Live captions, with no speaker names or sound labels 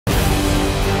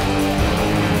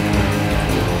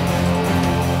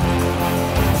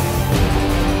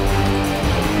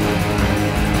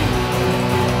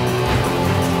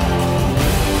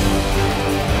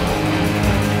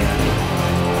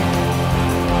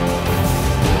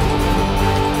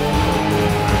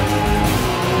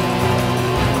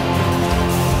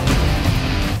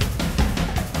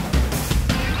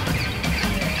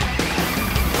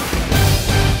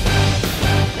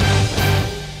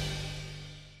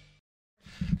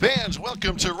Fans,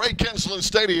 welcome to Ray Kinsland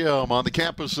Stadium on the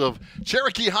campus of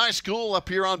Cherokee High School up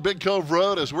here on Big Cove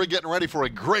Road as we're getting ready for a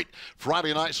great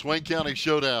Friday night Swain County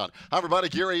showdown. Hi, everybody.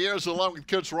 Gary Ayers along with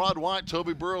Coach Rod White.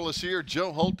 Toby Burrell is here.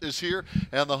 Joe Holt is here.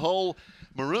 And the whole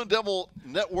Maroon Devil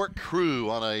Network crew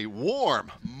on a warm,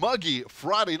 muggy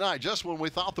Friday night, just when we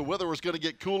thought the weather was going to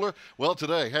get cooler. Well,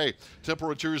 today, hey,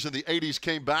 temperatures in the 80s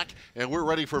came back, and we're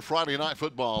ready for Friday night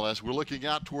football as we're looking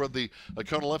out toward the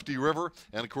Conalefty River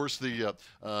and, of course, the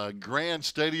Grand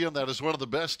Stadium. That is one of the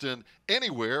best in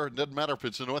anywhere. It doesn't matter if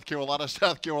it's in North Carolina,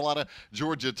 South Carolina,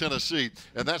 Georgia, Tennessee,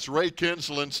 and that's Ray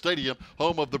Kinsland Stadium,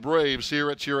 home of the Braves here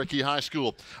at Cherokee High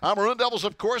School. Our Maroon Devils,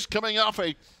 of course, coming off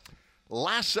a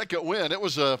last-second win. It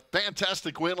was a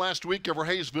fantastic win last week over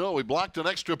Hayesville. We blocked an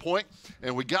extra point,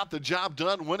 and we got the job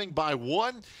done, winning by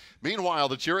 1. Meanwhile,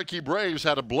 the Cherokee Braves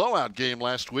had a blowout game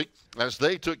last week as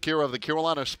they took care of the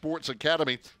Carolina Sports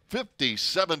Academy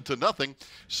 57-0.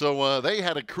 So they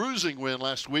had a cruising win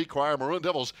last week, while our Maroon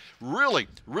Devils really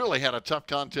had a tough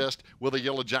contest with the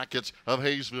Yellow Jackets of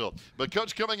Hayesville. But,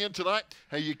 Coach, coming in tonight,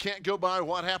 hey, you can't go by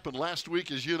what happened last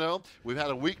week. As you know, we've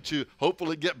had a week to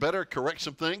hopefully get better, correct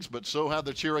some things, but so have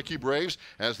the Cherokee Braves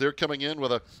as they're coming in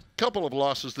with a couple of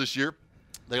losses this year.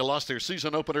 They lost their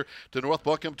season opener to North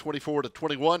Buckham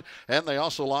 24-21, and they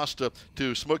also lost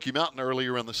to Smoky Mountain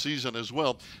earlier in the season as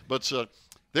well. But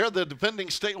they're the defending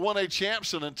state 1A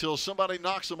champs, and until somebody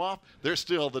knocks them off, they're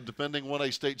still the defending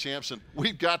 1A state champs, and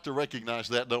we've got to recognize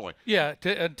that, don't we? Yeah,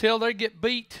 until they get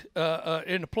beat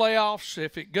in the playoffs,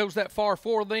 if it goes that far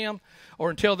for them, or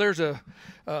until there's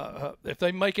if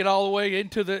they make it all the way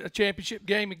into the championship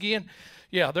game again,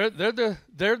 yeah, they're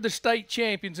the state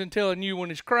champions until a new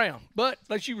one is crowned. But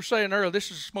like you were saying earlier, this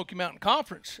is a Smoky Mountain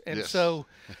Conference, and yes, so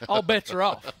all bets are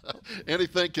off.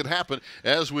 Anything can happen,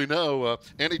 as we know.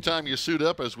 Anytime you suit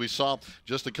up, as we saw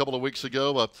just a couple of weeks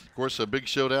ago, of course, a big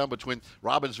showdown between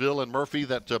Robbinsville and Murphy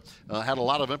that had a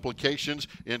lot of implications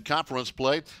in conference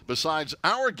play. Besides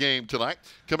our game tonight,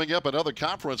 coming up another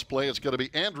conference play, it's going to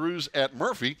be Andrews at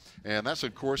Murphy, and that's,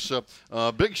 of course,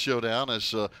 a big showdown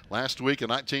as last week a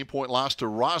 19-point loss to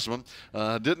Rosman.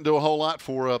 Didn't do a whole lot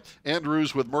for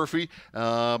Andrews with Murphy,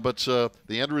 but the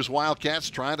Andrews Wildcats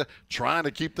trying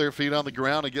to keep their feet on the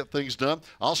ground and get things done.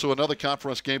 Also another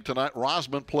conference game tonight,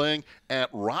 Rosman playing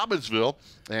at Robbinsville,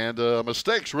 and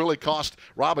mistakes really cost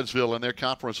Robbinsville in their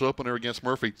conference opener against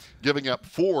Murphy, giving up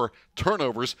 4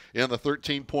 turnovers in the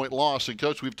 13-point loss. And,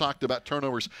 Coach, we've talked about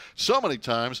turnovers so many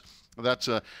times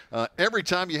that every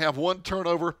time you have one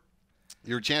turnover,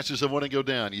 your chances of winning go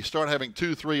down. You start having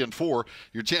 2, 3, and 4,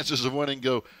 your chances of winning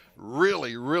go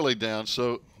really down.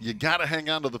 So you got to hang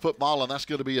on to the football, and that's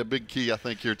going to be a big key, I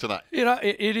think, here tonight. You know,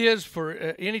 it is for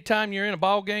any time you're in a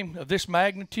ball game of this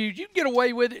magnitude. You can get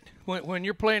away with it when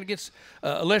you're playing against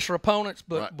lesser opponents,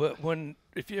 but right, but when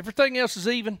if everything else is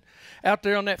even out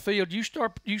there on that field, you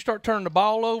start turning the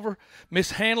ball over,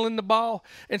 mishandling the ball,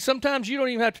 and sometimes you don't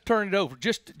even have to turn it over.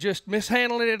 Just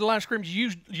mishandling it at the line of scrimmage,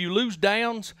 you lose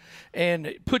downs, and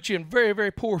it puts you in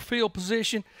very poor field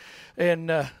position. And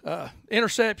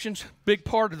interceptions, big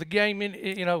part of the game.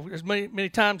 You know, as many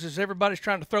times as everybody's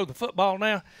trying to throw the football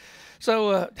now.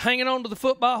 So hanging on to the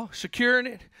football, securing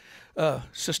it,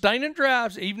 sustaining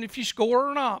drives, even if you score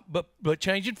or not, but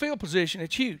changing field position,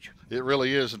 it's huge. It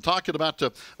really is. And talking about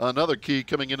another key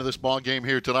coming into this ball game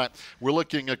here tonight, we're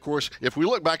looking, of course, if we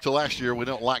look back to last year, we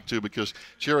don't like to because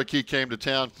Cherokee came to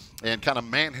town and kind of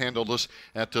manhandled us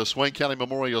at Swain County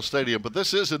Memorial Stadium. But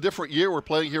this is a different year. We're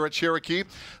playing here at Cherokee.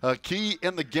 Key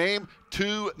in the game,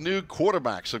 2 new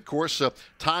quarterbacks. Of course,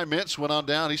 Ty Mintz went on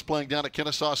down. He's playing down at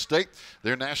Kennesaw State.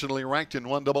 They're nationally ranked in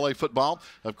 1AA football.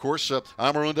 Of course,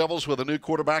 our Maroon Devils with a new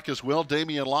quarterback as well.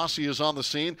 Damian Lossy is on the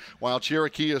scene, while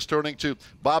Cherokee is turning to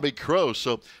Bobby Crow.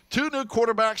 So 2 new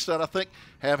quarterbacks that I think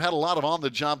have had a lot of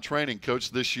on-the-job training,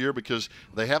 Coach, this year because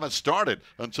they haven't started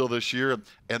until this year.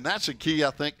 And that's a key,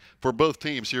 I think, for both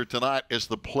teams here tonight is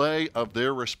the play of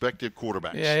their respective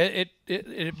quarterbacks. Yeah,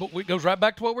 it goes right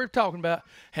back to what we were talking about,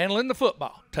 handling the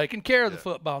football, taking care of the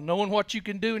football, knowing what you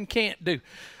can do and can't do.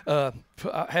 I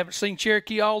haven't seen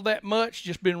Cherokee all that much,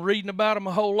 just been reading about them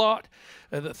a whole lot.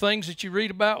 The things that you read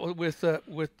about with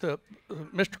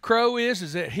Mr. Crow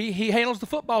is that he handles the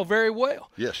football very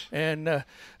well. Yes. And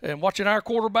watching our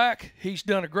quarterback, he's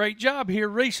done a great job here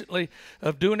recently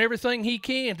of doing everything he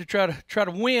can to try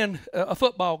to win a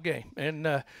football game.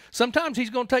 And sometimes he's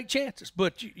going to take chances,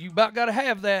 but you about got to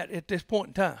have that at this point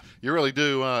in time. You really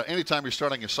do. Anytime you're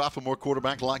starting a sophomore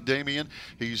quarterback like Damian,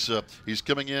 he's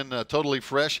coming in totally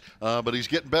fresh, but he's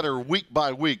getting better week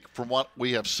by week from what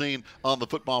we have seen on the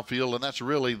football field, and that's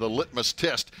really the litmus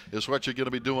test is what you're going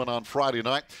to be doing on Friday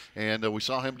night. And we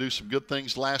saw him do some good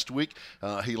things last week.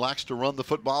 He likes to run the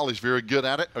football. He's very good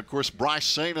at it. Of course, Bryce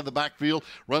Sane in the backfield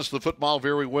runs the football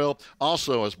very well.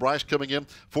 Also, as Bryce coming in,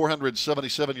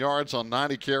 477 yards on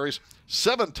 90 carries,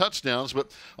 7 touchdowns.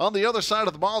 But on the other side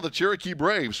of the ball, the Cherokee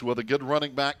Braves with a good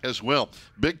running back as well.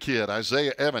 Big kid,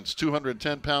 Isaiah Evans,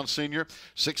 210-pound senior,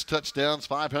 6 touchdowns,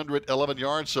 511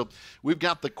 yards. So we've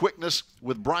got the quickness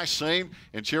with Bryce Sane,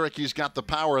 and Cherokee's got the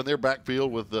power in their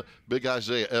backfield with the big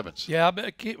Isaiah Evans. Yeah, I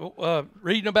bet,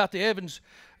 reading about the Evans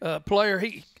player,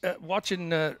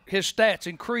 watching his stats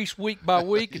increase week by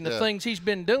week, and the things he's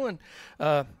been doing,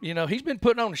 he's been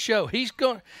putting on a show. He's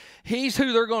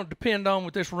who they're going to depend on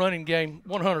with this running game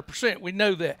 100%. We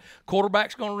know that.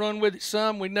 Quarterback's going to run with it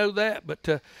some. We know that. But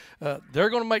they're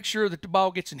going to make sure that the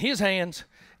ball gets in his hands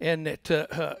and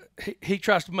that he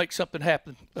tries to make something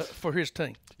happen for his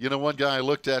team. You know, one guy I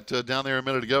looked at down there a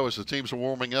minute ago as the teams were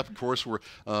warming up. Of course, we're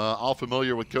all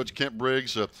familiar with Coach Kent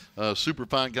Briggs, a super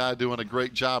fine guy doing a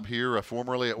great job here,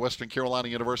 formerly at Western Carolina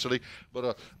University.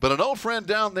 But an old friend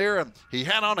down there, and he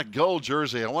had on a gold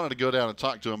jersey. I wanted to go down and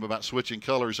talk to him about switching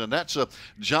colors, and that's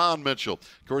John Mitchell.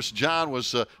 Of course, John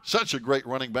was such a great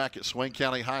running back at Swain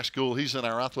County High School. He's in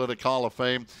our Athletic Hall of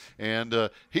Fame, and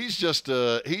he's just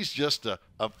a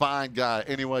fine guy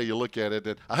any way you look at it.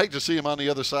 And I hate to see him on the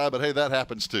other side, but hey, that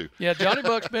happens too. Yeah, Johnny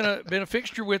Buck's been a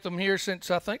fixture with them here since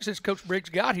Coach Briggs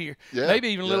got here, maybe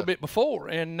even a little bit before.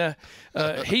 And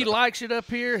he likes it up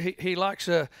here. He likes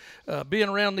being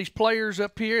around these players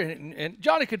up here. And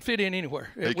Johnny could fit in anywhere.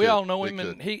 We all know him,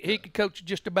 and he could coach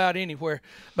just about anywhere.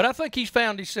 But I think he's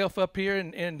found himself up here,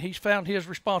 and he's found his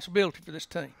responsibility for this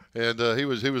team. And he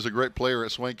was a great player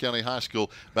at Swain County High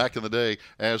School back in the day,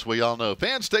 as we all know.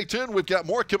 Fans, stay tuned. We've got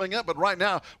more coming up, but right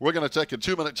now we're going to take a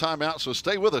 2-minute timeout, so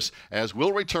stay with us as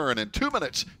we'll return in 2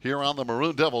 minutes here on the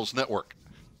Maroon Devils Network.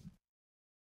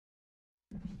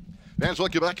 Fans,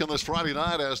 welcome back on this Friday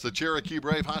night as the Cherokee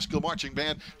Brave High School Marching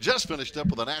Band just finished up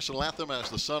with the national anthem as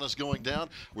the sun is going down.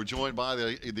 We're joined by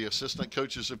the assistant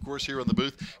coaches, of course, here in the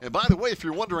booth. And by the way, if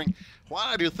you're wondering,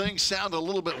 why do things sound a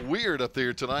little bit weird up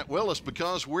there tonight? Well, it's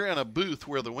because we're in a booth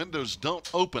where the windows don't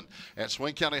open. At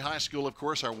Swain County High School, of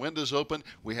course, our windows open.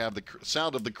 We have the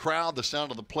sound of the crowd, the sound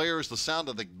of the players, the sound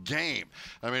of the game.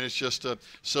 I mean, it's just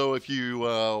so if you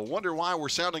wonder why we're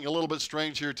sounding a little bit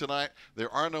strange here tonight,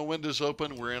 there are no windows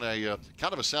open. We're in a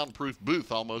kind of a soundproof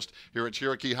booth almost here at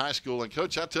Cherokee High School. And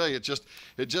Coach, I tell you, it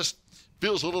just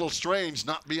feels a little strange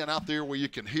not being out there where you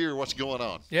can hear what's going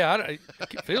on. Yeah, it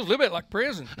feels a little bit like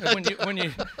prison when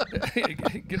you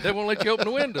they won't let you open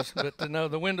the windows, but no,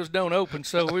 the windows don't open,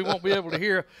 so we won't be able to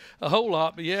hear a whole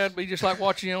lot. But yeah, it'd be just like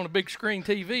watching you on a big screen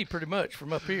TV, pretty much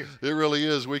from up here. It really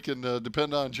is. We can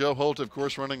depend on Joe Holt, of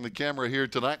course, running the camera here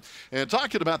tonight. And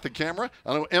talking about the camera,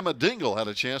 I know Emma Dingle had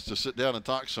a chance to sit down and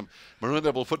talk some Maroon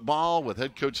Devil football with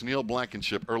head coach Neil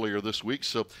Blankenship earlier this week.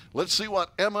 So let's see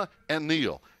what Emma and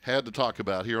Neil had to talk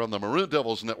about here on the Maroon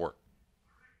Devils Network.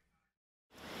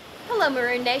 Hello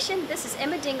Maroon Nation, this is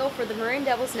Emma Dingle for the Maroon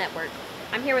Devils Network.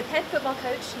 I'm here with head football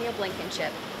coach Neil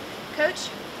Blankenship. Coach,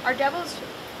 our Devils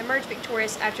emerged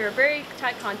victorious after a very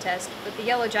tight contest with the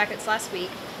Yellow Jackets last week,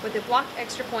 with a blocked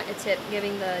extra point attempt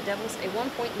giving the Devils a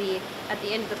 1-point lead at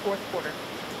the end of the fourth quarter.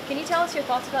 Can you tell us your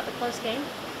thoughts about the close game?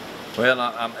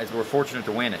 Well, we're fortunate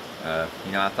to win it.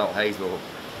 I thought Hayesville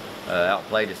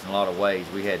outplayed us in a lot of ways.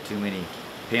 We had too many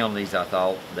penalties, I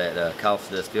thought, that cost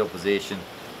us field position.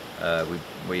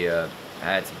 We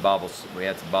had some bobbles. We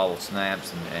had some bobble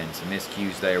snaps and some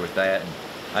miscues there with that. And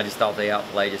I just thought they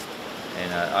outplayed us,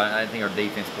 and I didn't think our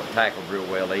defense tackled real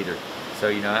well either. So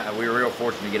we were real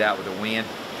fortunate to get out with a win.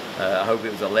 I hope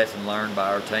it was a lesson learned by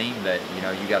our team that you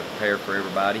got to prepare for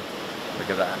everybody,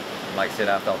 because like I said,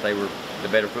 I thought they were the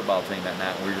better football team that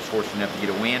night. And we were just fortunate enough to get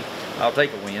a win. I'll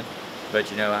take a win,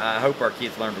 but I hope our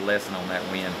kids learned a lesson on that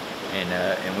win.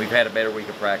 And we've had a better week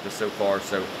of practice so far,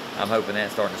 so I'm hoping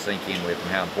that's starting to sink in with them,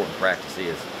 how important practice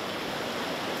is.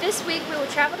 This week we will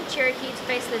travel to Cherokee to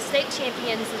face the state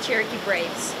champions, the Cherokee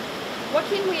Braves. What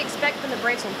can we expect from the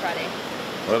Braves on Friday?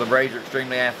 Well, the Braves are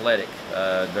extremely athletic.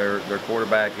 Their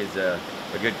quarterback is a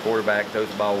good quarterback, throws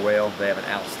the ball well. They have an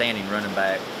outstanding running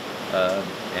back,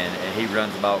 and he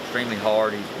runs the ball extremely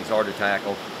hard. He's hard to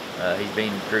tackle. He's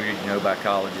being recruited, by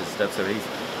colleges and stuff, so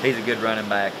he's a good running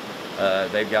back.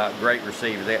 They've got great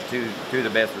receivers. They have two of the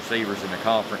best receivers in the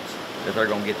conference that they're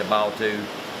going to get the ball to,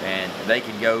 and they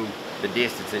can go the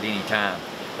distance at any time.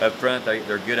 Up front,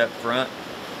 they're good up front.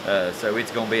 So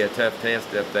it's going to be a tough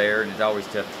test up there, and it's always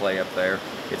tough to play up there.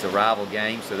 It's a rival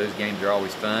game, so those games are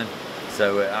always fun.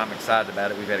 So I'm excited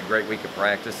about it. We've had a great week of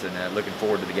practice, and looking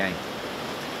forward to the game.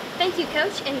 Thank you,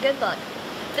 Coach, and good luck.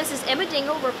 This is Emma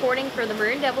Dingle reporting for the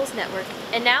Maroon Devils Network.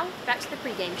 And now, back to the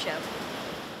pregame show.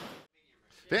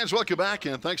 Fans, welcome back,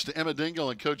 and thanks to Emma Dingle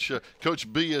and Coach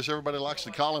B, as everybody likes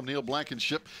to call him, Neil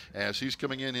Blankenship, as he's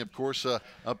coming in, of course,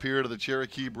 up here to the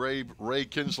Cherokee Brave Ray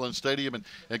Kinsland Stadium.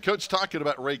 And Coach, talking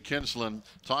about Ray Kinsland,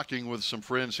 talking with some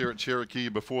friends here at Cherokee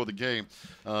before the game,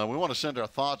 we want to send our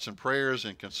thoughts and prayers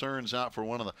and concerns out for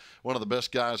one of the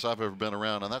best guys I've ever been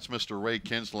around, and that's Mr. Ray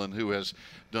Kinsland, who has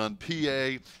done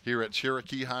PA here at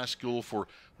Cherokee High School for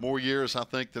more years, I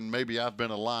think, than maybe I've been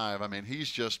alive. I mean,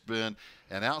 he's just been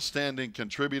an outstanding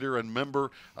contributor and member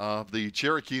of the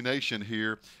Cherokee Nation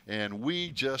here, and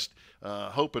we just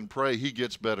hope and pray he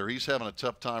gets better. He's having a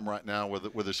tough time right now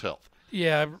with his health.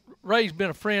 Yeah, Ray's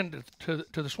been a friend to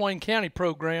the Swain County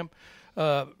program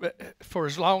for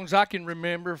as long as I can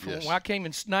remember. When I came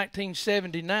in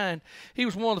 1979, he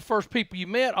was one of the first people you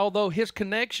met, although his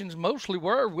connections mostly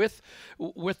were with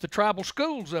the tribal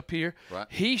schools up here. Right.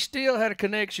 He still had a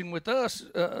connection with us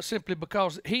simply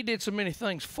because he did so many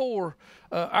things for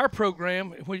our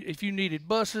program. If you needed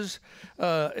buses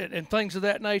and things of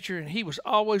that nature, and he was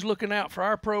always looking out for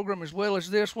our program as well as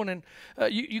this one. And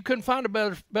you couldn't find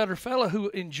a better fellow who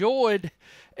enjoyed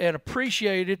and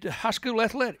appreciated high school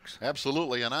athletics.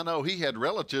 Absolutely, and I know he had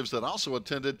relatives that also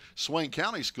attended Swain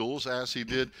County schools, as he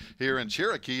did here in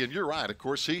Cherokee. And you're right, of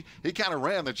course, he kind of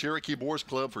ran the Cherokee Boys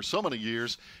Club for so many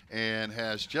years and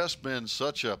has just been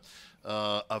such a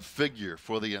figure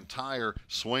for the entire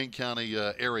Swain County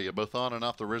area, both on and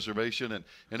off the reservation. And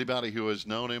anybody who has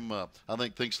known him, I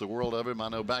think, thinks the world of him. I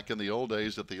know back in the old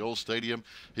days at the old stadium,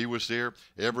 he was there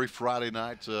every Friday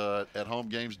night at home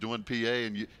games doing PA,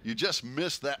 and you just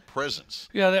miss that presence.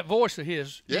 Yeah, that voice of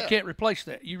his, yeah. You can't replace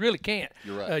that. You really can't.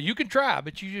 You're right. You can try,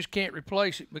 but you just can't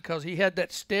replace it because he had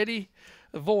that steady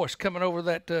voice coming over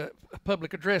that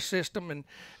public address system,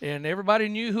 and everybody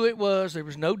knew who it was. There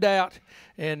was no doubt.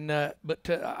 And but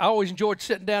I always enjoyed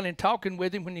sitting down and talking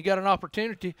with him when you got an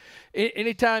opportunity.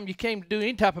 Anytime you came to do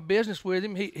any type of business with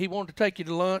him, he wanted to take you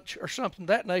to lunch or something of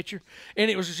that nature.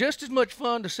 And it was just as much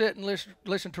fun to sit and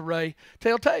listen to Ray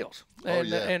tell tales.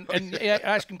 And, and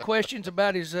ask him questions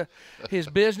about his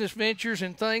business ventures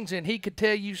and things, and he could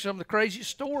tell you some of the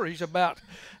craziest stories about,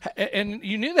 and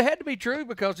you knew they had to be true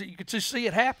because you could just see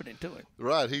it happening to him.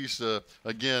 Right, he's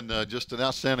again just an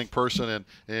outstanding person,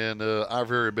 and our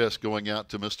very best going out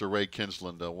to Mr. Ray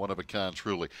Kinsland, one of a kind,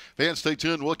 truly. Fans, stay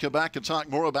tuned. We'll come back and talk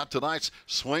more about tonight's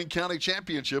Swain County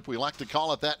Championship. We like to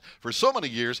call it that for so many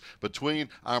years, between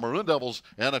our Maroon Devils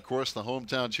and, of course, the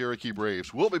hometown Cherokee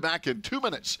Braves. We'll be back in 2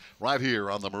 minutes right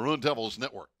here on the Maroon Devils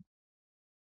Network.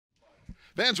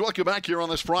 Fans, welcome back here on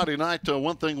this Friday night.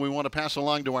 One thing we want to pass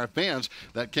along to our fans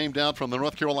that came down from the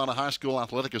North Carolina High School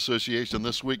Athletic Association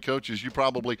this week, coaches, you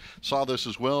probably saw this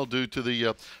as well due to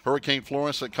the Hurricane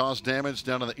Florence that caused damage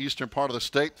down in the eastern part of the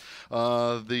state.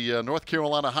 The North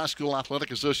Carolina High School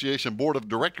Athletic Association Board of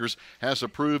Directors has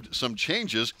approved some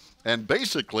changes, and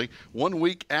basically 1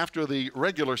 week after the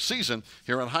regular season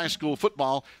here in high school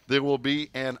football, there will be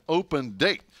an open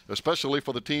date, especially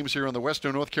for the teams here in the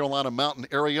western North Carolina mountain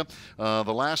area.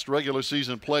 The last regular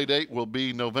season play date will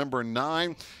be November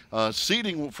 9.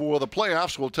 Seeding for the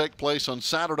playoffs will take place on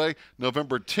Saturday,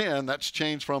 November 10. That's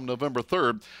changed from November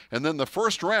 3rd. And then the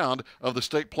first round of the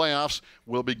state playoffs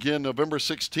will begin November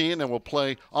 16 and will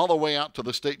play all the way out to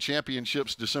the state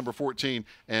championships December 14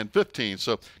 and 15.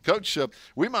 So, Coach,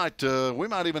 we might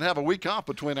even have a week off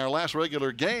between our last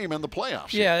regular game and the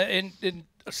playoffs. Yeah, and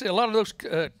see, a lot of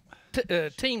those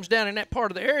teams down in that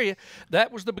part of the area,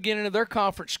 that was the beginning of their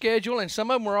conference schedule, and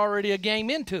some of them were already a game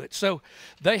into it. So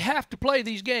they have to play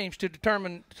these games to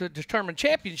determine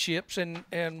championships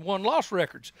and won-loss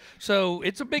records. So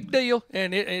it's a big deal,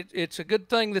 and it's a good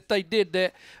thing that they did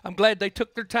that. I'm glad they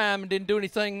took their time and didn't do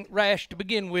anything rash to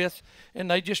begin with, and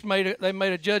they just made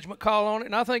a judgment call on it,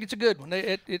 and I think it's a good one.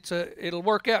 It'll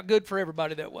work out good for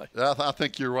everybody that way. I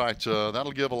think you're right.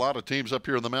 That'll give a lot of teams up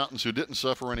here in the mountains who didn't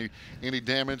suffer any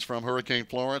damage from Hurricane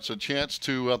Florence a chance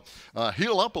to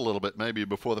heal up a little bit maybe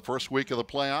before the first week of the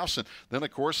playoffs. And then,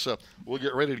 of course, we'll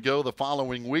get ready to go the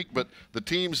following week. But the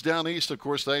teams down east, of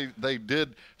course, they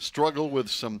did struggle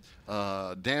with some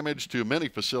damage to many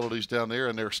facilities down there,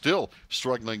 and they're still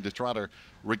struggling to try to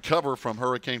recover from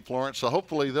Hurricane Florence. So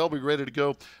hopefully they'll be ready to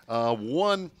go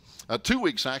 2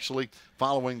 weeks, actually,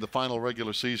 following the final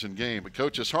regular season game. But,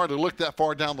 Coach, it's hard to look that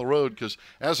far down the road because,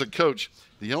 as a coach,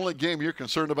 the only game you're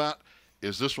concerned about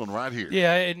is this one right here.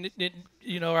 Yeah, and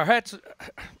our hats.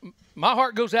 My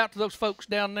heart goes out to those folks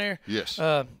down there. Yes.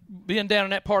 Being down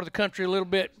in that part of the country a little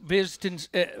bit, visiting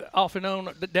off and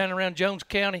on down around Jones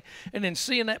County, and then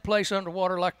seeing that place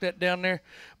underwater like that down there.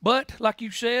 But like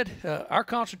you said, our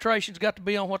concentration's got to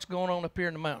be on what's going on up here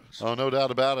in the mountains. Oh, no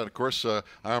doubt about it. Of course, our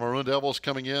Maroon Devils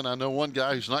coming in. I know one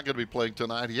guy who's not going to be playing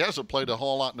tonight. He hasn't played a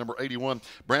whole lot, number 81,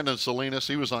 Brandon Salinas.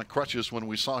 He was on crutches when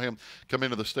we saw him come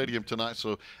into the stadium tonight.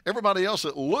 So everybody else,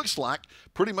 it looks like,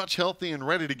 pretty much healthy and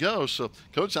ready to go. So,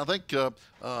 Coach, I think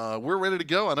we're ready to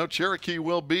go. I know Cherokee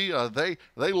will be. They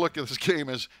look at this game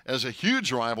as a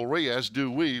huge rivalry, as do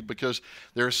we, because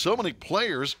there are so many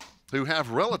players who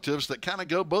have relatives that kind of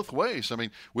go both ways. I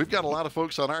mean, we've got a lot of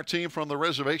folks on our team from the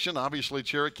reservation. Obviously,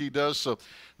 Cherokee does. So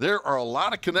there are a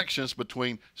lot of connections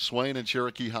between Swain and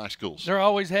Cherokee high schools. There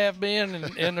always have been,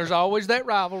 and there's always that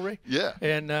rivalry. Yeah.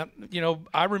 And,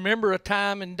 I remember a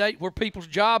time and date where people's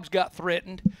jobs got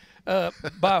threatened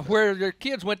by where their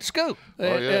kids went to school,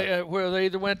 where they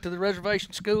either went to the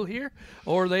reservation school here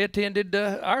or they attended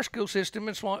our school system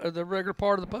in the regular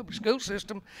part of the public school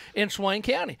system in Swain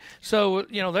County. So,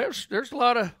 there's a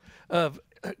lot of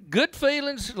good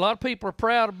feelings. A lot of people are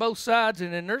proud of both sides,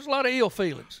 and then there's a lot of ill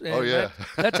feelings. And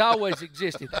that's always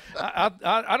existed.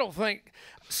 I don't think –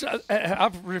 so,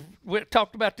 I've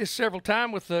talked about this several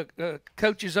times with the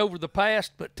coaches over the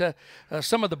past, but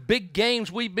some of the big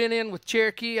games we've been in with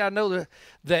Cherokee, I know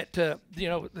that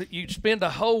you'd spend a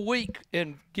whole week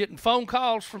in getting phone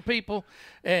calls from people,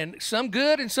 and some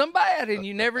good and some bad, and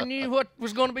you never knew what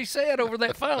was going to be said over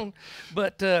that phone.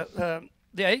 But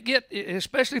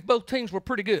especially if both teams were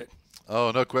pretty good.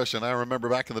 Oh, no question. I remember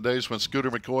back in the days when Scooter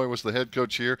McCoy was the head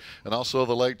coach here, and also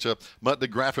the late Mutt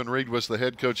DeGraffin Reed was the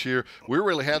head coach here. We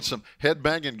really had some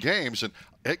head-banging games, and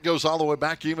it goes all the way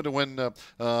back even to when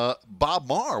Bob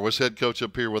Marr was head coach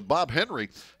up here with Bob Henry.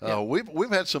 We've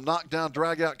had some knockdown,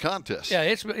 drag-out contests. Yeah,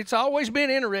 it's always been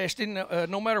interesting,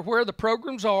 no matter where the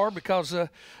programs are, because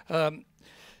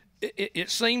it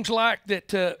seems like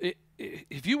that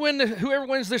if you win, whoever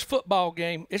wins this football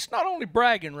game, it's not only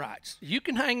bragging rights. You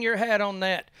can hang your hat on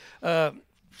that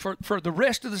for the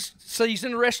rest of the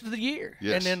season, the rest of the year.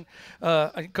 Yes. And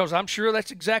then, because I'm sure that's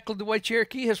exactly the way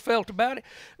Cherokee has felt about it.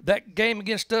 That game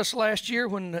against us last year,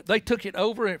 when they took it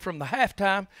over from the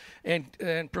halftime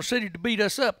and proceeded to beat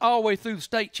us up all the way through the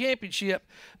state championship,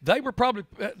 they're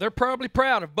probably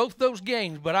proud of both those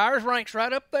games. But ours ranks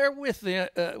right up there with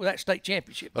that state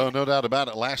championship. Oh, no doubt about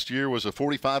it. Last year was a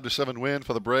 45-7 win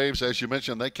for the Braves. As you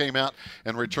mentioned, they came out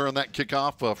and returned that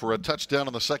kickoff for a touchdown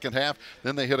in the second half.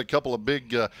 Then they hit a couple of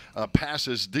big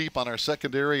passes deep on our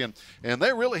secondary, and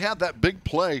they really had that big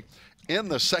play in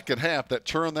the second half that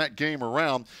turned that game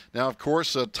around. Now, of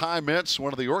course, Ty Mintz,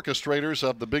 one of the orchestrators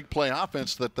of the big play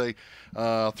offense that they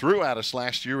threw at us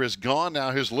last year, is gone.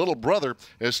 Now his little brother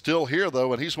is still here,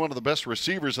 though, and he's one of the best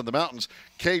receivers in the mountains,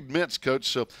 Cade Mintz, Coach.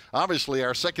 So obviously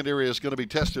our secondary is going to be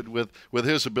tested with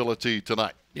his ability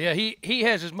tonight. Yeah, he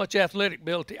has as much athletic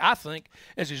ability, I think,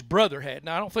 as his brother had.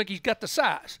 Now, I don't think he's got the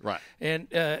size. Right. And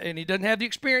he doesn't have the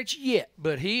experience yet,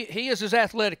 but he is as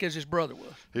athletic as his brother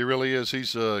was. He really is.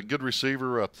 He's a good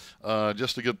receiver,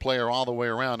 just a good player all the way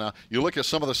around. Now, you look at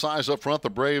some of the size up front. The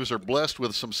Braves are blessed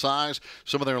with some size.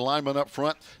 Some of their linemen up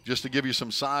front, just to give you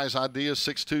some size ideas,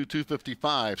 6'2",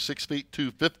 255, 6 feet,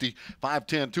 250,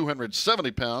 5'10",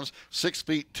 270 pounds, 6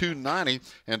 feet, 290,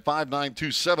 and 5'9",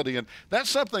 270. And that's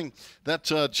something that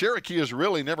Cherokee has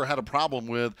really never had a problem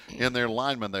with in their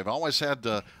linemen. They've always had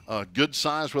good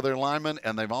size with their linemen,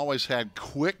 and they've always had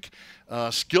quick,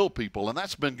 skill people, and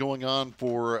that's been going on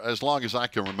for as long as I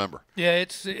can remember. Yeah,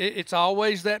 it's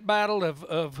always that battle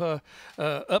of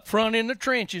up front in the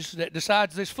trenches that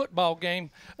decides this football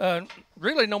game.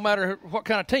 Really, no matter what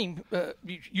kind of team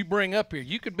you bring up here,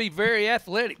 you could be very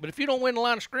athletic, but if you don't win the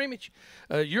line of scrimmage,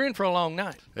 you're in for a long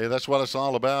night. Hey, that's what it's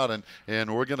all about,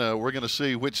 and we're gonna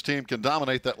see which team can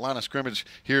dominate that line of scrimmage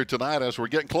here tonight as we're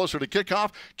getting closer to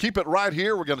kickoff. Keep it right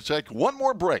here. We're going to take one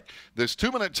more break. This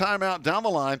 2-minute timeout down the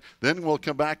line, then we'll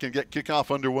come back and get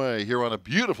kickoff underway here on a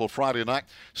beautiful Friday night.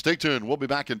 Stay tuned. We'll be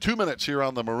back in 2 minutes here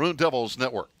on the Maroon Devils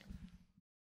Network.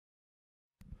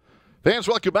 Fans,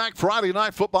 welcome back. Friday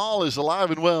Night Football is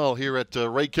alive and well here at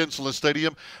Ray Kinsler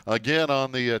Stadium, again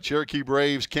on the Cherokee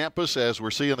Braves campus, as we're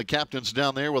seeing the captains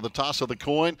down there with the toss of the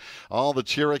coin, all the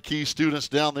Cherokee students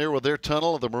down there with their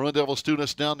tunnel, the Maroon Devil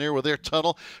students down there with their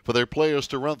tunnel for their players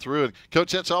to run through. And,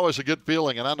 Coach, that's always a good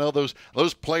feeling, and I know those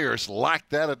players like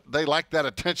that. They like that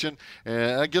attention,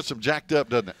 and that gets them jacked up,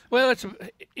 doesn't it? Well, it's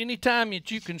any time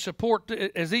that you can support,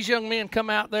 as these young men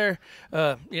come out there,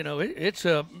 it's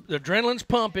the adrenaline's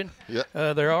pumping. Yeah.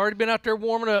 They've already been out there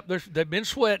warming up. They've been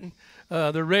sweating.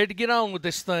 they're ready to get on with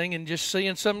this thing, and just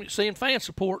seeing fan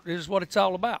support is what it's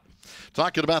all about.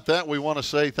 Talking about that, we want to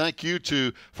say thank you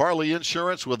to Farley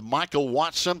Insurance with Michael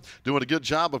Watson, doing a good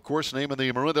job, of course, naming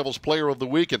the Maroon Devils Player of the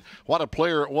Week. And what a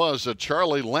player it was.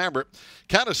 Charlie Lambert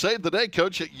kind of saved the day,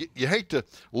 Coach. You hate to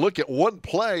look at one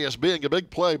play as being a big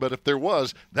play, but if there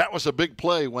was, that was a big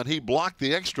play when he blocked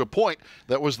the extra point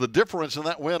that was the difference in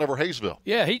that win over Hayesville.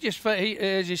 Yeah, he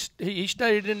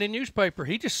stated in the newspaper,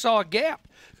 he just saw a gap,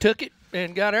 took it,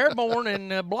 and got airborne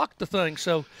and blocked the thing.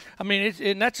 So, I mean,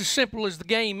 and that's as simple as the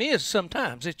game is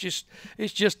sometimes. It's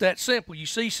just that simple. You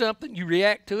see something, you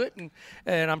react to it,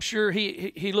 and I'm sure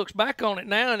he looks back on it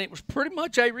now, and it was pretty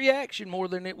much a reaction more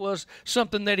than it was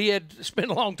something that he had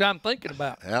spent a long time thinking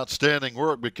about. Outstanding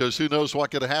work, because who knows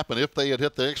what could have happened. If they had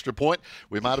hit the extra point,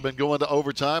 we might have been going to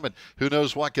overtime, and who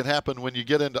knows what can happen when you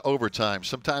get into overtime.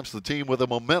 Sometimes the team with the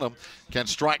momentum can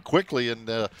strike quickly and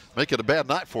make it a bad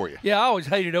night for you. Yeah, I always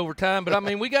hated overtime. But, I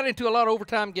mean, we got into a lot of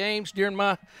overtime games during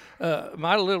my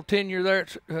little tenure there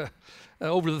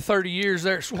over the 30 years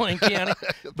there at Swain County.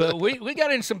 But we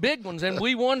got into some big ones, and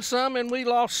we won some and we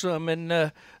lost some.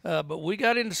 But we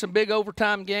got into some big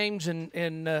overtime games,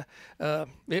 and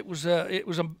it was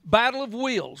a battle of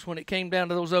wills when it came down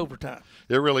to those overtime.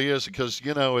 It really is, because,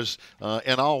 as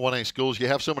in all 1A schools, you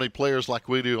have so many players like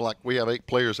we do. Like we have 8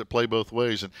 players that play both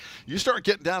ways. And you start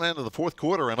getting down into the fourth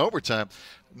quarter and overtime,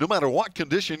 no matter what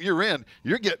condition you're in,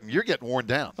 you're getting worn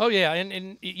down. Oh, yeah,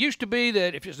 and it used to be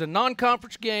that if it's a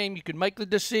non-conference game, you could make the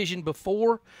decision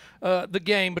before the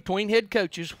game between head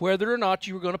coaches whether or not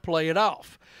you were going to play it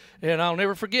off. And I'll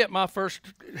never forget my first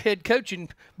head coaching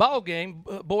ball game.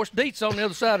 Boris Dietz on the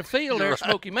other side of the field there at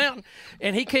Smoky Mountain,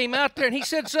 and he came out there and he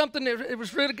said something that it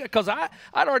was really good, because I'd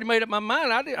already made up my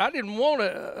mind. I didn't want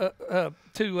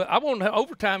I wanted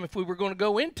overtime if we were going to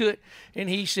go into it, and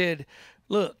he said,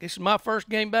 "Look, this is my first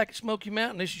game back at Smoky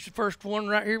Mountain. This is your first one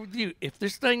right here with you. If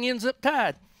this thing ends up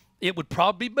tied, it would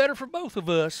probably be better for both of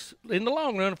us in the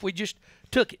long run if we just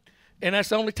took it." And that's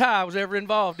the only tie I was ever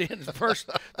involved in.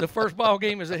 The first ball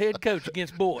game as a head coach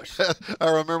against boys. I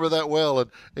remember that well,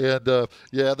 and yeah,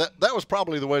 that was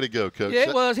probably the way to go, Coach. Yeah,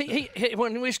 it was. He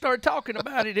when we started talking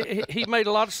about it, he made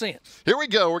a lot of sense. Here we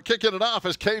go. We're kicking it off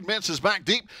as Cade Mintz is back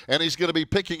deep, and he's going to be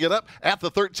picking it up at the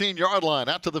 13-yard line,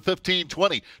 out to the 15,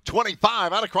 20,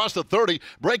 25, out across the 30,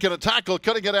 breaking a tackle,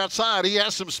 cutting it outside. He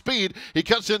has some speed. He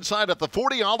cuts inside at the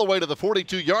 40, all the way to the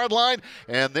 42-yard line,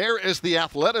 and there is the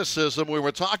athleticism we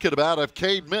were talking about of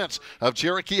Cade Mintz of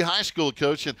Cherokee High School,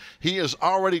 Coach, and he has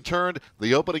already turned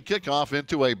the opening kickoff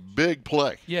into a big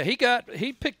play. Yeah,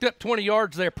 he picked up 20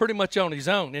 yards there pretty much on his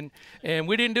own, and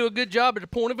we didn't do a good job at the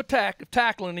point of attack of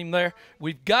tackling him there.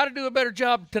 We've got to do a better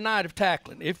job tonight of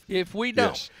tackling. If we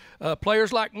don't, yes.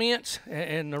 Players like Mintz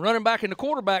and the running back and the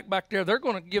quarterback back there, they're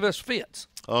going to give us fits.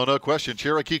 Oh, no question.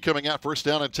 Cherokee coming out first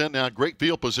down and 10 now. Great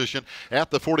field position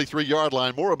at the 43-yard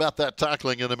line. More about that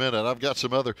tackling in a minute. I've got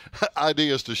some other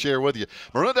ideas to share with you.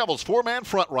 Maroon Devils 4-man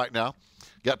front right now.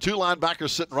 Got 2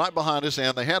 linebackers sitting right behind us,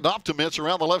 and they hand off to Mintz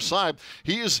around the left side.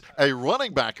 He is a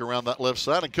running back around that left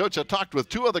side. And, Coach, I talked with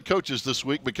 2 other coaches this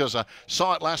week because I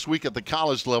saw it last week at the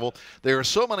college level. There are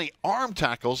so many arm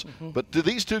tackles, but do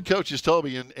these 2 coaches tell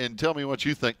me, and tell me what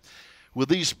you think, with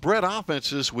these spread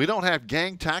offenses, we don't have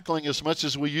gang tackling as much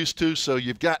as we used to, so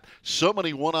you've got so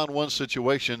many one-on-one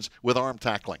situations with arm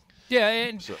tackling. Yeah,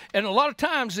 and a lot of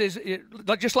times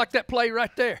just like that play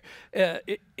right there,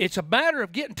 it's a matter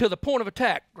of getting to the point of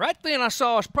attack. Right then I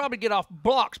saw us probably get off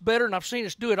blocks better, and I've seen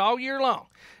us do it all year long.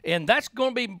 And that's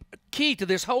going to be key to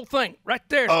this whole thing right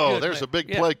there. Oh, there's a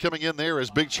big play coming in there as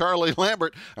Big Charlie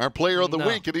Lambert, our player of the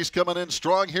week, and he's coming in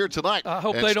strong here tonight. I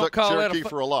hope they don't call Cherokee that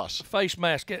for a loss. Face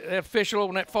mask. That official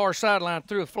on that far sideline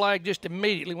threw a flag just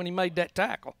immediately when he made that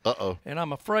tackle. Uh-oh. And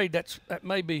I'm afraid that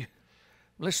may be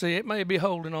 – let's see, it may be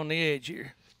holding on the edge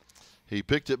here. He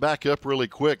picked it back up really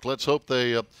quick. Let's hope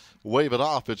they wave it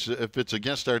off if it's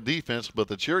against our defense. But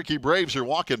the Cherokee Braves are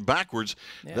walking backwards.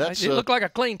 Yeah, it looked like a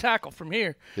clean tackle from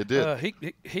here. It did.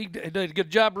 He did a good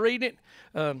job reading it.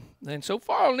 And so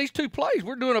far on these 2 plays,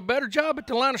 we're doing a better job at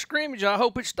the line of scrimmage. I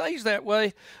hope it stays that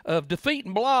way, of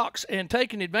defeating blocks and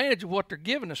taking advantage of what they're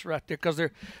giving us right there, because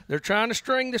they're trying to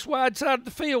string this wide side of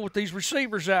the field with these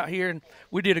receivers out here. And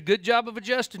we did a good job of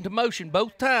adjusting to motion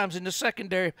both times in the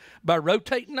secondary by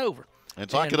rotating over. And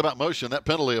talking about motion, that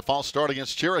penalty, a false start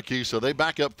against Cherokee, so they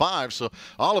back up 5. So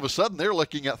all of a sudden they're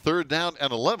looking at 3rd down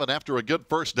and 11 after a good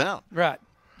first down. Right.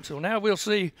 So now we'll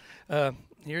see.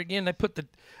 Here again, they put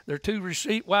their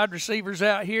 2 wide receivers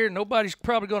out here. Nobody's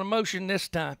probably going to motion this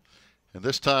time. And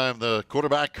this time the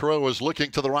quarterback, Crow, is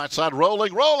looking to the right side,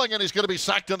 rolling, and he's going to be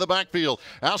sacked in the backfield.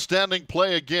 Outstanding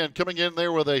play again, coming in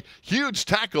there with a huge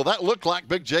tackle. That looked like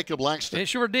big Jacob Langston. It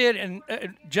sure did, and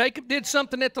Jacob did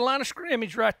something at the line of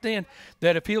scrimmage right then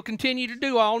that if he'll continue to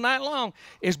do all night long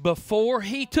is before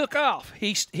he took off,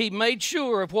 he made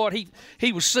sure of what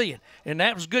he was seeing, and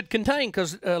that was good contained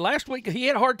because last week he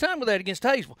had a hard time with that against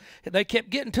Hayesville. They kept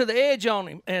getting to the edge on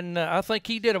him, and I think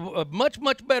he did a much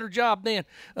better job then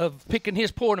of picking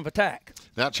his point of attack.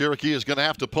 Now Cherokee is going to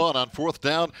have to punt on 4th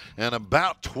down and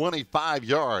about 25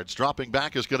 yards. Dropping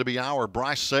back is going to be our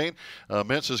Bryce Sain.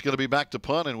 Mintz is going to be back to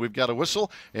punt, and we've got a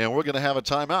whistle, and we're going to have a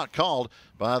timeout called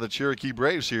by the Cherokee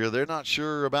Braves here. They're not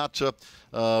sure about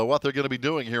what they're going to be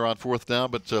doing here on 4th down,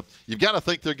 but you've got to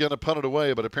think they're going to punt it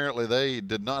away, but apparently they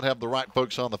did not have the right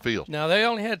folks on the field. Now, they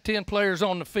only had 10 players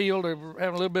on the field. They were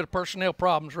having a little bit of personnel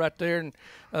problems right there,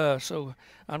 and so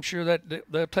I'm sure that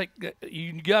they'll take –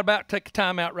 you got about to take a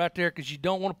timeout right there because you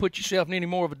don't want to put yourself in any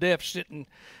more of a deficit. And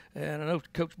I know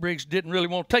Coach Briggs didn't really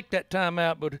want to take that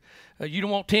timeout, but you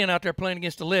don't want 10 out there playing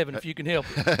against 11 if you can help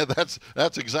it.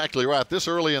 That's exactly right. This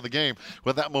early in the game,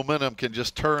 when that momentum can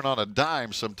just turn on a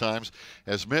dime sometimes,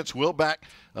 as Mintz will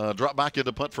drop back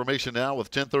into punt formation now with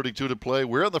 10:32 to play.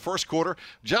 We're in the first quarter,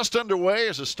 just underway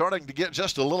as it's starting to get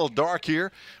just a little dark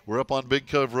here. We're up on Big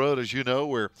Cove Road, as you know,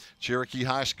 where Cherokee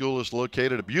High School is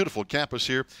located, a beautiful campus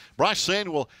here. Bryce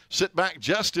Sain will sit back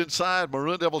just inside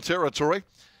Maroon Devil territory.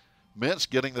 Mintz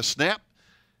getting the snap,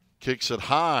 kicks it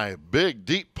high, big,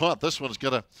 deep punt. This one's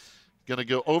going to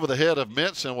go over the head of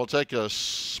Mintz, and we'll take a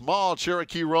small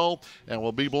Cherokee roll, and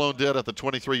we'll be blown dead at the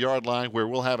 23-yard line where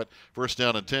we'll have it 1st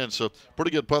down and 10. So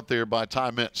pretty good punt there by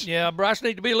Ty Mintz. Yeah, Bryce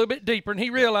needed to be a little bit deeper, and he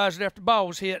realized it after the ball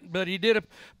was hit, but he did a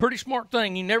pretty smart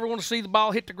thing. You never want to see the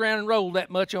ball hit the ground and roll that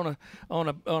much on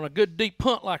a good deep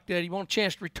punt like that. You want a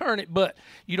chance to return it, but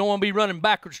you don't want to be running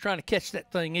backwards trying to catch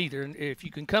that thing either. And if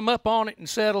you can come up on it and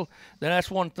settle, then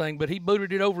that's one thing. But he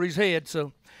booted it over his head,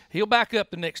 so he'll back up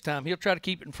the next time. He'll try to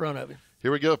keep it in front of him.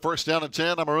 Here we go, 1st down and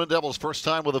 10. Maroon Devils first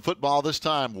time with the football, this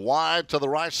time wide to the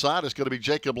right side. It's going to be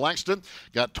Jacob Langston.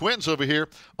 Got twins over here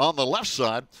on the left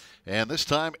side. And this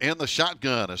time in the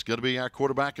shotgun, it's going to be our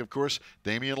quarterback, of course,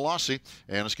 Damian Lossy.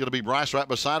 And it's going to be Bryce right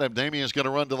beside him. Damian's going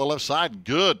to run to the left side.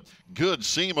 Good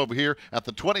seam over here at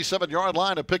the 27-yard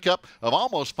line, a pickup of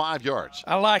almost 5 yards.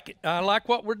 I like it. I like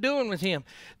what we're doing with him.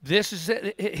 This is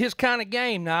his kind of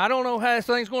game. Now, I don't know how this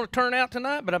thing's going to turn out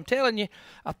tonight, but I'm telling you,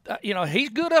 he's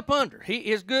good up under.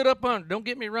 He is good up under. Don't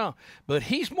get me wrong. But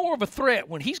he's more of a threat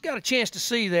when he's got a chance to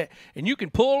see that, and you can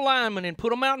pull a lineman and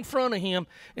put him out in front of him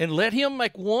and let him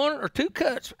make 1 or 2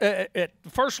 cuts at the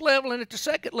first level and at the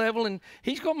second level, and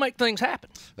he's going to make things happen.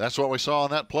 That's what we saw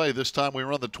on that play. This time we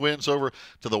run the twins over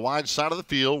to the wide side of the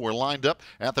field. We're lined up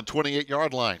at the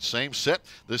 28-yard line. Same set.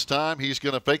 This time he's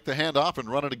going to fake the handoff and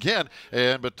run it again.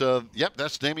 Yep,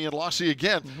 that's Damian Lossy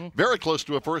again. Very close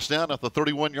to a 1st down at the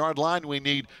 31-yard line. We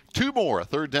need 2 more, a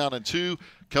 3rd down and 2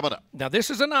 coming up. Now, this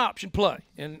is an option play,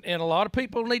 and a lot of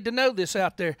people need to know this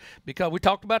out there because we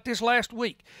talked about this last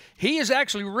week. He is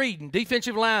actually reading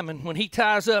defensive linemen when he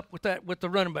ties up with the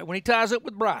running back, when he ties up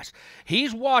with Bryce.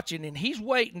 He's watching and he's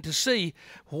waiting to see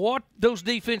what those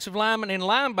defensive linemen and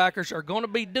linebackers are going to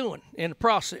be doing in the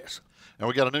process. And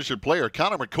we got an injured player,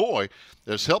 Connor McCoy,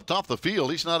 has helped off the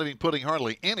field. He's not even putting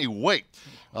hardly any weight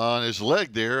on his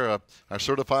leg there. Our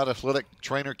certified athletic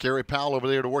trainer, Kerry Powell, over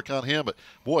there to work on him. But,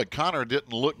 boy, Connor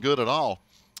didn't look good at all.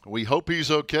 We hope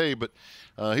he's okay, but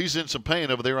he's in some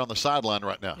pain over there on the sideline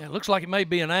right now. Yeah, it looks like it may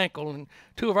be an ankle, and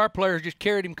 2 of our players just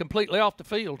carried him completely off the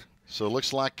field. So it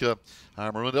looks like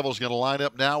our Maroon Devils going to line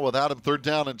up now without him, 3rd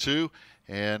down and 2.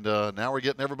 And now we're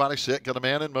getting everybody set. Got a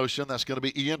man in motion. That's going to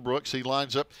be Ian Brooks. He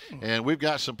lines up. And we've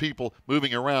got some people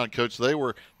moving around, Coach. They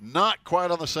were not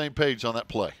quite on the same page on that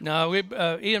play. No,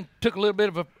 Ian took a little bit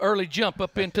of an early jump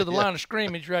up into the line of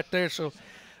scrimmage right there. So,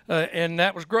 and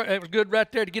that was great. It was good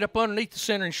right there to get up underneath the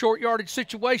center in short yardage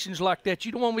situations like that.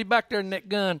 You don't want to be back there in that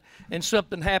gun and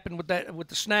something happened with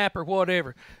the snap or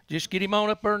whatever. Just get him on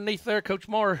up underneath there. Coach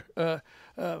Moore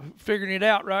figuring it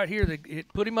out right here. They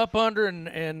put him up under,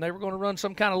 and they were going to run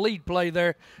some kind of lead play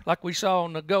there like we saw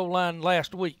on the goal line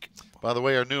last week. By the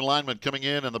way, our new lineman coming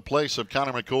in the place of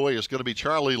Connor McCoy is going to be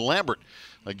Charlie Lambert.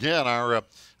 Again, our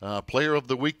player of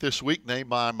the week this week, named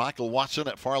by Michael Watson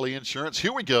at Farley Insurance.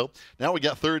 Here we go. Now we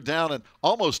got 3rd down and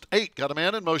almost 8. Got a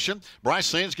man in motion. Bryce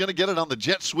Sain's going to get it on the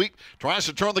jet sweep. Tries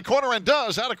to turn the corner and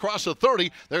does. Out across the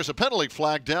 30. There's a penalty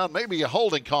flag down. Maybe a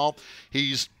holding call.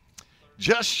 He's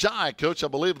just shy, Coach, I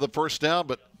believe, of the 1st down.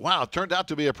 But, wow, it turned out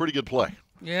to be a pretty good play.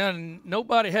 Yeah, and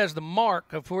nobody has the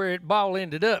mark of where it ball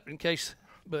ended up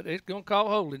but it's going to call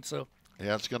holding, so.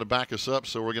 Yeah, it's going to back us up,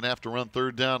 so we're going to have to run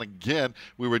third down again.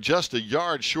 We were just a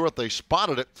yard short. They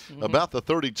spotted it about the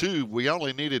 32. We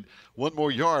only needed one more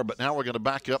yard, but now we're going to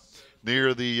back up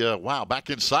near the, back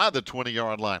inside the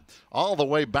 20-yard line. All the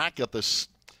way back at this,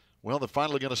 well, they're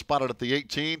finally going to spot it at the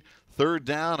 18. Third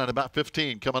down and about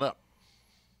 15 coming up.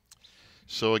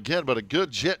 So, again, but a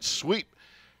good jet sweep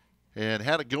and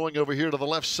had it going over here to the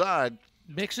left side.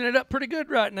 Mixing it up pretty good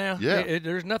right now. Yeah.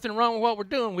 There's nothing wrong with what we're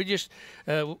doing. We just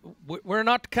we're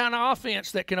not the kind of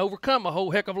offense that can overcome a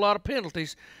whole heck of a lot of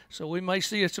penalties. So we may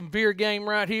see a severe game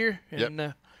right here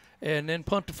and then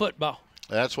punt the football.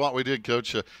 That's what we did,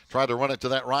 Coach. Tried to run it to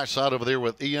that right side over there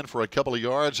with Ian for a couple of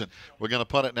yards, and we're going to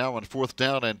punt it now on fourth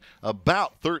down and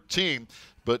about 13.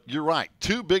 But you're right.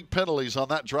 2 big penalties on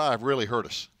that drive really hurt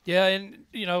us. Yeah, and,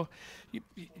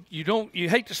 you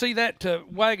hate to see that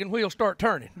wagon wheel start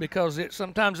turning because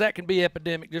sometimes that can be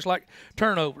epidemic, just like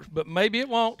turnovers. But maybe it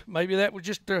won't. Maybe that was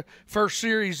just the first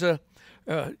series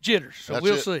jitters. So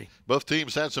we'll see. Both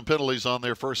teams had some penalties on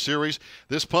their first series.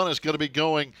 This punt is going to be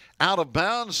going out of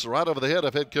bounds right over the head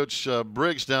of head coach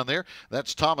Briggs down there.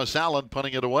 That's Thomas Allen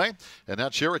punting it away. And now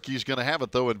Cherokee's going to have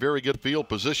it, though, in very good field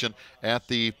position at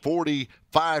the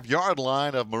 45-yard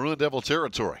line of Maroon Devil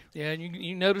territory. Yeah, and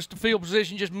you notice the field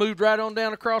position just moved right on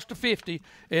down across the 50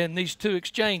 in these 2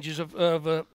 exchanges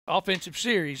of offensive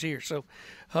series here. So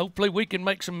hopefully we can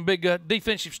make some big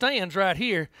defensive stands right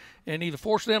here and either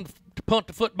force them to punt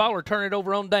the football or turn it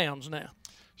over on downs now.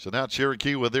 So now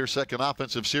Cherokee with their second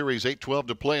offensive series, 8:12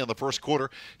 to play in the first quarter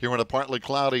here on a partly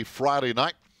cloudy Friday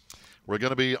night. We're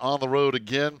going to be on the road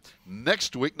again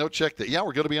next week. No, check that. Yeah,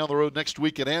 we're going to be on the road next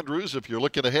week at Andrews if you're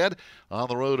looking ahead. On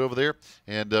the road over there.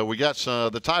 And we got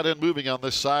the tight end moving on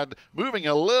this side. Moving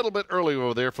a little bit early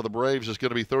over there for the Braves is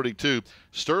going to be 32.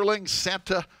 Sterling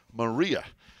Santa Maria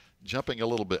jumping a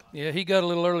little bit. Yeah, he got a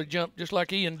little early jump just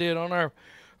like Ian did on our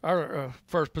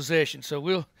first possession. So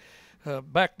we'll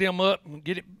back them up and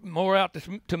get it more out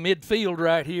to midfield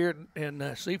right here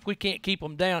and see if we can't keep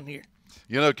them down here.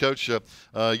 Coach,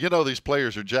 these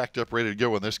players are jacked up, ready to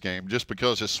go in this game just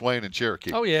because it's Swain and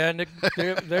Cherokee. Oh, yeah, and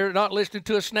they're not listening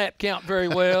to a snap count very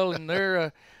well, and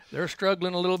they're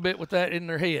struggling a little bit with that in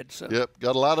their head. So. Yep,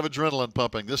 got a lot of adrenaline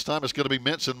pumping. This time it's going to be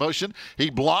Mintz in motion. He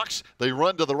blocks. They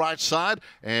run to the right side,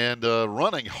 and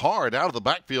running hard out of the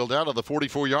backfield, out of the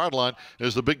 44-yard line,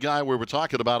 is the big guy we were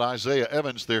talking about, Isaiah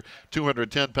Evans, their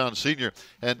 210-pound senior.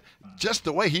 And just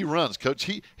the way he runs, Coach,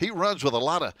 he runs with a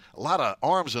lot of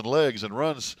arms and legs and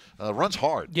runs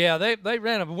hard. Yeah, they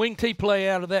ran a wing T play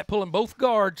out of that, pulling both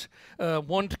guards,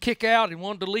 one to kick out and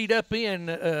one to lead up in,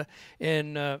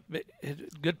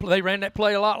 good. They ran that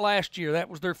play a lot last year. That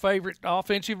was their favorite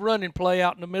offensive running play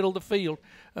out in the middle of the field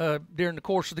during the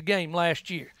course of the game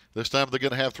last year. This time they're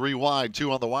going to have 3 wide,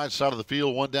 2 on the wide side of the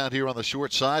field, 1 down here on the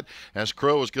short side. As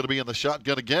Crow is going to be in the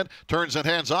shotgun again. Turns and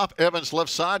hands off. Evans left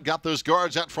side. Got those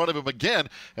guards out in front of him again.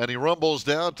 And he rumbles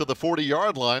down to the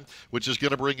 40-yard line, which is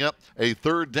going to bring up a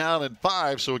 3rd down and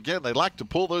 5. So, again, they like to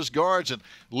pull those guards and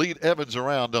lead Evans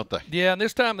around, don't they? Yeah, and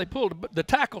this time they pulled the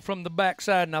tackle from the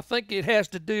backside. And I think it has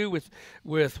to do with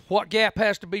what gap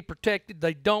has to be protected.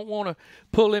 They don't want to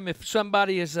pull him if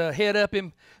somebody is head up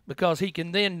him because he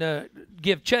can then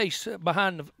give chase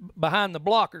behind the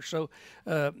blocker. So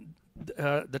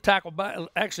the tackle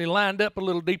actually lined up a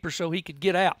little deeper so he could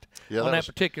get out on that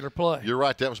particular play. You're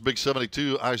right. That was big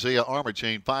 72 Isaiah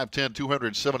Armorchain, 5'10",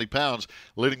 270 pounds,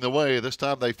 leading the way. This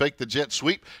time they fake the jet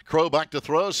sweep. Crow back to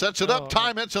throw, sets it up.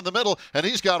 Time-Ins in the middle, and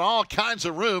he's got all kinds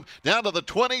of room down to the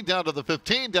 20, down to the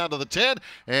 15, down to the 10.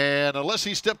 And unless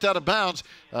he stepped out of bounds,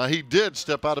 he did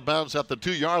step out of bounds at the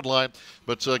 2-yard line.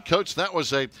 But, Coach, that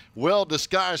was a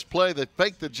well-disguised play that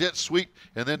faked the jet sweep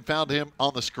and then found him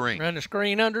on the screen. Ran the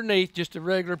screen underneath, just a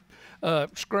regular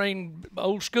screen,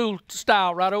 old school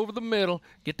style, right over the middle.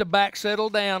 Get the back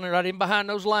settled down and right in behind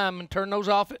those linemen, turn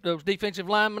those defensive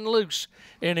linemen loose,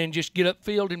 and then just get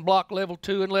upfield and block level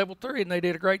 2 and level 3, and they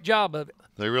did a great job of it.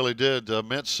 They really did.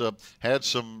 Mintz had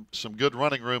some good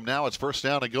running room. Now it's 1st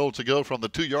down and goal to go from the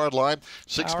 2-yard line.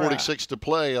 6:46 to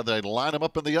play. They line him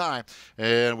up in the eye,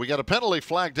 and we got a penalty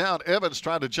flag down. Evans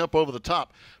tried to jump over the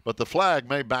top, but the flag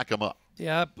may back him up.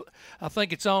 Yeah, I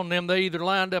think it's on them. They either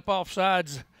lined up off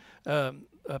sides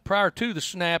prior to the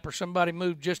snap or somebody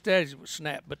moved just as it was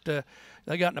snapped. But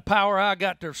they got in the power eye,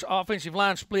 got their offensive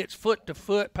line splits foot to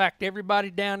foot, packed everybody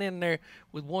down in there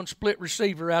with one split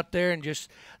receiver out there and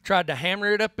just tried to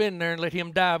hammer it up in there and let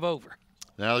him dive over.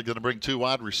 Now they're going to bring 2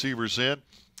 wide receivers in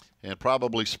and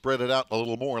probably spread it out a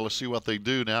little more. Let's see what they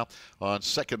do now. On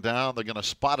 2nd down, they're going to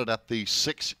spot it at the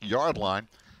 6-yard line.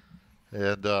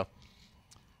 And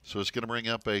so it's going to bring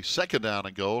up a 2nd down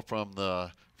and goal from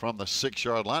the from the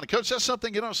 6-yard line. And, Coach, that's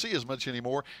something you don't see as much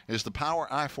anymore is the power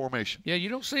I formation. Yeah, you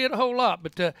don't see it a whole lot,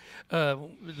 but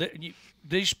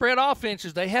these spread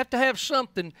offenses, they have to have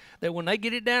something that when they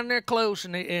get it down there close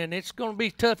and it's going to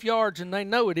be tough yards and they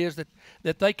know it is,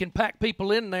 that they can pack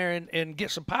people in there and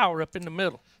get some power up in the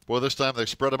middle. Boy, this time they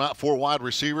spread him out, 4 wide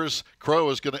receivers. Crow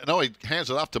is going to – no, he hands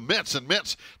it off to Mintz, and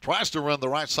Mintz tries to run the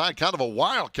right side, kind of a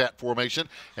wildcat formation,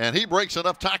 and he breaks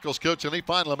enough tackles, Coach, and he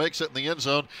finally makes it in the end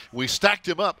zone. We stacked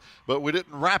him up, but we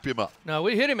didn't wrap him up. No,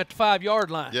 we hit him at the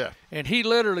 5-yard line. Yeah. And he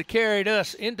literally carried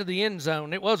us into the end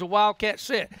zone. It was a wildcat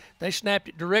set. They snapped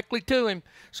it directly to him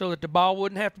so that the ball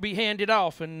wouldn't have to be handed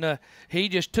off, and he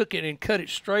just took it and cut it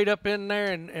straight up in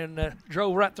there and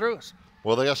drove right through us.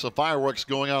 Well, they got some fireworks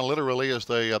going on literally as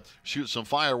they shoot some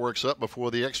fireworks up before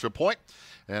the extra point.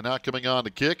 And now coming on to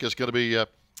kick is going to be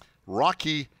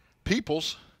Rocky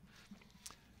Peoples.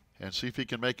 And see if he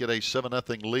can make it a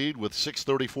 7-0 lead with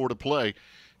 6:34 to play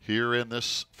here in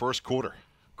this first quarter.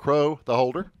 Crow, the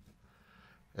holder.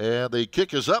 And the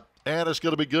kick is up, and it's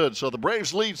going to be good. So the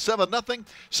Braves lead 7-0,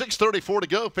 6:34 to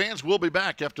go. Fans, will be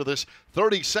back after this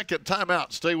 30-second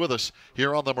timeout. Stay with us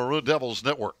here on the Maroon Devils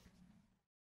Network.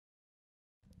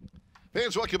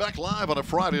 Fans, welcome back live on a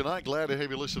Friday night. Glad to have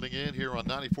you listening in here on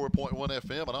 94.1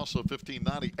 FM and also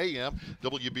 1590 AM,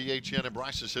 WBHN in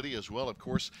Bryson City, as well, of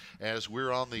course, as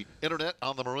we're on the internet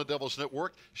on the Maroon Devils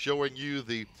Network, showing you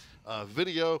the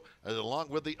video along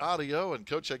with the audio. And,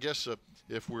 Coach, I guess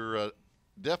if we're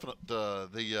definite,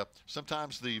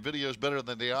 sometimes the video is better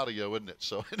than the audio, isn't it?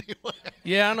 So anyway.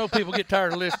 Yeah, I know people get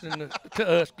tired of listening to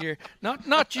us, Gary.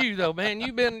 Not you though, man.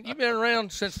 You've been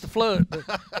around since the flood,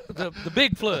 the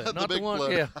big flood, not the one.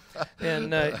 Flood. Yeah,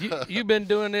 and you've been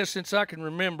doing this since I can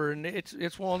remember, and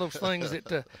it's one of those things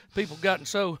that people gotten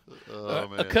so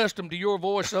accustomed to your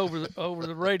voice over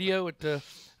the radio.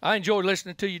 I enjoy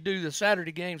listening to you do the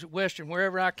Saturday games at Western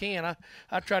wherever I can.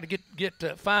 I try to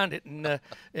get find it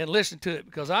and listen to it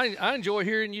because I enjoy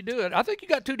hearing you do it. I think you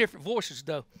got two different voices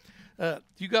though.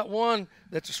 You got one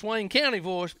that's a Swain County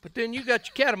voice, but then you got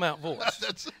your Catamount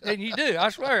voice. And you do. I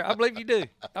swear. I believe you do.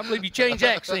 I believe you change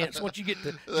accents once you get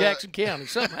to Jackson County.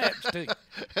 Something happens to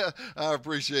you. I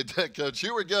appreciate that, Coach.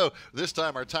 Here we go. This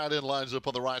time our tight end lines up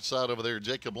on the right side over there.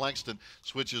 Jacob Langston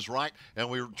switches right, and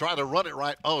we try to run it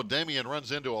right. Oh, Damian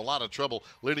runs into a lot of trouble.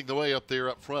 Leading the way up there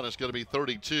up front is going to be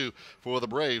 32 for the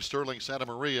Braves, Sterling Santa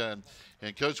Maria.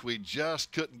 And Coach, we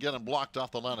just couldn't get them blocked off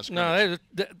the line of scrimmage.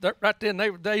 No, right then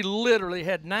they literally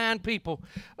had 9 people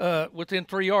within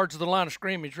 3 yards of the line of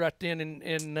scrimmage right then,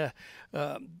 and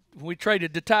we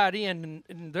traded the tight end,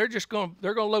 and they're going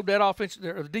to load that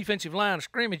the defensive line of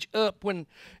scrimmage up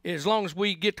as long as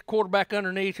we get the quarterback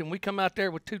underneath and we come out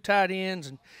there with 2 tight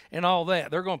ends and all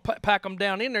that. They're going to pack them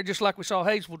down in there just like we saw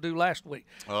Hayesville do last week.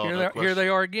 Oh, Here they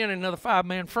are again, another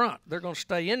 5-man front. They're going to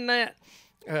stay in that.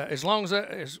 As long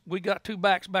as we got 2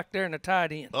 backs back there and a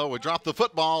tight end. Oh, we dropped the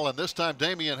football, and this time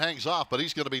Damian hangs off, but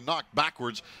he's going to be knocked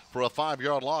backwards for a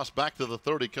 5-yard loss back to the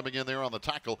 30. Coming in there on the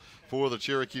tackle for the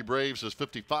Cherokee Braves is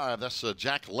 55. That's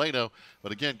Jack Lano.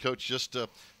 But again, Coach just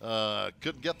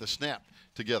couldn't get the snap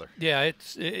together. Yeah,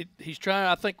 he's trying.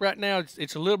 I think right now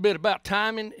it's a little bit about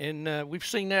timing, and we've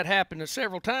seen that happen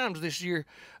several times this year,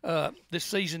 this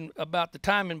season, about the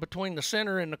timing between the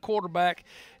center and the quarterback.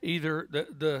 Either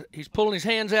he's pulling his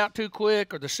hands out too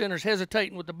quick, or the center's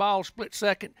hesitating with the ball split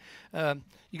second.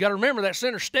 You got to remember that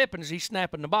center stepping as he's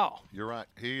snapping the ball. You're right.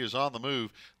 He is on the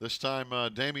move. This time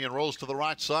Damian rolls to the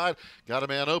right side. Got a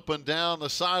man open down the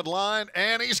sideline,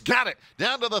 and he's got it.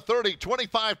 Down to the 30,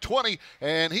 25-20,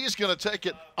 and he's going to take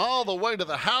it all the way to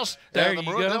the house. There and the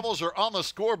Maroon Devils are on the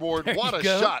scoreboard. There what a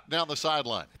shot down the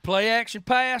sideline. Play action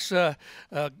pass. Got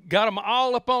them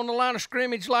all up on the line of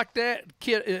scrimmage like that.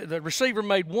 The receiver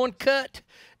made one cut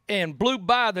and blew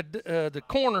by the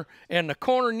corner, and the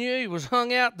corner knew he was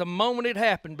hung out the moment it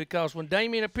happened, because when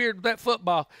Damian appeared with that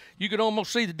football, you could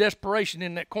almost see the desperation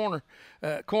in that corner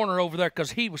over there,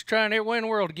 because he was trying every way in the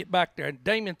world to get back there, and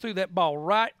Damian threw that ball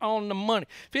right on the money.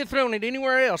 If he had thrown it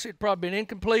anywhere else, it'd probably been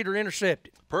incomplete or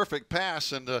intercepted. Perfect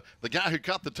pass, and the guy who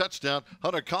caught the touchdown,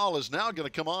 Hunter Call, is now going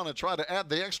to come on and try to add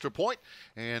the extra point.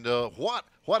 And what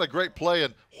a great play,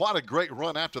 and what a great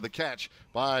run after the catch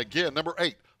by, again, number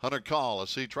 8, Hunter Call,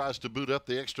 as he tries to boot up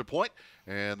the extra point.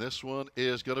 And this one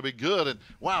is going to be good. And,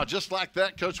 wow, just like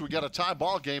that, Coach, we got a tie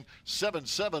ball game,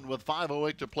 7-7 with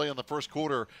 5:08 to play in the first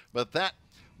quarter. But that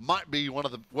might be one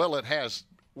of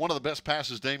the best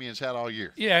passes Damian's had all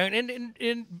year. Yeah,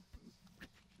 and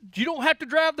you don't have to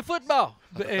drive the football.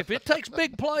 If it takes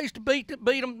big plays to beat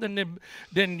them,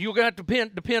 then you're going to have to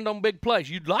depend on big plays.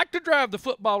 You'd like to drive the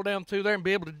football down through there and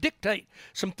be able to dictate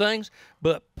some things,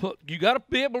 But you got to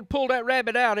be able to pull that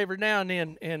rabbit out every now and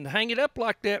then and hang it up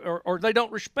like that, or they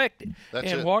don't respect it.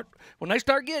 That's and it. When they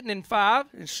start getting in 5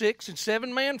 and 6 and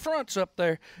 7 man fronts up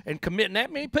there and committing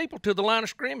that many people to the line of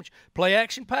scrimmage, play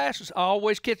action passes,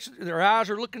 always catch their eyes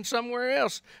are looking somewhere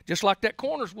else, just like that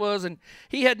corners was. And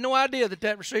he had no idea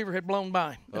that receiver had blown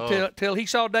by him until he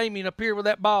saw Damien up here with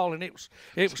that ball, and it was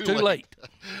too late.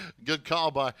 Good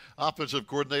call by offensive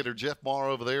coordinator Jeff Marr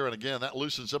over there. And again, that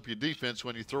loosens up your defense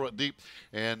when you throw it deep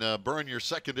and burn your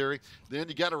secondary. Then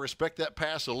you got to respect that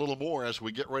pass a little more as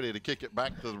we get ready to kick it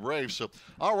back to the Braves. So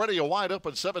already a wide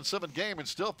open 7-7 game and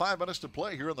still 5 minutes to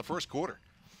play here in the first quarter.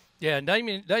 Yeah, and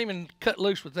Damon cut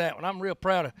loose with that one. I'm real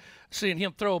proud of seeing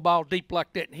him throw a ball deep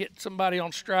like that and hit somebody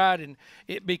on stride and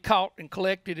it be caught and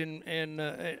collected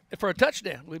and for a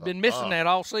touchdown. We've been missing that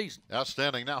all season.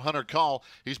 Outstanding. Now Hunter Call,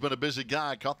 he's been a busy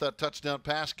guy. Caught that touchdown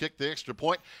pass, kicked the extra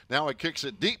point. Now he kicks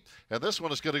it deep, and this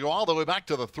one is going to go all the way back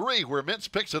to the 3 where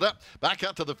Mintz picks it up, back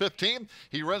out to the 15.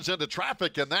 He runs into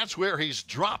traffic, and that's where he's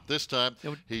dropped this time.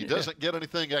 He doesn't get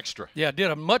anything extra. Yeah, did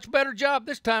a much better job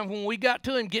this time when we got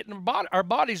to him getting our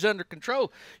bodies under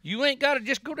control. You ain't got to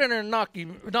just go down there and knock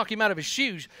him out of his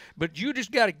shoes, but you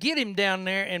just got to get him down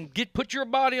there and put your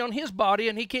body on his body,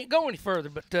 and he can't go any further.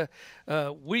 But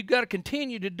we've got to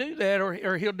continue to do that,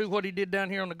 or he'll do what he did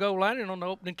down here on the goal line and on the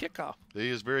opening kickoff. He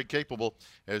is very capable,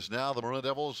 as now the Maroon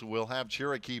Devils will have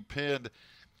Cherokee pinned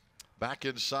back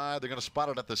inside. They're going to spot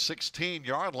it at the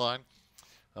 16-yard line.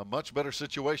 A much better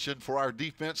situation for our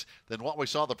defense than what we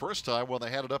saw the first time when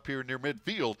they had it up here near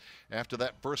midfield after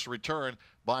that first return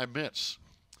by Mintz.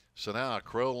 So now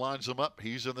Crow lines him up.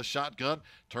 He's in the shotgun.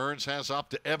 Turns, has off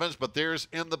to Evans, but there's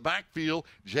in the backfield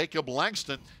Jacob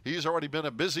Langston. He's already been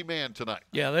a busy man tonight.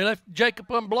 Yeah, they left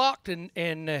Jacob unblocked,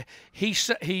 and he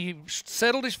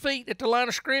settled his feet at the line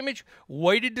of scrimmage,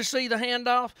 waited to see the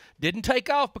handoff, didn't take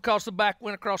off because the back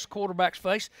went across the quarterback's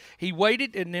face. He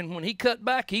waited, and then when he cut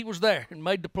back, he was there and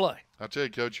made the play. I'll tell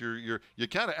you, Coach, you're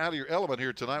kind of out of your element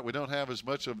here tonight. We don't have as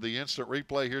much of the instant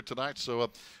replay here tonight, so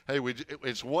hey,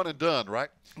 it's one and done, right?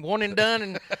 One and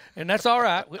done, and that's all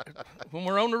right. When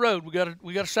we're on the road, we got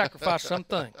to sacrifice some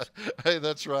things. Hey,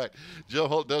 that's right. Joe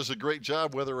Holt does a great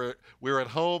job whether we're at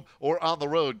home or on the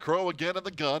road. Crow again in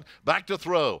the gun, back to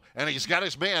throw, and he's got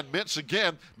his man Mintz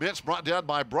again. Mintz brought down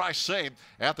by Bryce Same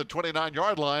at the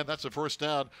 29-yard line. That's a first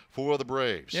down for the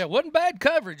Braves. Yeah, it wasn't bad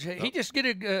coverage. He just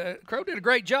Crow did a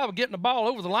great job of getting the ball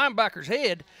over the linebacker's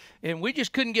head, and we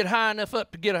just couldn't get high enough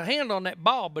up to get a hand on that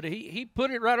ball, but he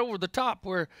put it right over the top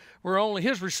where only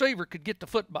his receiver could get the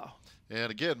football. And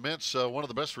again, Mintz, one of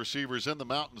the best receivers in the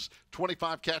mountains,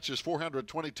 25 catches,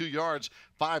 422 yards,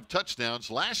 5 touchdowns.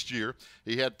 Last year,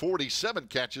 he had 47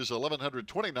 catches,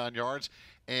 1,129 yards,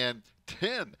 and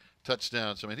 10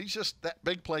 touchdowns. I mean, he's just that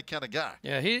big play kind of guy.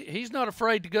 Yeah, he's not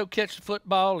afraid to go catch the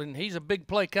football, and he's a big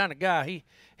play kind of guy.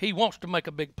 He wants to make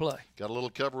a big play. Got a little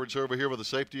coverage over here with the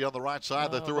safety on the right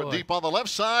side. They threw it deep on the left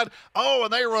side. Oh,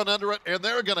 and they run under it, and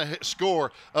they're going to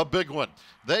score a big one.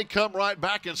 They come right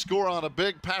back and score on a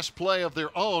big pass play of their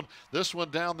own. This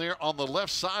one down there on the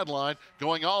left sideline,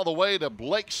 going all the way to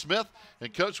Blake Smith.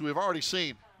 And, Coach, we've already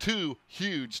seen 2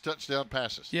 huge touchdown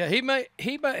passes. Yeah, he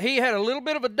had a little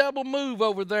bit of a double move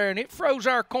over there, and it froze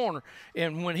our corner.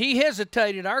 And when he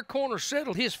hesitated, our corner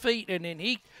settled his feet, and then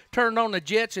he turned on the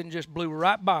jets and just blew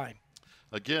right by him.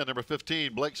 Again, number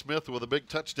 15, Blake Smith with a big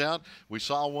touchdown. We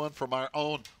saw one from our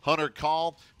own Hunter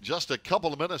Call just a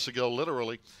couple of minutes ago,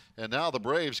 literally. And now the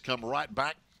Braves come right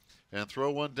back and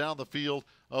throw one down the field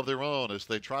of their own as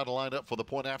they try to line up for the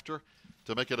point after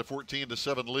to make it a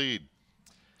 14-7 lead.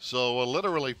 So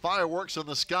literally fireworks in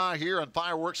the sky here and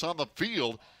fireworks on the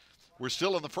field. We're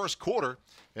still in the first quarter,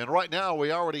 and right now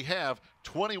we already have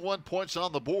 21 points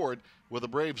on the board with the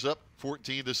Braves up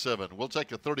 14-7. We'll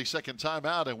take a 30-second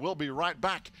timeout, and we'll be right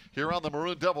back here on the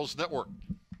Maroon Devils Network.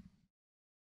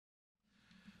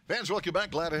 Fans, welcome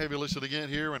back. Glad to have you listening in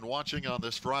here and watching on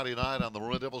this Friday night on the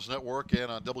Maroon Devils Network and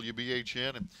on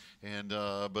WBHN.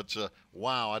 But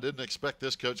wow, I didn't expect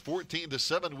this, Coach.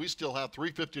 14-7. We still have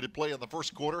 3:50 to play in the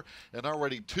first quarter, and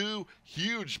already 2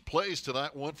 huge plays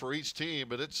tonight, one for each team.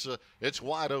 But it's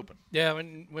wide open. Yeah,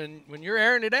 when you're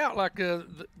airing it out like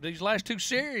these last 2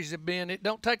 series have been, it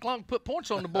don't take long to put points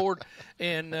on the board.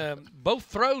 And both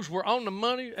throws were on the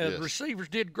money. Yes. The receivers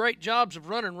did great jobs of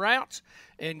running routes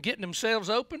and getting themselves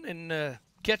open and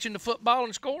catching the football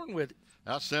and scoring with it.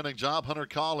 Outstanding job, Hunter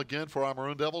Call again for our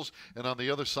Maroon Devils. And on the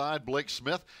other side, Blake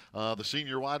Smith, the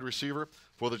senior wide receiver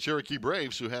for the Cherokee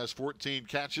Braves, who has 14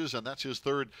 catches, and that's his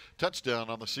 3rd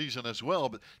touchdown on the season as well.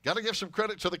 But got to give some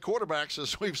credit to the quarterbacks,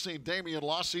 as we've seen Damian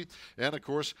Lossy, and, of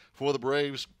course, for the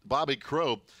Braves, Bobby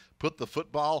Crow, put the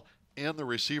football in the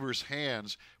receiver's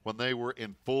hands when they were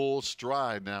in full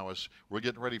stride. Now as we're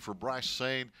getting ready for Bryce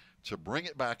Sane to bring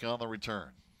it back on the return.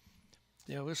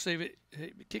 Yeah, we'll see if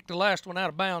it kicked the last one out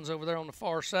of bounds over there on the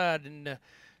far side, and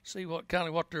see what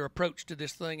their approach to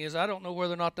this thing is. I don't know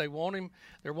whether or not they want him.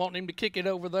 They're wanting him to kick it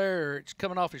over there, or it's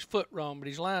coming off his foot wrong, but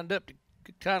he's lined up to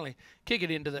kindly kick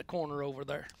it into that corner over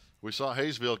there. We saw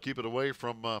Hayesville keep it away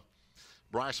from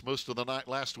Bryce most of the night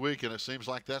last week, and it seems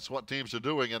like that's what teams are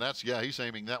doing. And that's, he's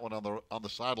aiming that one on the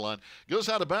sideline. Goes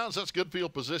out of bounds. That's good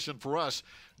field position for us.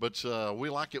 But we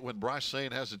like it when Bryce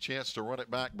Sane has a chance to run it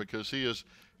back because he is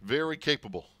very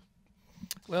capable.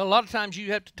 Well, a lot of times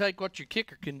you have to take what your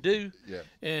kicker can do Yeah.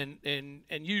 and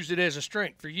use it as a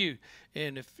strength for you.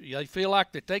 And if they feel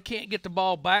like that they can't get the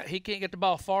ball back, he can't get the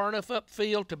ball far enough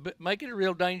upfield to make it a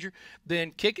real danger,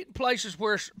 then kick it in places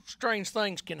where strange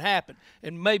things can happen,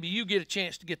 and maybe you get a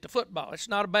chance to get the football. It's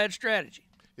not a bad strategy.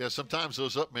 Yeah, sometimes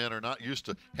those up men are not used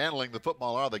to handling the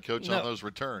football, are they, Coach, on those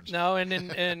returns? No, and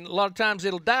a lot of times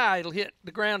it'll die. It'll hit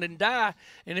the ground and die,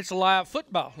 and it's a live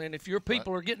football. And if your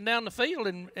people are getting down the field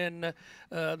and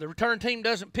the return team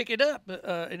doesn't pick it up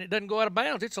and it doesn't go out of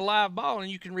bounds, it's a live ball, and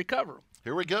you can recover them.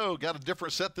 Here we go. Got a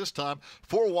different set this time.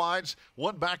 4 wides,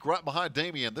 1 back right behind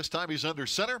Damian. This time he's under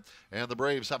center, and the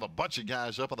Braves have a bunch of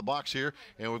guys up in the box here.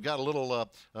 And we've got a little,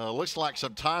 looks like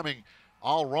some timing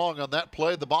all wrong on that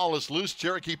play. The ball is loose.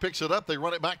 Cherokee picks it up. They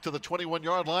run it back to the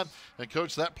 21-yard line. And,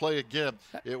 Coach, that play again,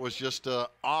 it was just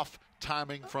off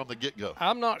timing from the get-go.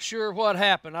 I'm not sure what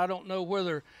happened. I don't know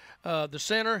whether the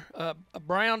center,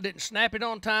 Brown, didn't snap it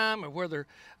on time, or whether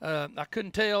I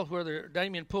couldn't tell whether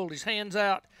Damian pulled his hands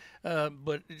out.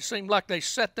 But it seemed like they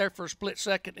sat there for a split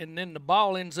second, and then the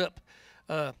ball ends up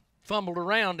fumbled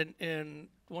around, and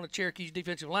one of Cherokee's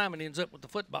defensive linemen ends up with the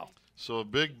football. So a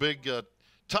big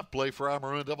tough play for our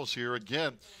Maroon Devils here.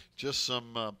 Again, just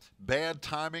some bad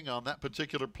timing on that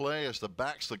particular play as the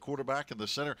backs, the quarterback, and the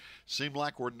center seem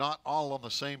like we're not all on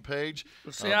the same page.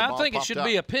 See, I think it should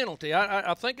be a penalty.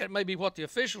 I think that may be what the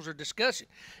officials are discussing.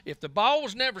 If the ball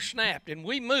was never snapped and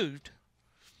we moved,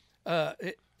 I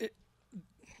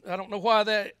don't know why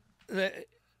that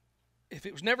if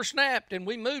it was never snapped and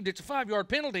we moved, it's a 5-yard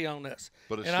penalty on us.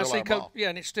 But it's and still our ball. Yeah,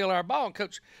 and it's still our ball. And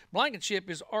Coach Blankenship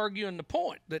is arguing the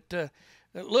point that,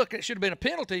 look, it should have been a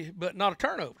penalty but not a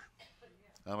turnover.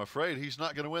 I'm afraid he's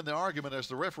not going to win the argument as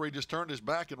the referee just turned his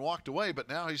back and walked away, but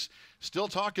now he's still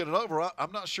talking it over.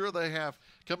 I'm not sure they have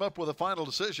come up with a final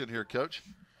decision here, Coach.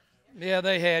 Yeah,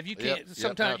 they have. You can't.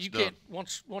 Sometimes you done.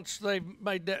 can't. Once they've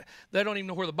made that, they don't even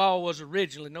know where the ball was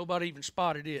originally. Nobody even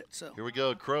spotted it. So here we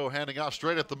go. Crow handing off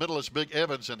straight at the middle. It's Big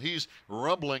Evans, and he's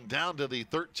rumbling down to the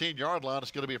 13-yard line.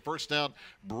 It's going to be a first down,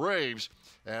 Braves,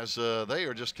 as they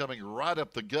are just coming right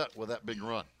up the gut with that big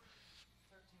run.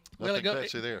 Nothing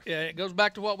fancy there. Yeah, it goes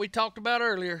back to what we talked about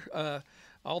earlier.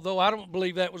 Although I don't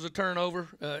believe that was a turnover,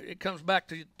 it comes back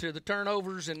to the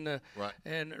turnovers, and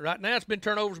right now it's been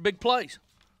turnovers, big plays.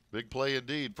 Big play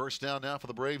indeed. First down now for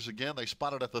the Braves again. They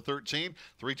spotted at the 13.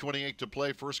 3:28 to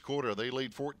play first quarter. They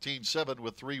lead 14-7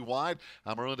 with 3 wide.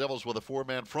 Maroon Devils with a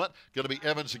 4-man front. Going to be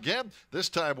Evans again. This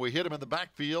time we hit him in the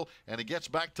backfield, and he gets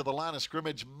back to the line of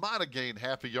scrimmage. Might have gained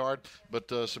half a yard,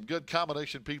 but some good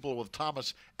combination people with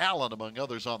Thomas Allen, among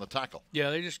others, on the tackle. Yeah,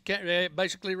 they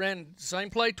basically ran the same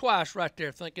play twice right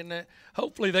there, thinking that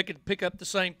hopefully they could pick up the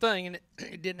same thing, and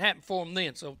it didn't happen for them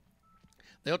then. So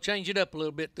they'll change it up a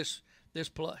little bit this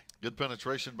play. Good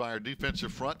penetration by our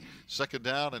defensive front. Second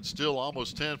down and still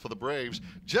almost 10 for the Braves.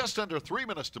 Just under 3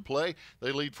 minutes to play.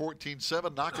 They lead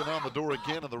 14-7, knocking on the door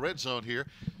again in the red zone here.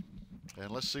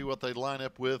 And let's see what they line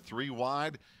up with. 3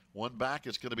 wide, 1 back.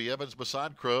 It's going to be Evans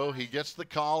beside Crow. He gets the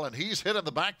call, and he's hit in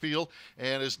the backfield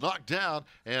and is knocked down.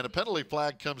 And a penalty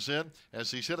flag comes in as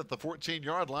he's hit at the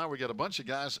 14-yard line. We got a bunch of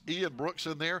guys, Ian Brooks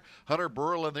in there, Hunter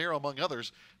Burrell in there, among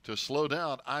others, to slow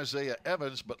down Isaiah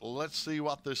Evans. But let's see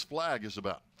what this flag is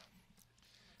about.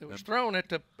 It was thrown at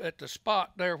the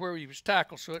spot there where he was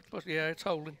tackled, so it's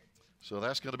holding. So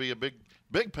that's going to be a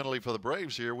big penalty for the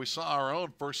Braves here. We saw our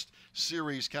own first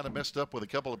series kind of messed up with a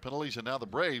couple of penalties, and now the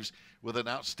Braves with an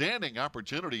outstanding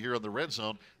opportunity here in the red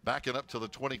zone, backing up to the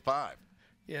 25.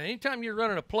 Yeah, anytime you're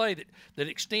running a play that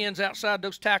extends outside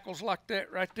those tackles like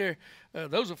that right there,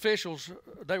 those officials,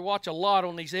 they watch a lot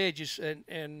on these edges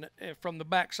and from the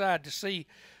backside to see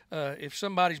if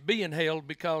somebody's being held,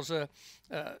 because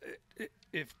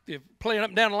if playing up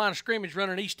and down the line of scrimmage,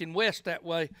 running east and west that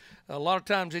way, a lot of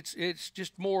times it's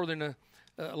just more than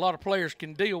a lot of players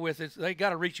can deal with. They got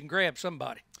to reach and grab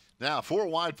somebody. Now 4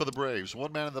 wide for the Braves.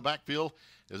 One man in the backfield.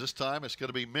 As this time it's going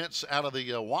to be Mintz out of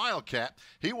the Wildcat.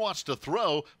 He wants to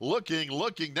throw, looking.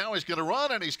 Now he's going to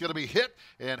run, and he's going to be hit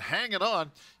and hanging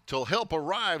on till help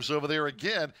arrives over there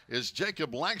again is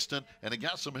Jacob Langston, and he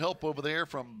got some help over there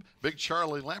from Big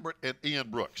Charlie Lambert and Ian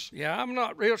Brooks. Yeah, I'm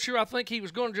not real sure. I think he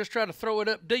was going to just try to throw it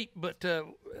up deep, but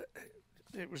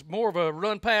it was more of a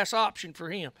run-pass option for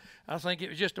him. I think it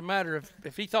was just a matter of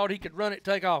if he thought he could run it,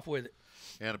 take off with it.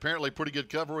 And apparently pretty good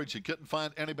coverage. He couldn't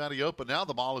find anybody open. Now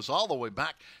the ball is all the way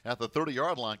back at the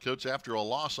 30-yard line, Coach, after a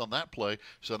loss on that play.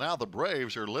 So now the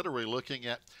Braves are literally looking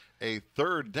at a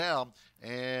 3rd down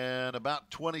and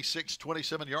about 26,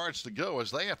 27 yards to go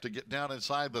as they have to get down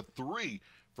inside the 3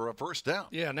 for a 1st down.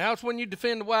 Yeah, now it's when you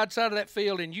defend the wide side of that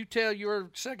field and you tell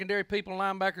your secondary people and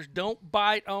linebackers, don't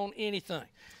bite on anything.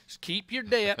 Just keep your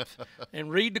depth and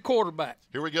read the quarterback.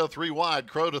 Here we go, 3 wide.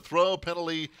 Crow to throw.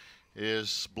 Penalty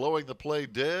is blowing the play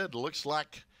dead. Looks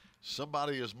like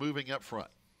somebody is moving up front.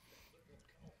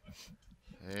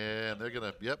 And they're going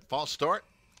to, false start.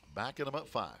 Backing them up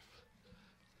 5.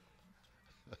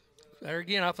 There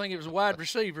again, I think it was a wide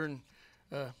receiver, and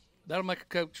that'll make a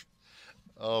coach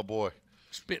oh boy,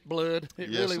 spit blood. It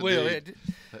yes, really will.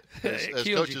 As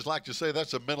coaches like to say,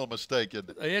 that's a mental mistake, isn't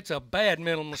it? It's a bad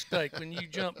mental mistake when you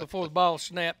jump before the ball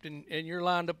snapped and you're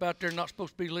lined up out there not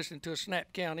supposed to be listening to a snap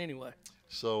count anyway.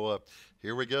 So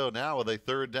here we go now with a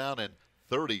 3rd down and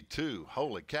 32.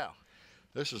 Holy cow.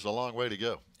 This is a long way to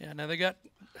go. Yeah, now they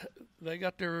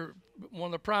got their one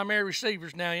of the primary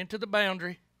receivers now into the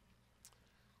boundary.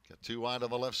 Got 2 wide on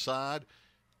the left side.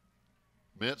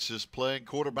 Mintz is playing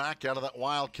quarterback out of that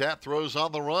Wildcat, throws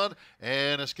on the run,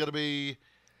 and it's going to be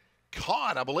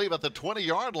caught, I believe, at the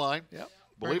 20-yard line. Yep.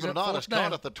 Believe it or not, it's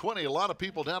caught at the 20. A lot of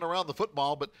people down around the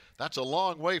football, but that's a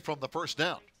long way from the 1st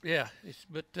down. Yeah,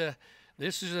 but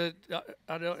this is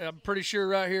I'm pretty sure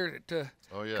right here that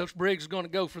Coach Briggs is going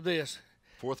to go for this.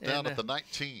 4th down at the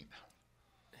 19.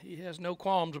 He has no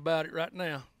qualms about it right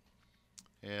now.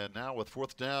 And now with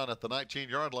 4th down at the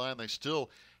 19-yard line, they still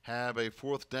have a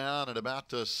 4th down and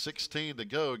about 16 to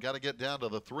go. Got to get down to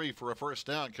the 3 for a 1st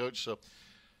down, Coach. So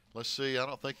let's see. I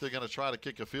don't think they're going to try to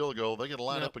kick a field goal. They're going to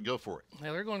line up and go for it.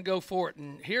 Yeah, they're going to go for it.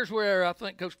 And here's where I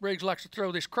think Coach Briggs likes to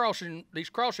throw these crossing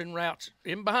routes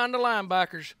in behind the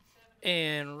linebackers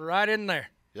and right in there.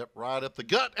 Yep, right up the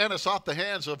gut, and it's off the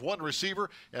hands of one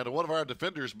receiver and one of our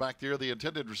defenders back there. The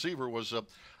intended receiver was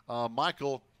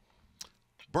Michael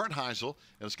Bernheisel,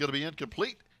 and it's going to be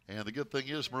incomplete. And the good thing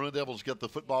is Maroon Devils get the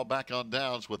football back on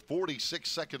downs with 46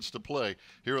 seconds to play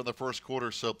here in the 1st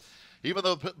quarter. So even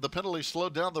though the penalty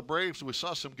slowed down the Braves, we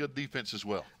saw some good defense as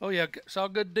well. Oh, yeah, saw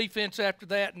good defense after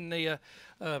that. And the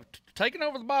taking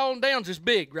over the ball on downs is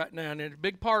big right now, and a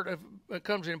big part of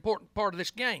becomes an important part of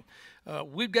this game.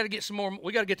 We've got to get some more.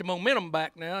 We got to get the momentum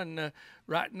back now, and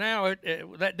right now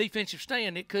that defensive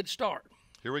stand, it could start.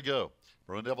 Here we go.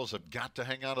 Maroon Devils have got to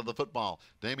hang on to the football.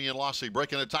 Damian Lossy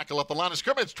breaking a tackle up the line of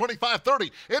scrimmage, 25-30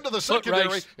 into the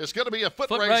secondary. It's going to be a foot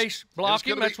race. Block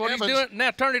him. That's what he's doing.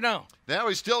 Now turn it on. Now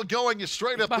he's still going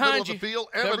straight up the middle of the field.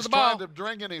 Evans trying to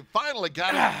bring it. He finally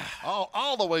got it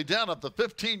all the way down at the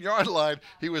 15-yard line.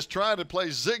 He was trying to play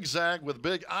zigzag with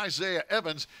big Isaiah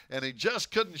Evans, and he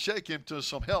just couldn't shake him till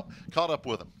some help caught up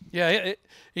with him. Yeah,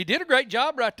 he did a great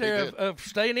job right there of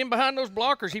staying in behind those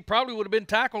blockers. He probably would have been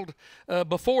tackled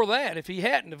before that if he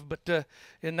hadn't have. But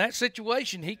in that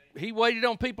situation, he waited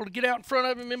on people to get out in front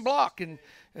of him and block. And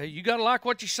you got to like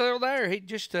what you saw there. He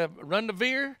just ran the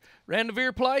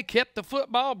veer play, kept the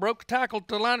football, broke the tackle to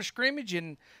the line of scrimmage,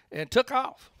 and took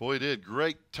off. Boy, he did.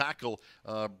 Great tackle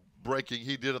breaking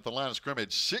he did at the line of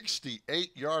scrimmage.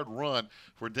 68-yard run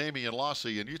for Damian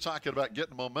Lossy. And you're talking about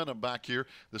getting momentum back here.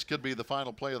 This could be the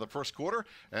final play of the 1st quarter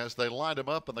as they lined him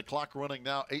up, and the clock running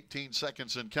now 18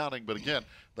 seconds and counting. But again,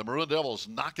 the Maroon Devils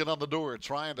knocking on the door,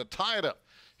 trying to tie it up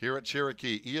here at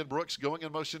Cherokee. Ian Brooks going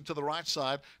in motion to the right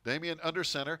side. Damian under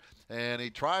center, and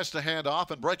he tries to hand off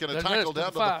and breaking a tackle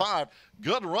down to the 5.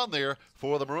 Good run there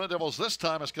for the Maroon Devils. This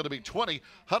time it's going to be 20.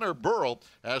 Hunter Burrow,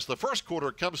 as the 1st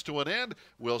quarter comes to an end,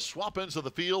 will swap into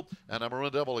the field, and a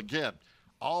Maroon Devil again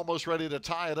almost ready to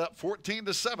tie it up.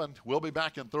 14-7. We'll be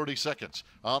back in 30 seconds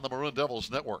on the Maroon Devils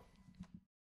Network.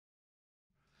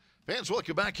 Fans,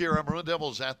 welcome back here. Our Maroon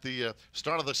Devils at the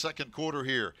start of the 2nd quarter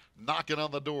here. Knocking on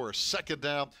the door. 2nd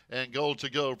down and goal to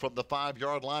go from the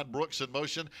 5-yard line. Brooks in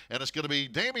motion. And it's going to be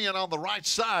Damian on the right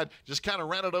side. Just kind of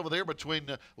ran it over there between,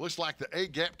 looks like the A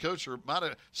gap, Coach, or might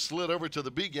have slid over to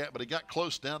the B gap, but he got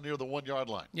close down near the 1-yard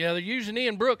line. Yeah, they're using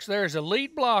Ian Brooks there as a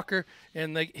lead blocker,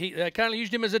 and they kind of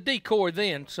used him as a decoy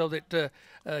then so that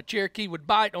Cherokee would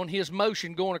bite on his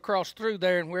motion going across through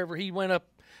there, and wherever he went up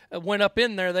went up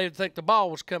in there, they'd think the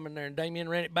ball was coming there, and Damien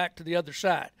ran it back to the other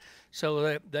side.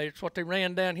 So that's what they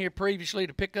ran down here previously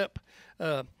to pick up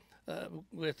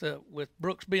with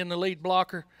Brooks being the lead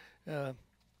blocker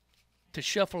to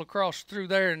shuffle across through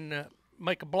there and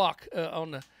make a block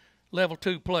on the level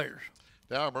 2 players.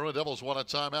 Now, Maroon Devils want a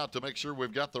timeout to make sure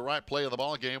we've got the right play of the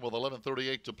ball game with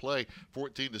 11:38 to play,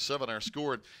 14-7 our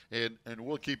score, and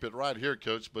we'll keep it right here,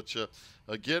 Coach. But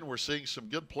again, we're seeing some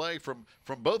good play from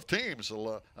both teams.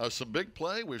 Some big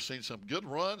play. We've seen some good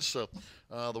runs. So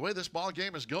the way this ball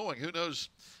game is going, who knows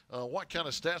what kind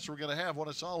of stats we're going to have when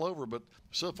it's all over. But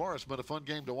so far, it's been a fun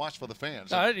game to watch for the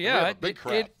fans. Yeah, big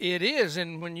crowd. It is.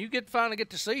 And when you finally get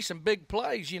to see some big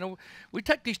plays, we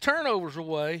take these turnovers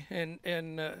away,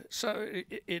 and so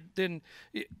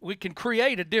we can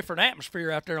create a different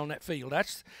atmosphere out there on that field.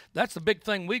 That's the big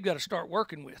thing we've got to start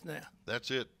working with now.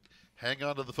 That's it. Hang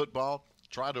on to the football.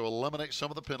 Try to eliminate some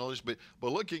of the penalties. But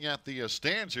looking at the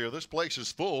stands here, this place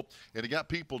is full, and you got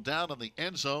people down in the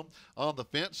end zone on the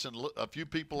fence and a few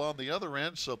people on the other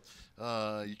end. So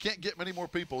you can't get many more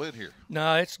people in here.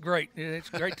 No, it's great. It's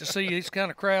great to see these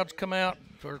kind of crowds come out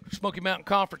for Smoky Mountain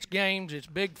Conference games. It's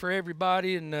big for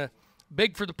everybody, and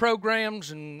big for the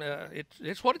programs, and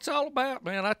it's what it's all about,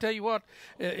 man. I tell you what,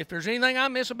 if there's anything I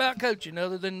miss about coaching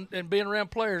other than being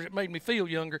around players that made me feel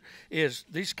younger, is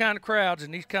these kind of crowds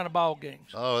and these kind of ball games.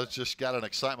 Oh, it's just got an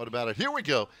excitement about it. Here we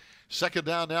go. Second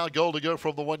down now, goal to go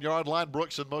from the 1-yard line.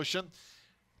 Brooks in motion.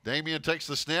 Damien takes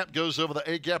the snap, goes over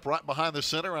the A-gap right behind the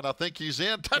center, and I think he's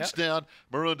in. Touchdown,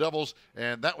 Maroon Devils,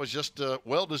 and that was just a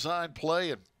well-designed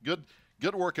play and good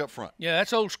work up front. Yeah,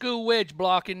 that's old school wedge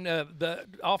blocking. The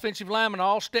offensive linemen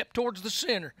all step towards the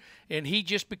center, and he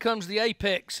just becomes the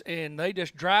apex, and they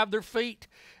just drive their feet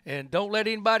and don't let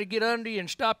anybody get under you and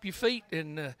stop your feet.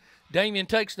 And Damien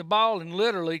takes the ball and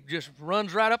literally just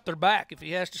runs right up their back. If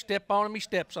he has to step on them, he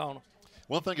steps on them.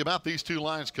 One thing about these two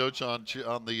lines, Coach, on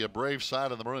the Braves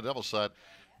side and the Maroon Devils side,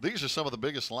 these are some of the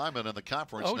biggest linemen in the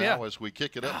conference as we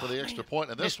kick it up for the extra point.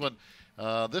 And this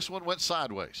one went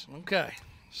sideways. Okay.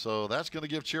 So that's going to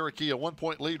give Cherokee a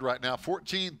 1-point lead right now,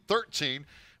 14-13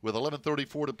 with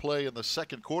 11:34 to play in the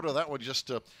second quarter. That one just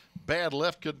a bad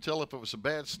left. Couldn't tell if it was a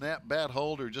bad snap, bad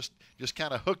hold, or just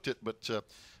kind of hooked it. But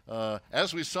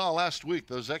as we saw last week,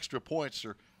 those extra points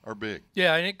are big.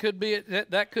 Yeah, and it could be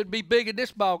that could be big in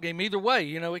this ball game. Either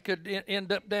way, it could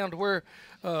end up down to where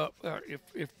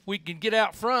if we can get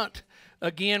out front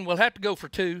again, we'll have to go for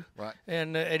 2. Right.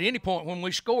 And at any point when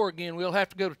we score again, we'll have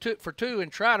to go for 2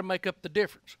 and try to make up the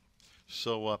difference.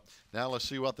 So now let's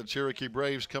see what the Cherokee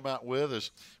Braves come out with as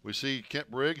we see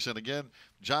Kent Briggs and, again,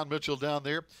 John Mitchell down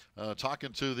there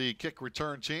talking to the kick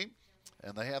return team.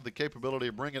 And they have the capability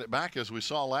of bringing it back, as we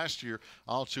saw last year,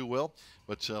 all too well.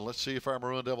 But let's see if our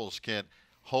Maroon Devils can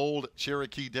hold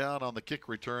Cherokee down on the kick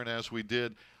return as we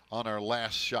did on our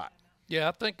last shot. Yeah,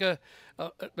 I think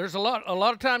there's a lot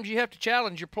of times you have to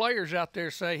challenge your players out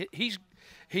there. Say he's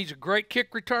a great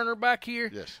kick returner back here.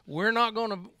 Yes. We're not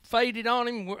going to fade it on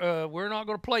him. We're not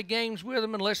going to play games with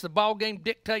him unless the ball game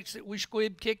dictates that we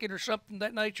squib kick it or something of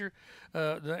that nature,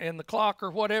 and the clock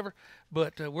or whatever.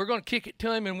 But we're going to kick it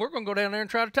to him, and we're going to go down there and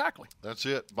try to tackle him. That's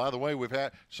it. By the way, we've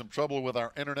had some trouble with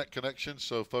our internet connection,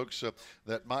 so folks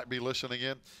that might be listening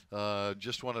in,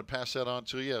 just wanted to pass that on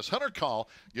to you. As Hunter Call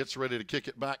gets ready to kick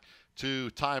it back to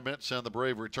Ty Mintz and the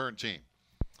Brave return team.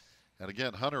 And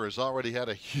again, Hunter has already had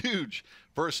a huge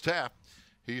first half.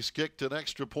 He's kicked an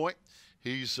extra point.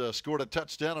 He's scored a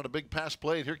touchdown on a big pass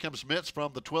play. And here comes Mintz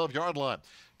from the 12-yard line.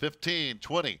 15,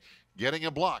 20, getting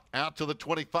a block out to the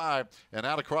 25 and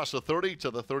out across the 30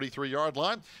 to the 33-yard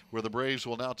line, where the Braves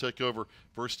will now take over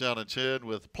first down and 10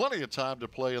 with plenty of time to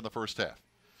play in the first half.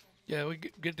 Yeah, we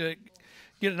get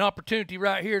an opportunity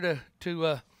right here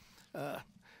to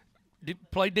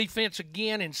play defense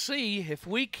again and see if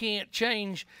we can't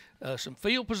change some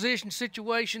field position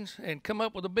situations and come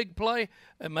up with a big play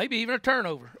and maybe even a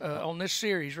turnover on this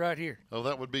series right here. Oh,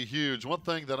 that would be huge. One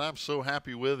thing that I'm so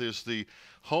happy with is the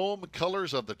home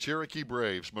colors of the Cherokee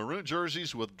Braves. Maroon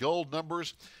jerseys with gold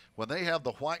numbers. When they have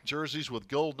the white jerseys with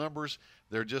gold numbers,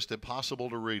 they're just impossible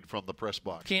to read from the press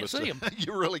box. Can't see them.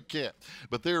 You really can't.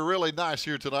 But they're really nice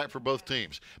here tonight for both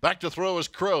teams. Back to throw is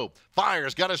Crow.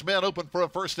 Fires. Got his man open for a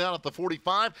first down at the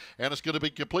 45, and it's going to be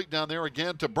complete down there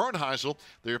again to Bernheisel,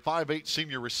 their 5'8"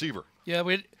 senior receiver. Yeah,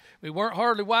 we weren't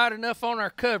hardly wide enough on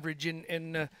our coverage,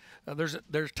 and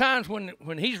there's times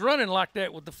when he's running like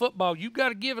that with the football, you got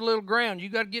to give it a little ground. You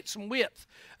got to get some width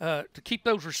to keep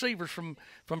those receivers from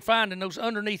finding those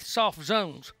underneath soft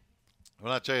zones.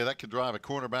 Well, I tell you, that could drive a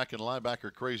cornerback and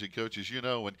linebacker crazy, coaches.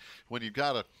 When you've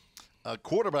got a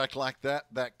quarterback like that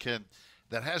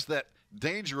has that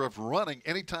danger of running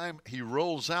anytime he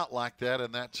rolls out like that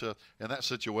in that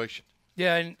situation.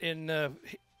 Yeah, and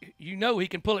you know he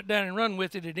can pull it down and run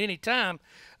with it at any time.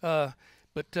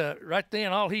 But right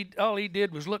then, all he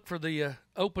did was look for the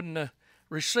open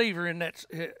receiver in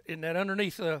that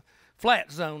underneath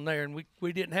flat zone there, and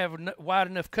we didn't have wide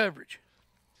enough coverage.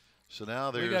 So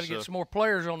now we got to get some more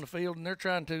players on the field, and they're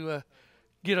trying to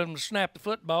get them to snap the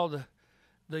football.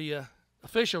 The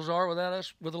officials are without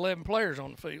us with 11 players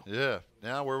on the field. Yeah,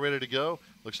 now we're ready to go.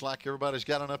 Looks like everybody's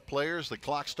got enough players. The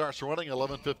clock starts running,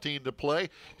 11:15 to play.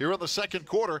 Here in the second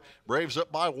quarter, Braves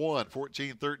up by 1,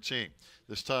 14-13.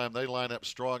 This time they line up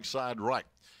strong side right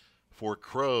for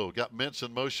Crow. Got Mintz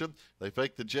in motion. They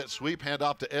fake the jet sweep, hand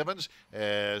off to Evans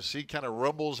as he kind of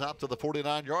rumbles out to the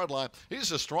 49-yard line.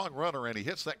 He's a strong runner, and he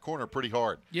hits that corner pretty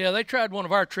hard. Yeah, they tried one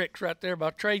of our tricks right there by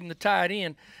trading the tight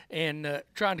end and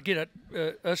trying to get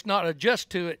us not adjust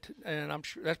to it, and I'm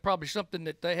sure that's probably something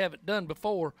that they haven't done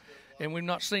before, and we've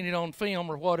not seen it on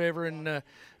film or whatever, and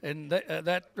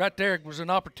that right there was an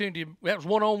opportunity. That was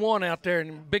one-on-one out there, and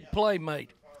a big play made,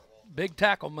 big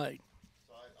tackle made.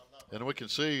 And we can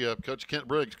see Coach Kent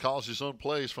Briggs calls his own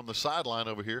plays from the sideline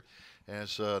over here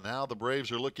as now the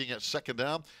Braves are looking at second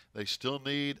down. They still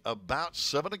need about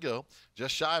 7 to go,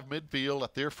 just shy of midfield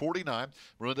at their 49.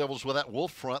 Maroon Devils with that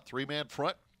wolf front, 3-man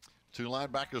front, 2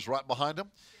 linebackers right behind them.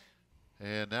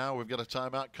 And now we've got a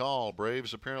timeout call.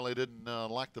 Braves apparently didn't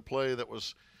like the play that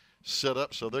was set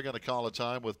up, so they're going to call a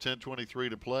time with 10:23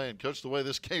 to play. And, Coach, the way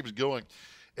this game's going,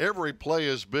 every play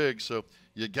is big, so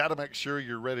you got to make sure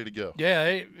you're ready to go.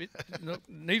 Yeah,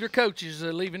 neither coach is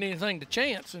leaving anything to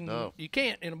chance, and you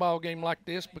can't in a ball game like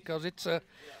this because it's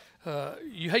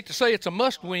you hate to say it's a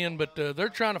must-win, but they're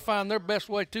trying to find their best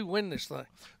way to win this thing.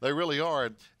 They really are,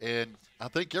 and I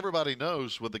think everybody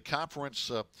knows with the conference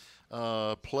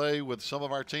play with some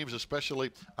of our teams,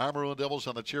 especially our Maroon Devils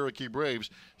and the Cherokee Braves,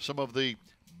 some of the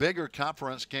bigger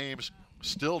conference games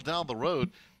still down the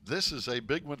road. This is a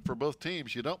big one for both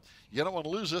teams. You don't want to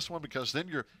lose this one because then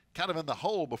you're kind of in the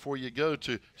hole before you go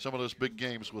to some of those big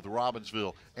games with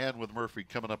Robbinsville and with Murphy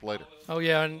coming up later. Oh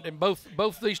yeah, and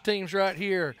both these teams right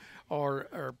here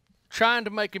are trying to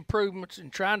make improvements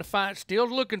and trying to still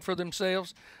looking for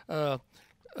themselves,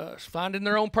 finding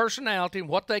their own personality and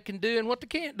what they can do and what they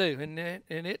can't do, and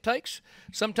it takes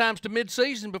sometimes to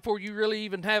mid-season before you really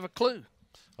even have a clue.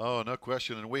 Oh, no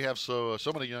question. And we have so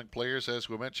many young players, as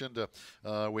we mentioned.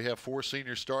 We have 4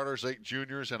 senior starters, 8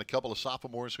 juniors, and a couple of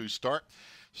sophomores who start.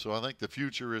 So I think the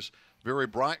future is very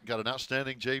bright. Got an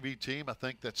outstanding JV team, I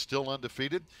think, that's still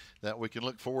undefeated that we can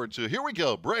look forward to. Here we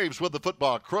go. Braves with the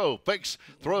football. Crow fakes,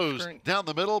 throws down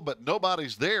the middle, but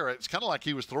nobody's there. It's kind of like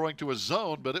he was throwing to a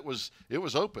zone, but it was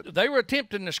open. They were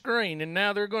attempting the screen, and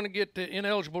now they're going to get the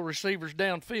ineligible receivers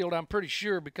downfield, I'm pretty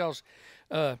sure, because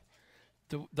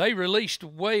they released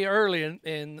way early,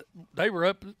 and they were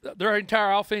up. Their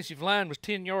entire offensive line was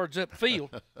 10 yards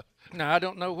upfield. Now, I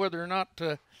don't know whether or not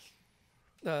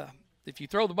if you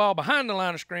throw the ball behind the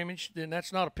line of scrimmage, then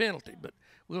that's not a penalty. But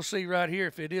we'll see right here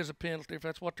if it is a penalty, if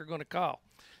that's what they're going to call.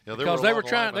 Yeah, because they were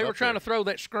trying to throw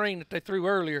that screen that they threw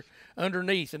earlier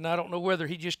underneath, and I don't know whether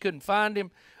he just couldn't find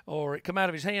him or it come out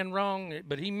of his hand wrong,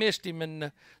 but he missed him,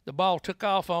 and the ball took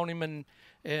off on him,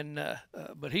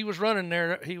 but he was running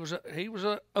there. He was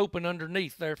open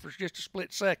underneath there for just a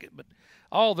split second, but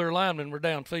all their linemen were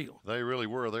downfield. They really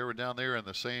were. They were down there in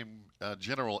the same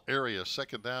general area.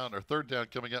 Second down or third down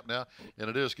coming up now, and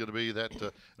it is going to be that.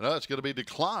 No, it's going to be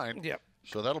declined. Yep.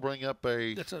 So that'll bring up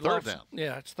a third down.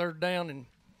 Yeah, it's third down, and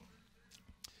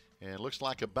it looks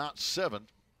like about 7.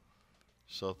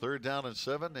 So third down and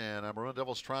 7, and Maroon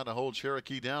Devils trying to hold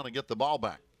Cherokee down and get the ball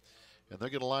back. And they're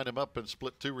going to line him up and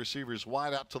split 2 receivers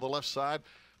wide out to the left side.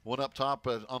 One up top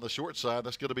on the short side.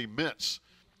 That's going to be Mintz.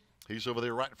 He's over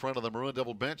there right in front of the Maroon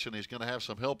Devil bench, and he's going to have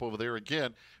some help over there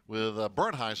again with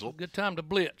Bernheisel. Good time to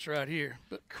blitz right here.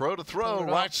 But Crow to throw,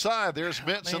 right side. There's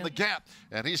Mintz in the gap,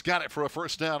 and he's got it for a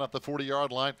first down at the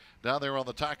 40-yard line. Down there on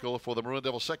the tackle for the Maroon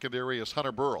Devil secondary is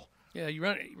Hunter Burrell. Yeah, you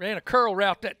ran a curl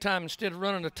route that time instead of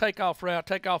running a takeoff route.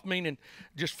 Takeoff meaning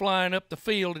just flying up the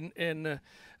field and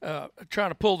trying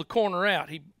to pull the corner out.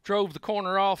 He drove the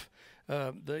corner off.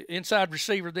 The inside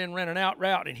receiver then ran an out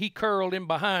route, and he curled in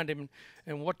behind him.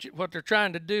 And what they're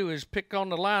trying to do is pick on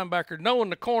the linebacker, knowing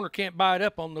the corner can't bite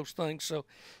up on those things. So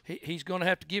he's going to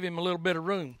have to give him a little bit of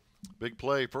room. Big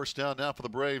play, first down now for the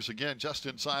Braves. Again, just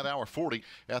inside our 40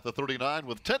 at the 39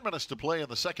 with 10 minutes to play in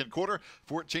the second quarter.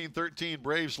 14-13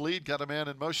 Braves lead, got a man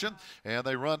in motion, and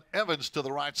they run Evans to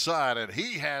the right side, and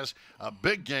he has a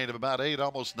big gain of about 8,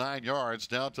 almost 9 yards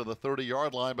down to the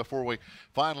 30-yard line before we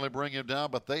finally bring him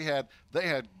down. But they had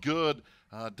good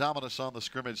dominance on the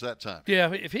scrimmage that time.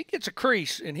 Yeah, if he gets a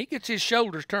crease and he gets his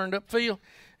shoulders turned upfield,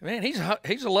 man, he's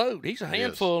a load. He's a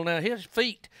handful now. His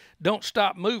feet don't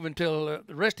stop moving till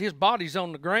the rest of his body's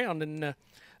on the ground, and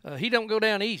he don't go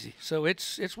down easy. So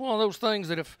it's one of those things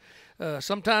that if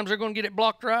sometimes they're going to get it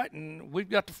blocked right, and we've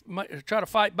got to try to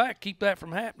fight back, keep that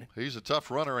from happening. He's a tough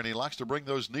runner, and he likes to bring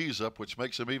those knees up, which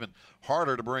makes him even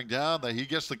harder to bring down. He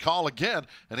gets the call again,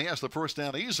 and he has the first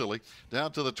down easily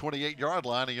down to the 28-yard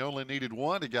line. He only needed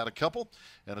one. He got a couple,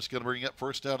 and it's going to bring up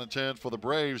first down and 10 for the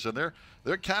Braves. And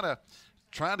they're kind of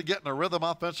trying to get in a rhythm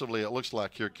offensively, it looks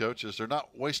like here, Coach, as they're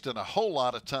not wasting a whole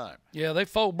lot of time. Yeah, they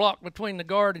full blocked between the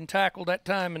guard and tackle that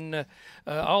time, and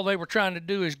all they were trying to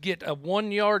do is get a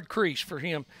 1-yard crease for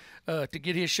him to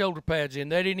get his shoulder pads in.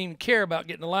 They didn't even care about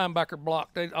getting the linebacker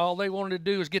blocked. All they wanted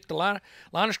to do is get the line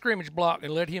of scrimmage blocked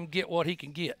and let him get what he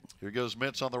can get. Here goes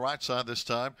Mintz on the right side this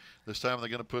time. This time they're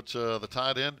going to put the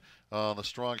tight end on the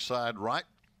strong side right.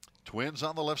 Twins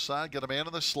on the left side, get a man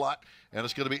in the slot, and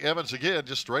it's going to be Evans again,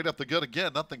 just straight up the gut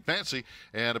again, nothing fancy.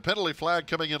 And a penalty flag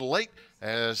coming in late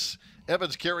as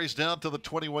Evans carries down to the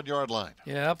 21-yard line.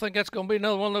 Yeah, I think that's going to be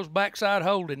another one of those backside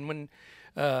holding when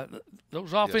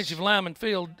those offensive linemen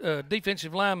feel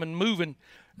defensive linemen moving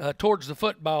towards the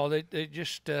football. They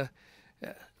just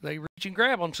they reach and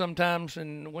grab them sometimes,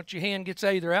 and once your hand gets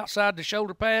either outside the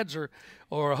shoulder pads or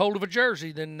a hold of a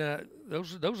jersey, then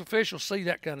those officials see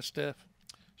that kind of stuff.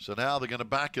 So now they're going to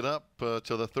back it up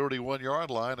to the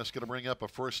 31-yard line. It's going to bring up a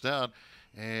first down,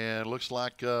 and looks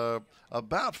like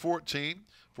about 14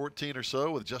 or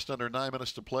so with just under 9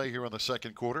 minutes to play here in the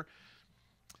second quarter.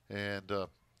 And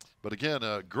but again,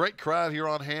 a great crowd here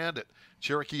on hand at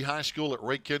Cherokee High School at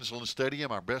Ray Kinsland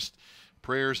Stadium. Our best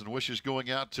prayers and wishes going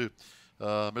out to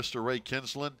Mr. Ray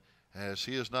Kinsland, as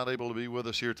he is not able to be with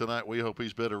us here tonight. We hope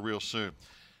he's better real soon.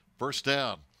 First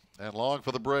down. And long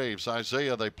for the Braves.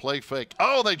 Isaiah, they play fake.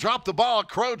 Oh, they dropped the ball.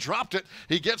 Crow dropped it.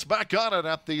 He gets back on it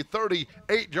at the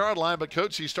 38-yard line. But,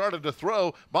 Coach, he started to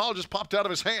throw. Ball just popped out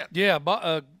of his hand. Yeah,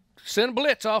 send a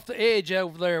blitz off the edge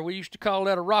over there. We used to call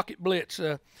that a rocket blitz.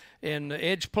 And the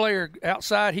edge player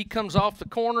outside, he comes off the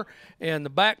corner, and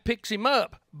the back picks him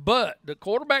up. But the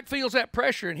quarterback feels that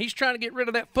pressure, and he's trying to get rid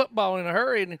of that football in a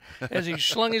hurry. And as he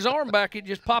slung his arm back, it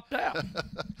just popped out.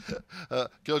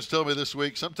 Coach told me this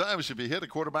week, sometimes if you hit a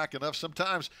quarterback enough,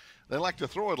 sometimes they like to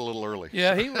throw it a little early.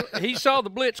 Yeah, he saw the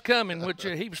blitz coming, which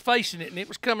he was facing it, and it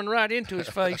was coming right into his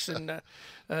face. And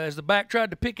as the back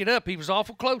tried to pick it up, he was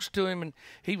awful close to him, and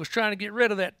he was trying to get rid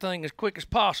of that thing as quick as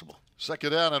possible.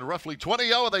 Second down and roughly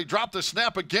 20. Oh, they drop the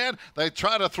snap again. They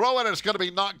try to throw it, and it's going to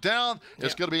be knocked down.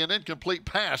 It's going to be an incomplete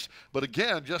pass. But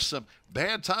again, just some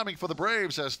bad timing for the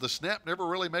Braves as the snap never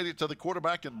really made it to the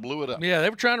quarterback and blew it up. Yeah,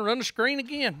 they were trying to run the screen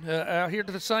again out here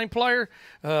to the same player.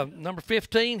 Number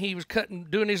 15, he was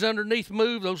doing his underneath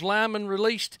move. Those linemen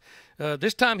released.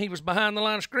 This time he was behind the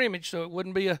line of scrimmage, so it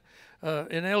wouldn't be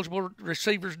ineligible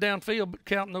receivers downfield, but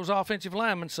counting those offensive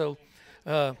linemen. So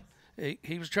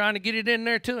he was trying to get it in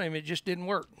there to him. It just didn't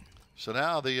work. So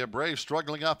now the Braves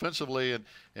struggling offensively,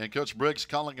 and Coach Briggs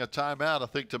calling a timeout, I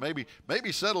think, to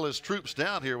maybe settle his troops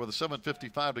down here with a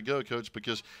 7:55 to go, Coach,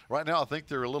 because right now I think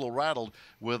they're a little rattled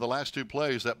with the last two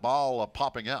plays, that ball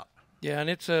popping out. Yeah, and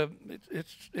it's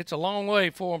a long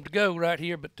way for them to go right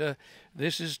here, but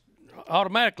this is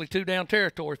automatically 2-down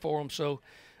territory for them. So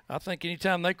I think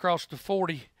anytime they cross the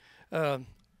 40,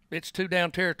 it's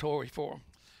 2-down territory for them.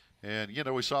 And, you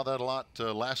know, we saw that a lot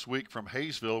last week from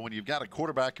Hayesville. When you've got a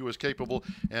quarterback who is capable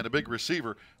and a big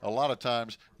receiver, a lot of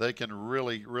times they can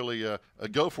really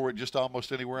go for it just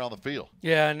almost anywhere on the field.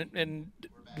 Yeah, and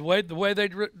the way they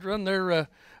run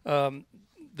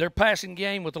their passing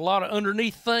game with a lot of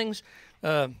underneath things,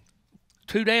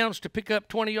 2 downs to pick up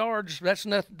 20 yards, that's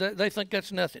nothing. They think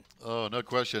that's nothing. Oh, no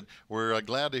question. We're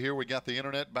glad to hear we got the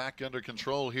internet back under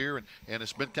control here, and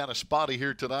it's been kind of spotty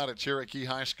here tonight at Cherokee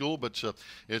High School, but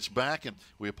it's back, and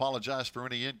we apologize for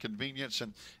any inconvenience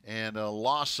and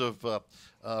loss of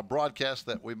broadcast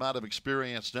that we might have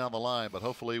experienced down the line, but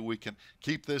hopefully we can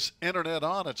keep this internet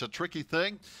on. It's a tricky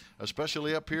thing,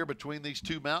 especially up here between these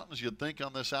two mountains. You'd think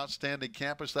on this outstanding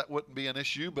campus that wouldn't be an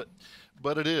issue,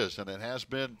 but it is, and it has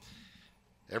been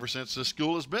ever since this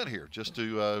school has been here, just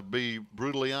to be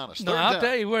brutally honest. No, I'll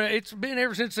tell you, it's been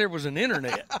ever since there was an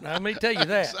internet. Let me tell you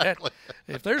that. Exactly.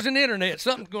 If there's an internet,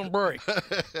 something's going to break.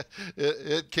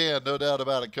 It can, no doubt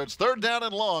about it, Coach. 3rd down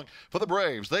and long for the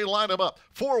Braves. They line them up.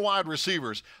 4 wide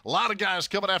receivers. A lot of guys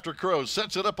coming after Crows.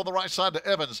 Sets it up on the right side to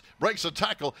Evans. Breaks a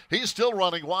tackle. He's still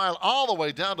running wild all the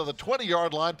way down to the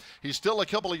 20-yard line. He's still a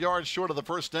couple of yards short of the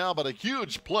first down, but a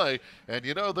huge play. And,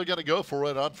 you know, they're going to go for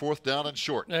it on 4th down and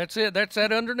short. That's it. That's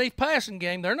that underneath passing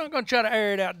game. They're not going to try to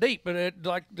air it out deep, but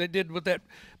like they did with that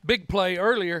big play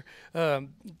earlier,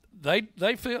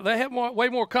 they feel they have way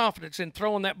more confidence in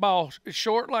throwing that ball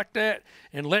short like that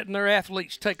and letting their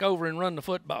athletes take over and run the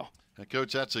football. And,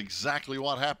 Coach, that's exactly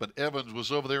what happened. Evans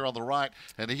was over there on the right,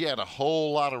 and he had a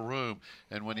whole lot of room.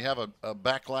 And when you have a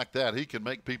back like that, he can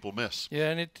make people miss.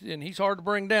 Yeah, and he's hard to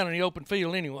bring down in the open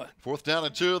field anyway. 4th down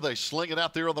and 2. They sling it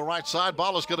out there on the right side.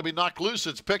 Ball is going to be knocked loose.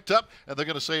 It's picked up, and they're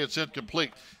going to say it's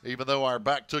incomplete. Even though our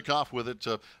back took off with it,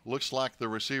 looks like the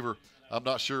receiver, I'm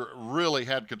not sure, really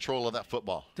had control of that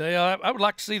football. I would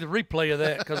like to see the replay of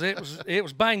that because it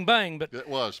was bang bang, but it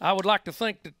was. I would like to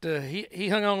think that he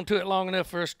hung on to it long enough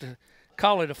for us to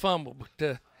call it a fumble.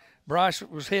 But Bryce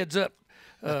was heads up,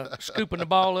 scooping the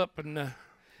ball up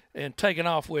and taking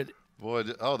off with it. Boy,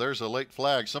 there's a late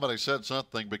flag. Somebody said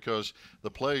something because the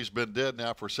play's been dead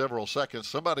now for several seconds.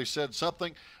 Somebody said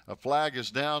something. A flag is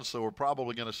down, so we're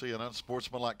probably going to see an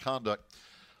unsportsmanlike conduct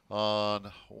on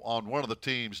one of the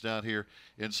teams down here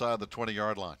inside the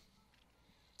 20-yard line.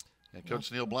 And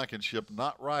Coach Neil Blankenship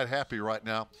not right happy right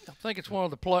now. I think it's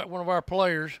one of our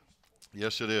players.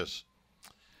 Yes, it is.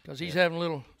 Because he's having a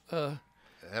little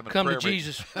come to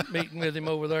Jesus meeting with him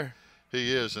over there.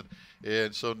 He is.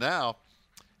 And so now,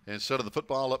 instead of the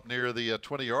football up near the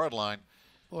 20-yard line,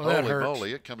 Well, holy that hurts.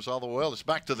 moly, it comes all the way. Well, it's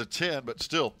back to the 10, but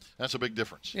still, that's a big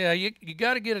difference. Yeah, you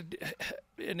got to get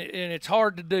and it's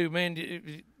hard to do, man.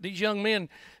 These young men,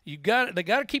 they got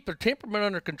to keep their temperament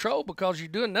under control because you're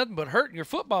doing nothing but hurting your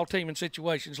football team in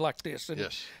situations like this. And,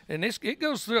 yes. And it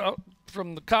goes through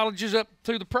from the colleges up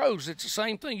through the pros. It's the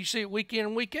same thing. You see it week in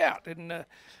and week out, and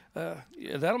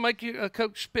yeah, that'll make you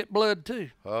coach spit blood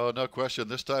too. Oh, no question.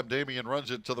 This time Damian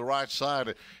runs it to the right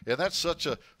side, and that's such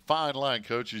a fine line,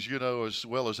 Coach, as you know as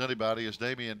well as anybody, is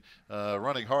Damian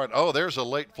running hard. Oh, there's a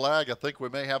late flag. I think we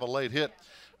may have a late hit.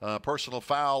 Personal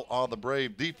foul on the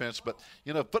Brave defense. But,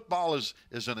 you know, football is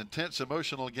an intense,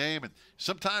 emotional game, and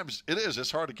sometimes it is.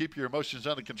 It's hard to keep your emotions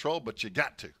under control, but you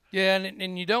got to. Yeah,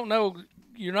 and you don't know.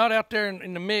 You're not out there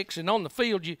in the mix, and on the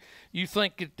field you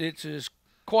think it's as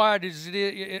quiet as it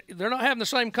is. They're not having the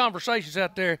same conversations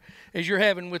out there as you're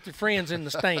having with your friends in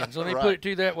the stands. Let me Right. put it to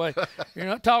you that way. You're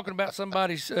not talking about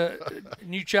somebody's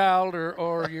new child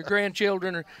or your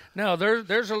grandchildren. No,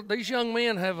 these young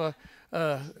men have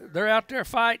they're out there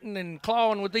fighting and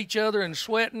clawing with each other and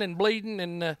sweating and bleeding,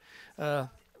 and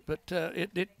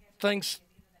things.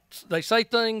 They say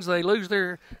things. They lose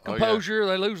their composure.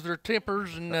 They lose their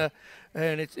tempers, and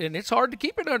it's hard to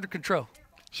keep it under control.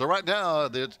 So right now,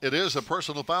 it is a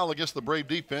personal foul against the Brave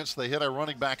defense. They hit our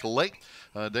running back late.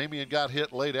 Damian got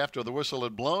hit late after the whistle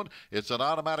had blown. It's an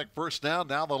automatic first down.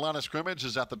 Now the line of scrimmage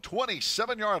is at the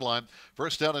 27-yard line.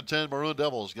 First down and 10, Maroon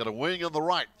Devils. Got a wing on the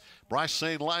right. Bryce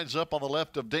Sane lines up on the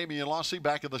left of Damian Lossy,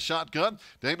 back in the shotgun.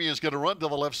 Damian's going to run to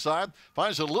the left side,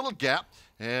 finds a little gap,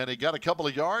 and he got a couple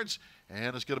of yards,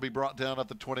 and it's going to be brought down at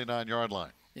the 29-yard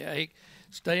line. Yeah, he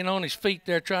staying on his feet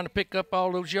there trying to pick up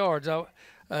all those yards.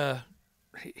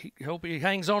 He hope he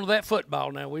hangs on to that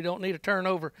football now. We don't need a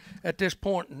turnover at this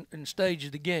point in stage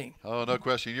of the game. Oh, no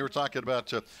question. You were talking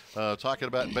about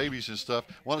babies and stuff.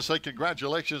 Want to say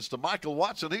congratulations to Michael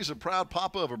Watson. He's a proud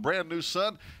papa of a brand new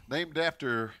son named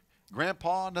after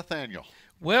Grandpa Nathaniel.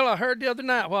 Well, I heard the other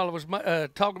night while I was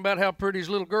talking about how pretty his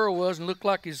little girl was and looked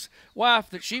like his wife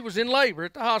that she was in labor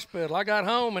at the hospital. I got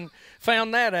home and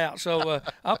found that out. So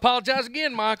I apologize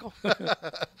again, Michael.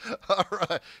 All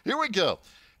right, here we go.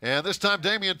 And this time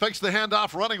Damian fakes the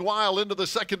handoff, running wild into the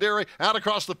secondary, out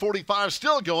across the 45,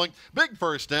 still going. Big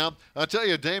first down. I tell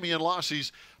you, Damian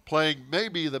Lossy's playing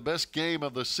maybe the best game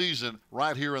of the season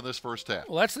right here in this first half.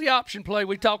 Well, that's the option play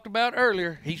we talked about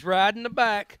earlier. He's riding the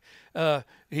back.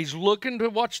 He's looking to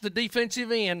watch the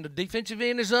defensive end. The defensive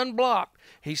end is unblocked.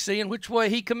 He's seeing which way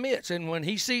he commits, and when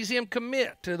he sees him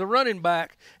commit to the running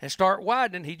back and start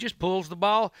widening, he just pulls the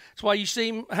ball. That's why you see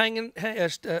him hanging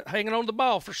on the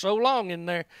ball for so long in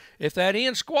there. If that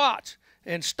end squats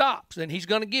and stops, then he's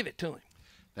going to give it to him.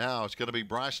 Now it's going to be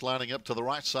Bryce lining up to the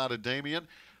right side of Damian.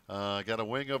 Got a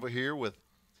wing over here with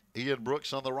Ian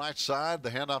Brooks on the right side. The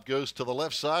handoff goes to the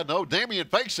left side. No, Damian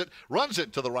fakes it, runs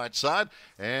it to the right side,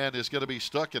 and is going to be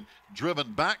stuck and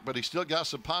driven back, but he still got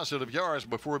some positive yards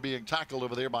before being tackled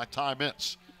over there by Ty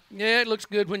Mintz. Yeah, it looks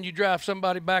good when you drive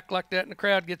somebody back like that and the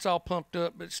crowd gets all pumped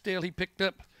up, but still he picked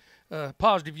up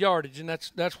positive yardage, and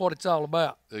that's what it's all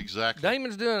about. Exactly.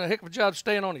 Damon's doing a heck of a job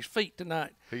staying on his feet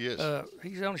tonight. He is.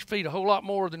 He's on his feet a whole lot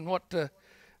more than what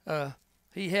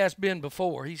he has been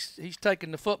before. He's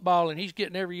taking the football and he's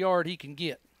getting every yard he can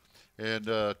get. And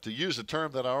to use a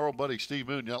term that our old buddy Steve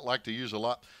Moon liked to use a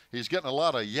lot, he's getting a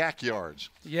lot of yak yards.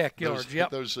 Yak yards,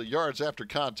 yep. Those yards after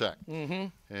contact.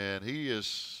 Mm-hmm. And he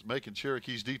is making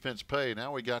Cherokee's defense pay.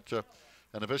 Now we got an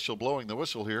official blowing the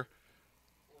whistle here.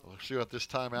 We'll see what this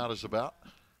timeout is about.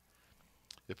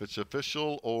 If it's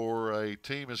official or a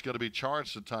team is going to be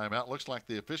charged a timeout. Looks like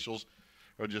the officials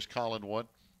are just calling one.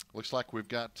 Looks like we've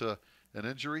got an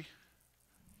injury.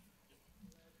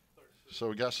 So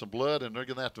we got some blood, and they're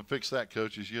going to have to fix that,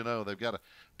 Coach. As you know, they've got to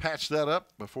patch that up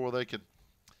before they can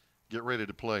get ready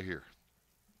to play here.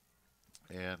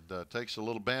 And takes a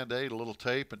little Band-Aid, a little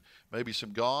tape, and maybe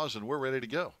some gauze, and we're ready to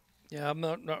go. Yeah,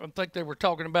 I think they were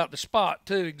talking about the spot,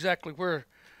 too, exactly where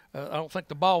I don't think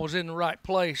the ball was in the right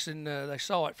place, and they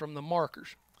saw it from the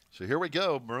markers. So here we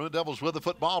go. Maroon Devils with the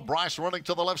football. Bryce running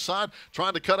to the left side,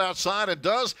 trying to cut outside, and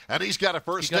does, and he's got a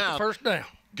first down. He got the first down.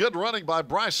 Good running by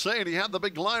Bryce Saint. He had the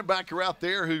big linebacker out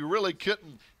there who really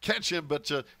couldn't catch him,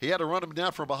 but he had to run him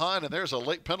down from behind, and there's a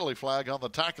late penalty flag on the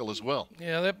tackle as well.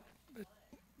 Yeah, that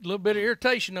little bit of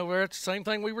irritation over there. It's the same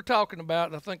thing we were talking about,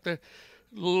 and I think they're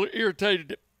a little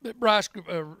irritated that Bryce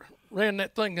ran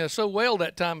that thing so well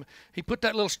that time. He put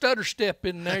that little stutter step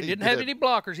in there. He didn't have any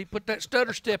blockers. He put that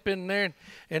stutter step in there,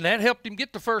 and that helped him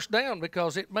get the first down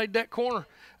because it made that corner,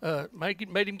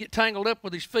 made him get tangled up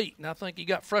with his feet. And I think he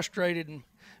got frustrated and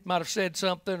might have said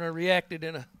something or reacted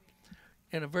in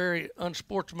a very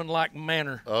unsportsmanlike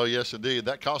manner. Oh, yes, indeed.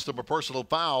 That cost him a personal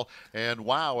foul. And,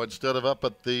 wow, instead of up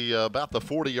at the about the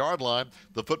 40-yard line,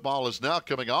 the football is now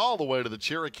coming all the way to the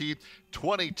Cherokee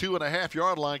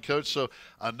 22.5-yard line, Coach. So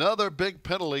another big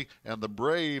penalty, and the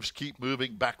Braves keep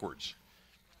moving backwards.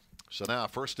 So now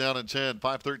first down and 10,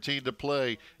 5:13 to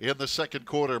play in the second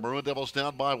quarter. Maroon Devils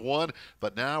down by 1,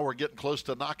 but now we're getting close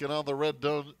to knocking on the red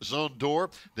zone door.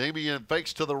 Damian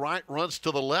fakes to the right, runs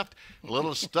to the left, a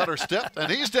little stutter step,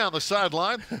 and he's down the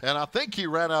sideline, and I think he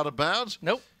ran out of bounds.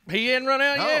 Nope, he hadn't run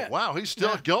out yet. Oh, wow, he's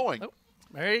still going. Nope.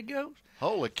 There he goes.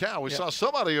 Holy cow, we saw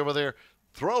somebody over there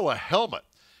throw a helmet.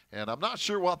 And I'm not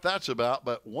sure what that's about,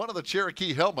 but one of the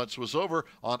Cherokee helmets was over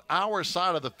on our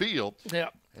side of the field. Yeah.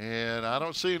 And I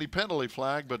don't see any penalty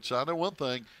flag, but I know one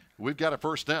thing. We've got a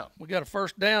first down. We got a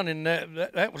first down, and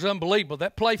that was unbelievable.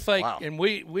 That play fake, wow. And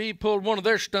we pulled one of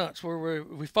their stunts where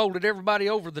we folded everybody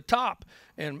over the top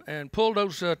and pulled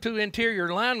those two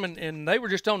interior linemen, and they were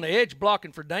just on the edge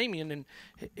blocking for Damian, and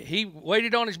he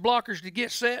waited on his blockers to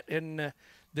get set, and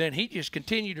then he just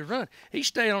continued to run. He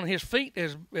stayed on his feet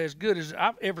as good as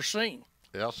I've ever seen.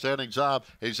 Outstanding job.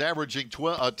 He's averaging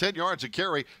 10 yards a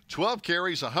carry, 12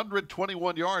 carries,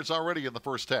 121 yards already in the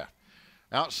first half.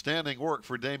 Outstanding work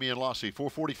for Damian Lossy.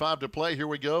 4:45 to play. Here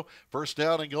we go. First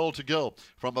down and goal to go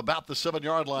from about the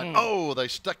 7-yard line. Oh, they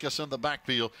stuck us in the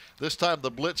backfield. This time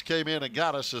the blitz came in and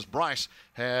got us as Bryce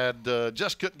had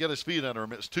just couldn't get his feet under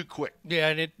him. It was too quick. Yeah,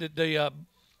 and the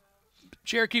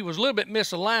Cherokee was a little bit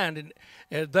misaligned,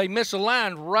 and they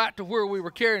misaligned right to where we were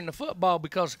carrying the football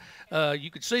because you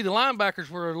could see the linebackers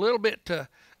were a little bit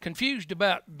confused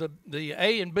about the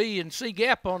A and B and C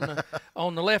gap on the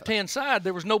on the left-hand side.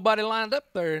 There was nobody lined up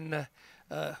there, and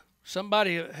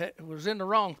somebody was in the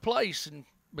wrong place,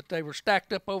 but they were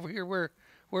stacked up over here where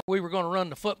we were going to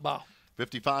run the football.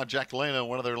 55, Jack Leno,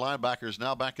 one of their linebackers,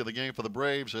 now back in the game for the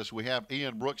Braves as we have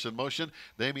Ian Brooks in motion.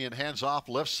 Damian hands off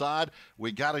left side.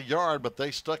 We got a yard, but they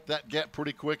stuck that gap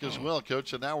pretty quick as well,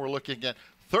 Coach. And now we're looking at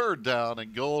third down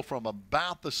and goal from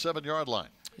about the 7-yard line.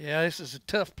 Yeah, this is a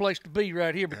tough place to be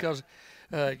right here because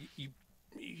you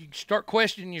start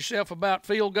questioning yourself about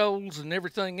field goals and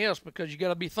everything else because you got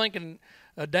to be thinking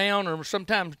down or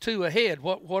sometimes two ahead.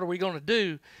 What are we going to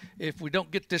do if we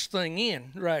don't get this thing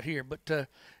in right here? But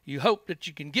you hope that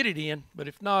you can get it in. But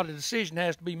if not, a decision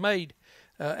has to be made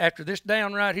after this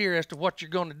down right here as to what you're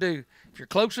going to do. If you're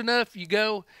close enough, you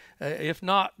go. If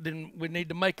not, then we need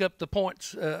to make up the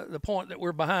points, the point that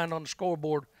we're behind on the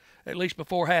scoreboard at least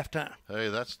before halftime. Hey,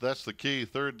 that's the key.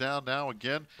 Third down now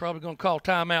again. Probably going to call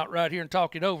timeout right here and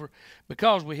talk it over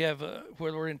because we have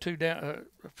whether we're in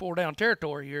 4-down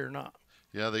territory here or not.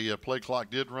 Yeah, the play clock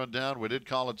did run down. We did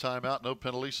call a timeout, no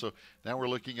penalty. So now we're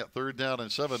looking at third down and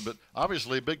 7. But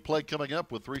obviously a big play coming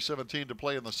up with 3:17 to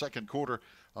play in the second quarter.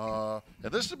 And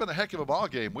this has been a heck of a ball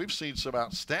game. We've seen some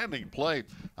outstanding play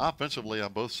offensively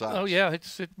on both sides. Oh, yeah,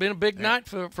 it's been a big night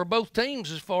for both teams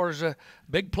as far as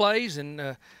big plays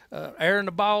and airing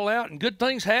the ball out and good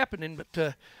things happening.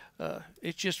 But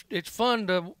it's fun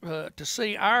to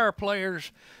see our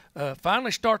players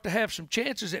finally start to have some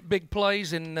chances at big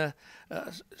plays and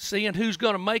seeing who's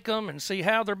going to make them and see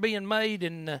how they're being made,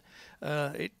 and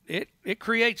it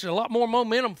creates a lot more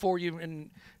momentum for you, and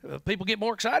people get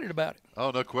more excited about it.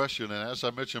 Oh, no question. And as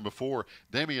I mentioned before,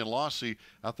 Damian Lossy,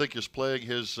 I think, is playing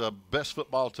his best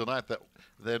football tonight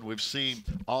that we've seen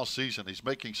all season. He's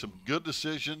making some good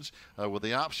decisions with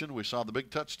the option. We saw the big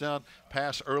touchdown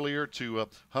pass earlier to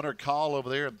Hunter Call over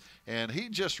there, and he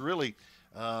just really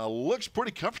looks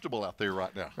pretty comfortable out there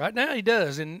right now. Right now he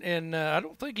does, and I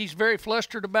don't think he's very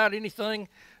flustered about anything.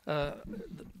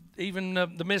 Even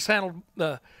the mishandled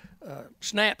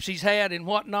snaps he's had and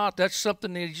whatnot, that's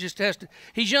something that he just has to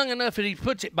 – he's young enough that he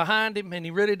puts it behind him, and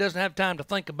he really doesn't have time to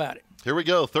think about it. Here we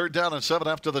go, 3rd down and 7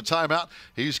 after the timeout.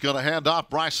 He's going to hand off.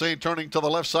 Bryce Sane turning to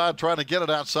the left side, trying to get it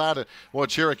outside. And, well,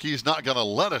 Cherokee's not going to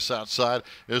let us outside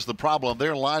is the problem.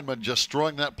 Their linemen just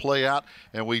throwing that play out,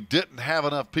 and we didn't have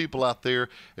enough people out there.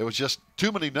 It was just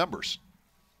too many numbers.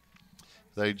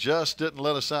 They just didn't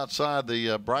let us outside.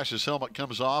 The Bryce's helmet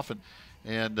comes off,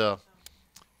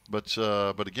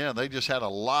 but again, they just had a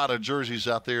lot of jerseys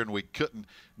out there, and we couldn't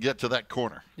get to that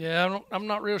corner. Yeah, I'm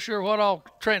not real sure what all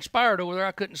transpired over there.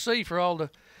 I couldn't see for all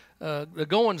the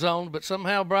goings on, but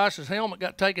somehow Bryce's helmet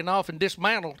got taken off and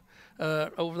dismantled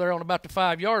over there on about the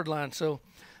 5-yard line. So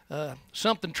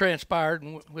something transpired,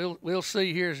 and we'll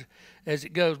see here as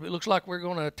it goes. But it looks like we're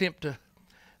going to attempt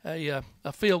a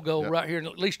field goal right here, and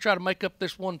at least try to make up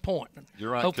this 1 point.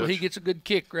 You're right, Hopefully Coach. he gets a good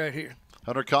kick right here.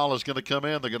 Hunter Call is going to come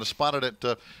in. They're going to spot it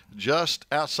at just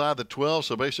outside the 12,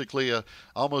 so basically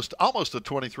almost a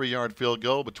 23-yard field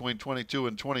goal between 22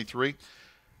 and 23.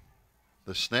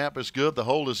 The snap is good. The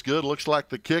hold is good. Looks like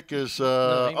the kick is He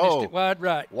missed it wide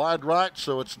right. Wide right,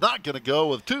 so it's not going to go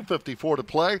with 2:54 to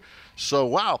play. So,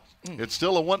 wow, it's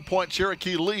still a 1-point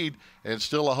Cherokee lead and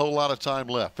still a whole lot of time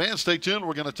left. Fans, stay tuned.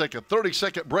 We're going to take a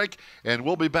 30-second break, and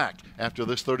we'll be back after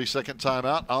this 30-second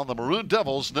timeout on the Maroon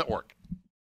Devils Network.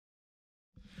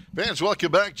 Fans,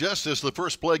 welcome back just as the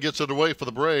first play gets underway for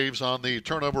the Braves on the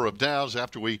turnover of downs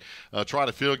after we tried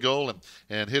a field goal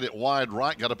and hit it wide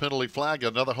right. Got a penalty flag,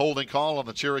 another holding call on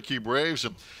the Cherokee Braves.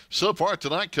 And so far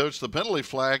tonight, Coach, the penalty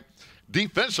flag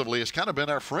defensively has kind of been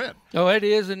our friend. Oh, it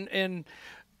is, and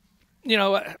you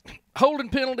know, holding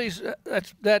penalties,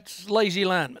 that's lazy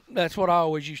linemen. That's what I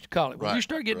always used to call it. When you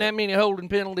start getting that many holding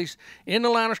penalties in the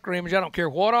line of scrimmage, I don't care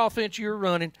what offense you're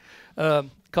running,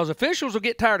 because officials will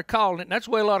get tired of calling it, and that's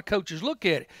the way a lot of coaches look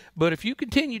at it. But if you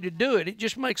continue to do it, it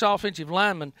just makes offensive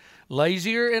linemen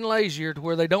lazier and lazier to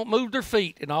where they don't move their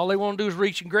feet, and all they want to do is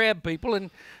reach and grab people.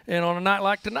 And on a night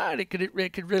like tonight, it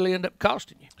could really end up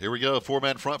costing you. Here we go,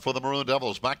 4-man front for the Maroon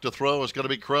Devils. Back to throw is going to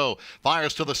be Crow.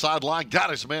 Fires to the sideline, got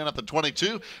his man at the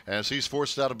 22 as he's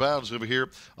forced out of bounds over here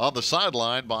on the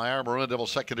sideline by our Maroon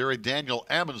Devils secondary. Daniel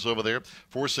Ammons over there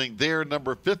forcing their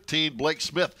number 15, Blake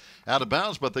Smith, out of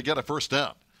bounds, but they get a first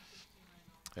down.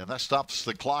 And that stops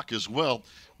the clock as well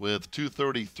with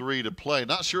 2:33 to play.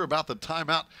 Not sure about the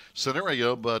timeout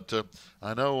scenario, but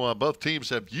I know both teams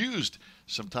have used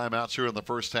some timeouts here in the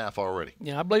first half already.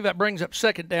 Yeah, I believe that brings up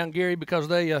 2nd down, Gary, because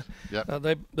they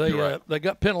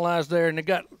got penalized there, and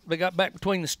they got back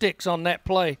between the sticks on that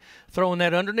play, throwing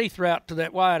that underneath route to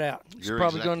that wide out. He's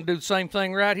probably going to do the same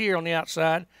thing right here on the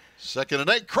outside. 2nd and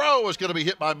 8. Crow is going to be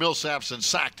hit by Millsaps and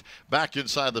sacked back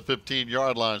inside the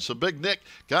 15-yard line. So Big Nick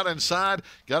got inside,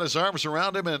 got his arms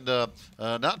around him, and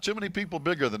not too many people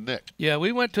bigger than Nick. Yeah,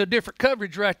 we went to a different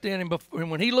coverage right then, and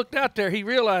when he looked out there, he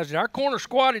realized that our corner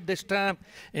squatted this time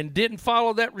and didn't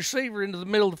follow that receiver into the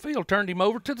middle of the field, turned him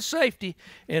over to the safety,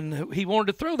 and he wanted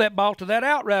to throw that ball to that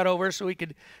out route over so he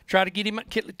could try to get him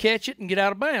catch it and get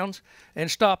out of bounds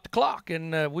and stop the clock.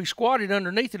 And we squatted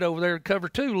underneath it over there to cover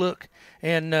 2 look,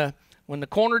 and when the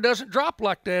corner doesn't drop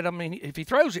like that, I mean, if he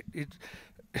throws it,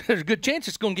 there's a good chance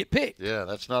it's going to get picked. Yeah,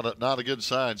 that's not a good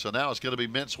sign. So now it's going to be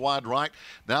Mintz wide right.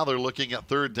 Now they're looking at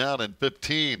 3rd down and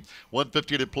 15.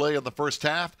 1:50 to play in the first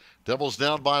half. Devils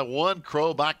down by 1.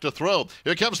 Crow back to throw.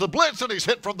 Here comes the blitz, and he's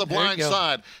hit from the blind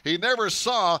side. He never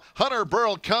saw Hunter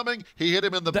Burl coming. He hit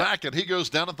him in the back, and he goes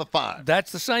down at the 5.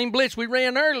 That's the same blitz we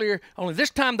ran earlier, only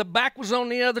this time the back was on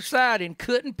the other side and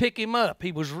couldn't pick him up.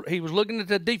 He was looking at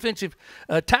the defensive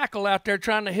tackle out there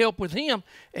trying to help with him,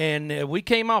 and we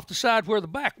came off the side where the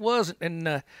back back wasn't,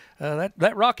 and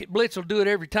that rocket blitz will do it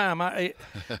every time. I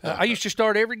used to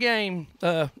start every game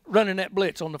running that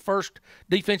blitz on the first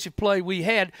defensive play we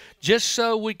had, just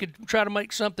so we could try to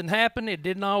make something happen. It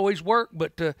didn't always work,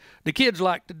 but the kids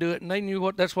liked to do it, and they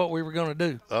knew that's what we were going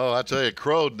to do. Oh, I tell you,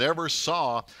 Crow never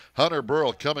saw Hunter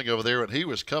Burl coming over there, and he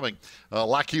was coming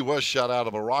like he was shot out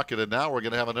of a rocket, and now we're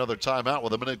going to have another timeout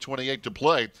with 1:28 to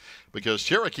play, because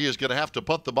Cherokee is going to have to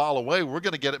punt the ball away. We're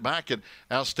going to get it back in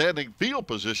outstanding field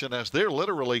position as they're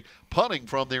literally punting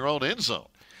from their own end zone.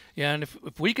 Yeah, and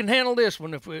if we can handle this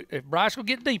one, if Bryce will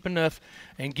get deep enough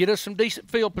and get us some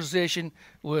decent field position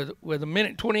with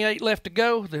 1:28 left to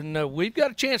go, then we've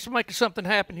got a chance of making something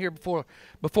happen here before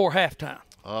halftime.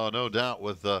 Oh, no doubt,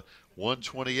 with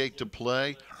 1:28 to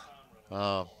play.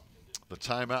 The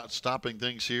timeout stopping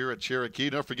things here at Cherokee.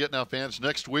 Don't forget now, fans,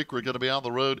 next week we're going to be on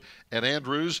the road at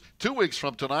Andrews. 2 weeks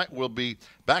from tonight, we'll be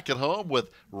back at home with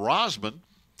Rosman.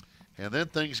 And then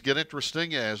things get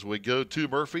interesting as we go to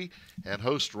Murphy and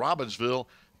host Robbinsville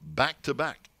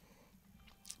back-to-back.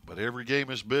 But every game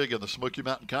is big in the Smoky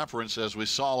Mountain Conference, as we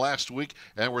saw last week,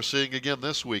 and we're seeing again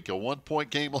this week. A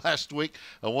 1-point game last week,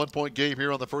 a 1-point game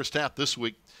here on the first half this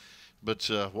week. But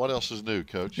what else is new,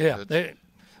 Coach? Yeah,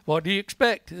 what do you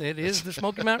expect? It is the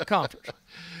Smoky Mountain Conference.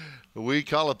 We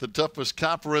call it the toughest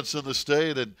conference in the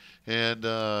state, and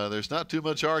there's not too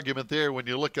much argument there when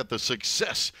you look at the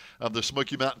success of the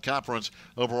Smoky Mountain Conference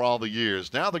over all the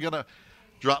years. Now they're going to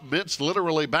drop Mintz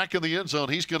literally back in the end zone.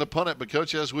 He's going to punt it, but,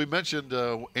 Coach, as we mentioned,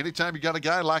 anytime you got a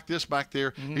guy like this back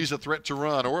there, he's a threat to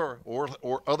run or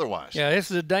otherwise. Yeah,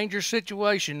 this is a dangerous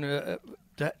situation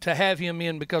to have him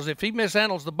in, because if he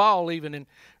mishandles the ball even and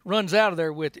runs out of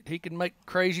there with it, he can make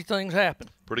crazy things happen.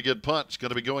 Pretty good punt. It's going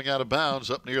to be going out of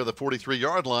bounds up near the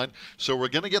 43-yard line. So we're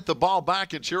going to get the ball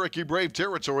back in Cherokee Brave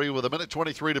territory with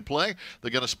 1:23 to play.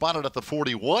 They're going to spot it at the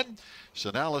 41.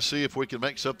 So now let's see if we can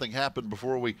make something happen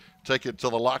before we take it to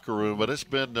the locker room. But it's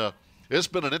been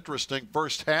an interesting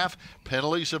first half.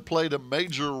 Penalties have played a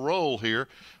major role here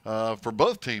for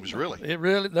both teams, really. They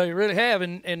really have,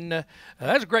 and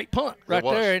that's a great punt right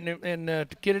there, and to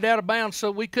get it out of bounds so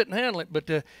we couldn't handle it.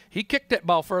 But he kicked that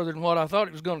ball further than what I thought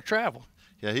it was going to travel.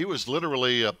 Yeah, he was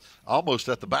literally almost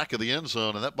at the back of the end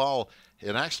zone, and that ball,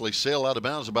 it actually sailed out of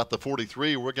bounds about the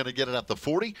 43. We're going to get it at the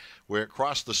 40, where it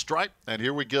crossed the stripe, and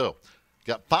here we go.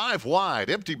 Got 5 wide,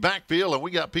 empty backfield, and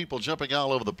we got people jumping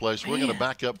all over the place. We're going to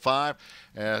back up 5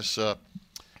 as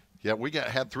we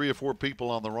had 3 or 4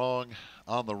 people on the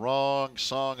wrong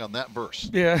song on that verse.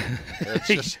 Yeah,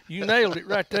 just... you nailed it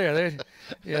right there.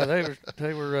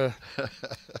 They were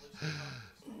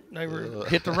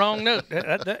hit the wrong note.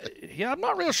 I'm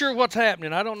not real sure what's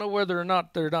happening. I don't know whether or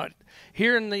not they're not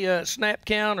hearing the snap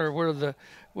count, or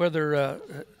whether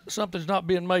something's not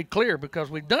being made clear, because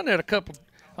we've done that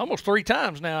almost 3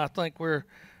 times now, I think, where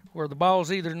the ball's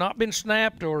either not been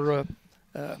snapped or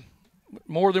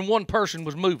more than one person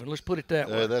was moving. Let's put it that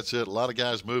way. That's it. A lot of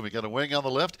guys moving. Got a wing on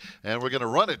the left, and we're going to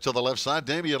run it to the left side.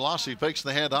 Damian Lossy fakes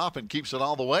the handoff and keeps it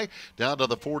all the way down to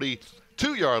the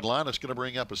 42-yard line. It's going to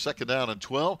bring up a 2nd down and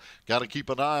 12. Got to keep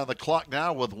an eye on the clock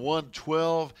now with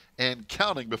 1:12 and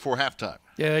counting before halftime.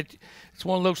 Yeah, it's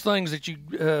one of those things that you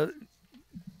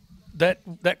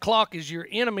that clock is your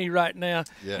enemy right now,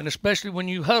 and especially when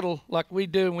you huddle like we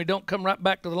do and we don't come right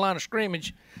back to the line of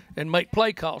scrimmage and make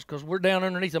play calls, because we're down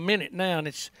underneath a minute now, and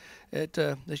it's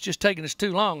just taking us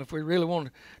too long if we really want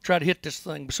to try to hit this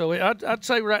thing. So I'd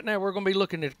say right now we're going to be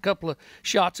looking at a couple of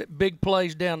shots at big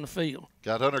plays down the field.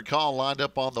 Got Hunter Call lined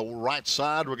up on the right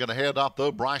side. We're going to hand off,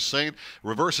 though. Bryce Saint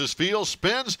reverses field,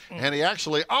 spins, and he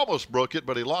actually almost broke it,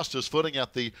 but he lost his footing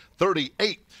at the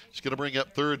 38. It's going to bring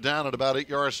up 3rd down at about 8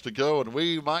 yards to go, and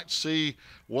we might see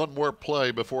one more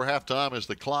play before halftime as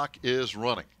the clock is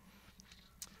running.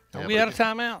 Are we out of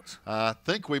timeouts? I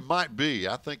think we might be.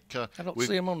 I don't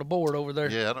see them on the board over there.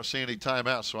 Yeah, I don't see any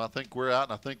timeouts, so I think we're out,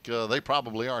 and I think they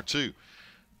probably are too.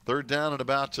 3rd down at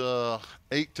about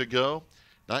 8 to go.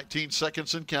 19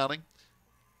 seconds and counting.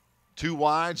 2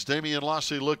 wides. Damian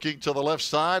Lossy looking to the left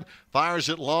side. Fires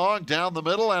it long down the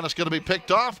middle, and it's going to be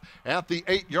picked off at the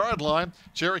 8-yard line.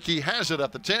 Cherokee has it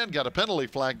at the 10. Got a penalty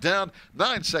flag down.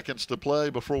 9 seconds to play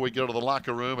before we go to the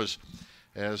locker room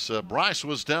as Bryce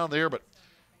was down there, but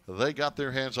they got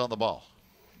their hands on the ball.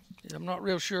 I'm not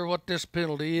real sure what this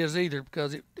penalty is either,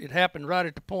 because it happened right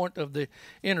at the point of the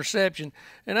interception.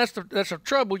 And that's the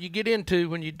trouble you get into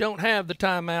when you don't have the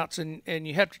timeouts and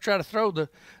you have to try to throw the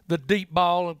deep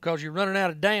ball because you're running out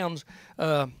of downs.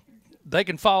 They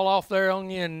can fall off there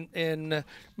on you, and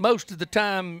most of the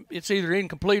time it's either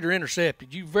incomplete or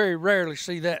intercepted. You very rarely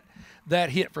see that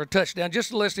hit for a touchdown,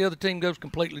 just unless the other team goes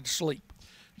completely to sleep.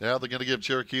 Now they're going to give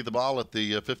Cherokee the ball at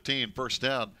the 15, first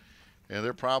down. And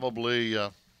they're probably,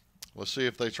 let's see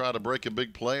if they try to break a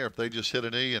big play or if they just hit a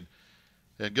knee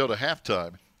and go to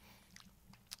halftime.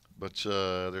 But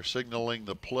they're signaling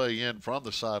the play in from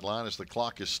the sideline as the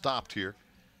clock is stopped here.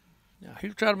 Yeah,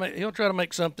 he'll try to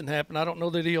make something happen. I don't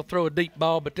know that he'll throw a deep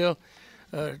ball, but they'll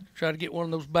try to get one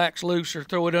of those backs loose or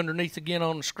throw it underneath again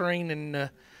on the screen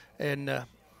and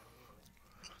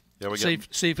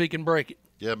see if he can break it.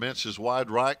 Yeah, Mintz is wide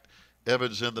right.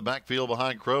 Evans in the backfield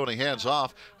behind Crow, and he hands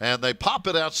off, and they pop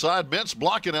it outside. Mintz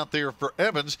blocking out there for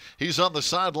Evans. He's on the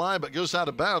sideline, but goes out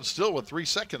of bounds still with 3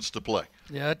 seconds to play.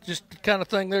 Yeah, it's just the kind of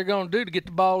thing they're going to do to get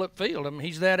the ball upfield. I mean,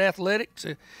 he's that athletic.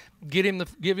 So give him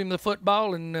the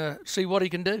football and see what he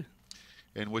can do.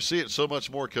 And we see it so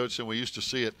much more, Coach, than we used to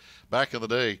see it back in the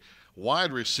day.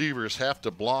 Wide receivers have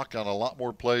to block on a lot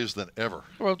more plays than ever.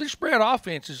 Well, these spread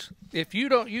offenses, if you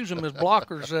don't use them as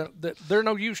blockers, they're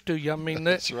no use to you. I mean,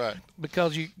 that's right.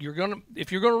 Because if you're going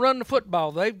to run the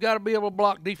football, they've got to be able to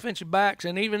block defensive backs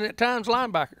and even at times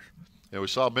linebackers. And we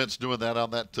saw Mintz doing that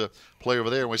on that play over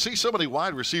there. And we see so many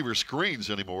wide receiver screens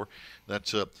anymore that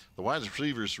the wide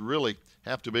receivers really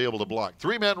have to be able to block.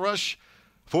 3-man rush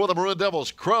for the Maroon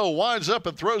Devils. Crow winds up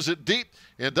and throws it deep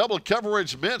in double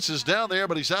coverage. Mintz is down there,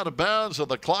 but he's out of bounds, and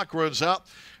the clock runs out.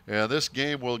 And this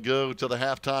game will go to the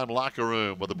halftime locker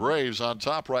room with the Braves on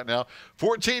top right now,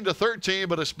 14-13.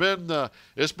 But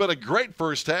it's been a great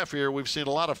first half here. We've seen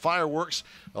a lot of fireworks,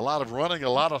 a lot of running, a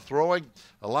lot of throwing,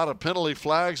 a lot of penalty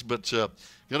flags. But going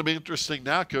to be interesting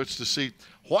now, Coach, to see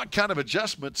what kind of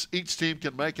adjustments each team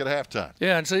can make at halftime.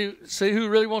 Yeah, and see who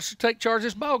really wants to take charge of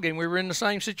this ball game. We were in the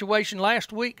same situation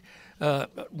last week.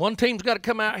 One team's got to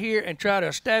come out here and try to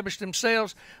establish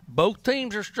themselves. Both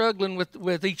teams are struggling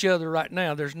with each other right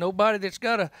now. There's nobody that's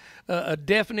got a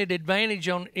definite advantage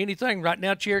on anything right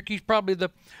now. Cherokee's probably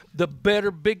the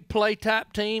better big play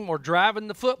type team or driving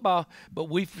the football, but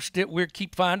we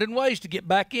keep finding ways to get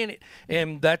back in it,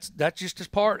 and that's just as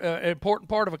an important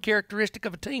part of a characteristic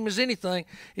of a team as anything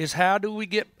is how do we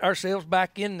get ourselves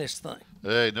back in this thing.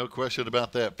 Hey, no question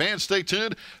about that. Fans, stay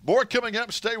tuned. More coming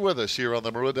up. Stay with us here on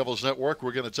the Maroon Devils Network.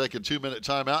 We're going to take a 2-minute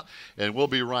timeout, and we'll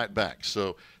be right back.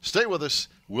 So stay with us.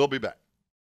 We'll be back.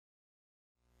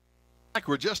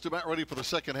 We're just about ready for the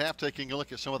second half, taking a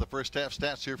look at some of the first half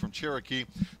stats here from Cherokee.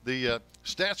 The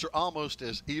stats are almost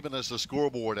as even as the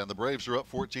scoreboard, and the Braves are up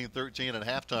 14-13 at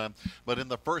halftime. But in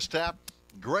the first half,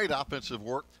 great offensive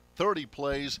work, 30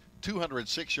 plays,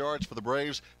 206 yards for the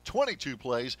Braves, 22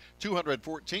 plays,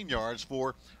 214 yards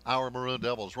for our Maroon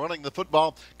Devils. Running the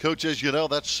football, Coach, as you know,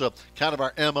 that's kind of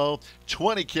our MO.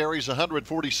 20 carries,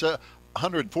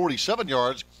 147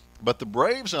 yards. But the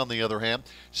Braves, on the other hand,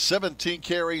 17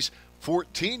 carries,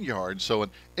 14 yards. So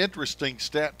an interesting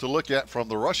stat to look at from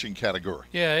the rushing category.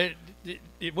 Yeah, it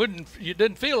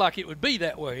didn't feel like it would be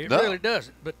that way. It really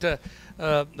doesn't. But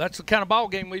that's the kind of ball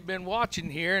game we've been watching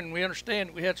here, and we understand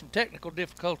that we had some technical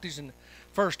difficulties in the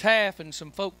first half, and some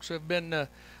folks have been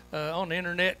on the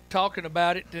internet talking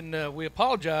about it, and we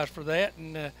apologize for that.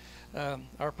 And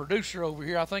our producer over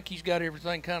here, I think he's got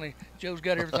everything Joe's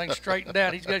got everything straightened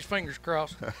out. He's got his fingers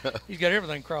crossed. He's got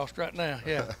everything crossed right now.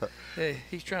 Yeah,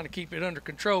 he's trying to keep it under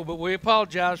control, but we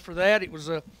apologize for that. It was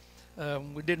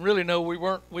we didn't really know we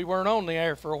weren't on the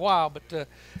air for a while, but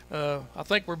I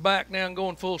think we're back now and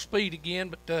going full speed again.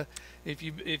 But if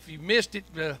you missed it,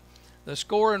 the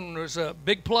scoring was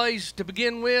big plays to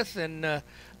begin with, and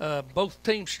both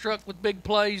teams struck with big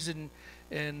plays,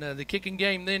 and the kicking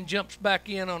game then jumps back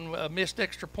in on a missed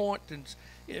extra point, and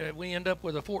we end up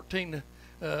with a 14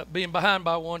 being behind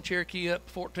by one. Cherokee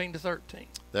up 14-13.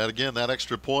 That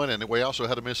extra point, and we also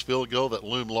had a missed field goal that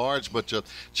loomed large, but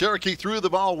Cherokee threw the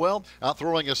ball well,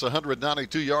 outthrowing us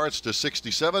 192 yards to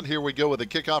 67. Here we go with a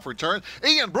kickoff return.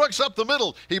 Ian Brooks up the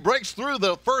middle. He breaks through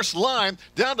the first line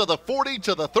down to the 40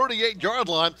 to the 38-yard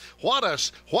line. What a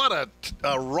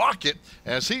rocket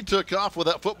as he took off with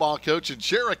that football, Coach, and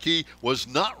Cherokee was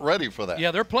not ready for that.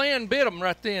 Yeah, their plan bit them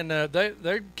right then.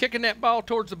 They're kicking that ball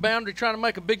towards the boundary, trying to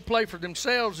make a big play for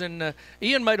themselves, and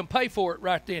Ian made them pay for it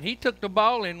right then. He took the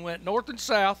ball and went north and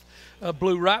south,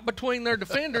 blew right between their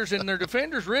defenders, and their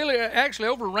defenders really actually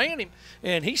overran him,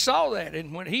 and he saw that.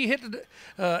 And when he hit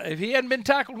if he hadn't been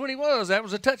tackled when he was, that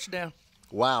was a touchdown.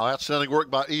 Wow, outstanding work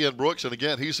by Ian Brooks. And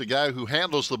again, he's the guy who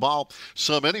handles the ball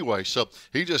some anyway. So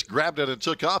he just grabbed it and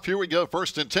took off. Here we go,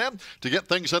 1st and 10 to get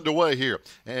things underway here.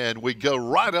 And we go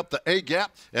right up the A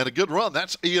gap and a good run.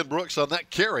 That's Ian Brooks on that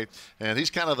carry. And he's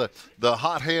kind of the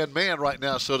hot hand man right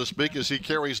now, so to speak, as he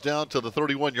carries down to the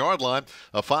 31-yard line.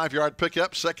 A 5-yard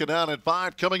pickup, 2nd down and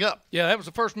 5 coming up. Yeah, that was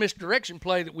the first misdirection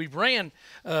play that we've ran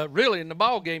really in the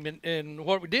ball game. And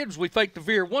what we did was we faked the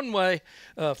veer one way,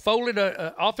 folded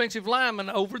an offensive lineman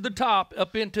over the top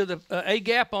up into the A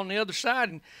gap on the other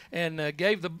side, and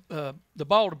gave the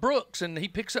ball to Brooks, and he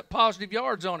picks up positive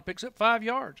yards on it, picks up 5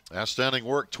 yards. Outstanding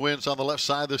work. Twins on the left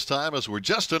side this time as we're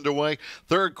just underway,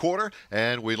 3rd quarter,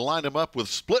 and we line them up with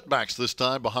split backs this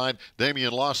time behind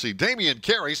Damian Lossey. Damian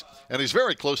carries, and he's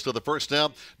very close to the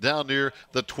 1st down near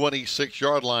the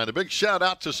 26-yard line. A big shout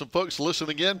out to some folks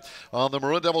listening in on the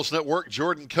Maroon Devils Network,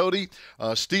 Jordan Cody,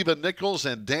 Stephen Nichols,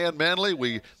 and Dan Manley.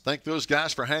 We thank those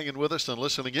guys for hanging with us and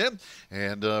listening in.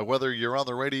 And whether you're on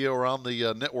the radio or on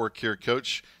the network here,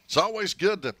 Coach, it's always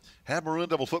good to have Maroon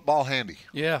Devil football handy.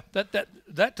 Yeah,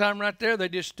 that time right there, they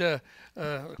just the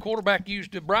quarterback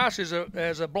used Bryce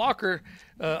as a blocker,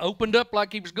 opened up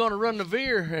like he was going to run the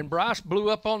veer, and Bryce blew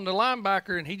up on the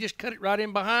linebacker, and he just cut it right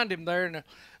in behind him there, and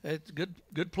it's a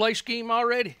good play scheme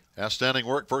already. Outstanding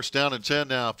work. 1st down and 10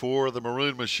 now for the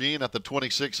Maroon Machine at the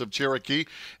 26 of Cherokee,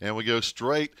 and we go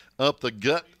straight up the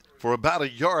gut for about a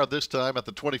yard this time at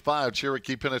the 25.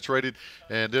 Cherokee penetrated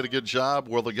and did a good job.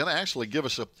 Well, they're going to actually give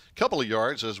us a couple of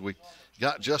yards as we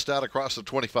got just out across the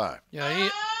 25. Yeah,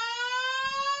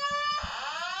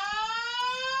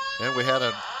 and we had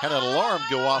an alarm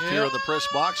go off here in the press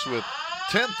box with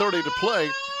 10:30 to play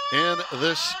in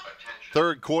this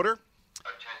 3rd quarter.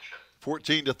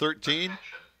 14-13.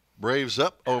 Braves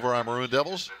up over our Maroon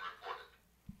Devils.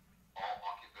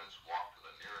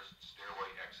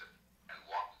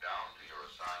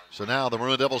 So now the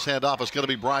Maroon Devils handoff is going to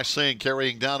be Bryce Singh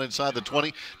carrying down inside the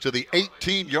 20 to the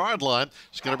 18-yard line.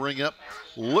 It's going to bring up,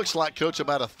 looks like, Coach,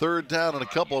 about a 3rd down and a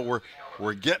couple.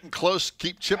 We're getting close.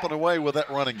 Keep chipping away with that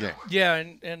running game. Yeah,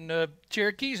 and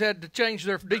Cherokee's had to change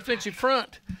their defensive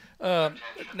front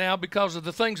now because of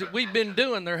the things that we've been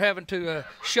doing. They're having to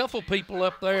shuffle people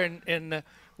up there, and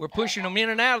we're pushing them in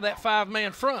and out of that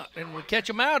 5-man front. And we catch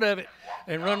them out of it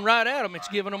and run right at them. It's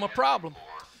giving them a problem.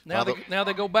 Now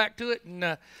they go back to it,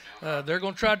 and they're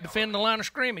going to try to defend the line of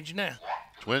scrimmage now.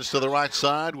 Twins to the right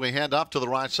side. We hand off to the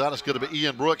right side. It's going to be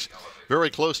Ian Brooks,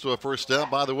 very close to a 1st down.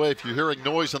 By the way, if you're hearing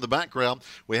noise in the background,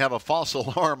 we have a false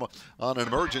alarm on an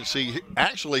emergency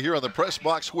actually here in the press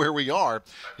box where we are,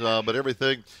 but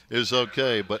everything is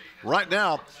okay. But right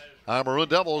now, Maroon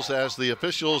Devils, as the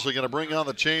officials are going to bring on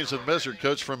the chains and measure,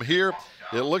 Coach, from here,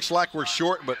 it looks like we're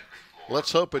short, but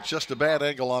let's hope it's just a bad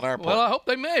angle on our part. Well, I hope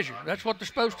they measure. That's what they're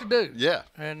supposed to do. Yeah.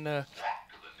 And they're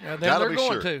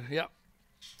going to. Yeah.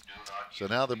 So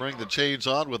now they bring the chains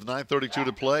on with 9:32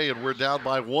 to play, and we're down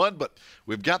by 1, but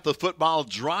we've got the football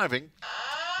driving.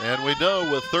 And we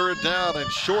know with 3rd down and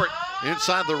short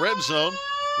inside the red zone,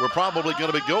 we're probably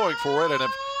going to be going for it. And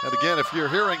again, if you're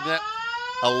hearing that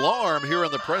alarm here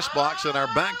in the press box in our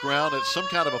background, it's some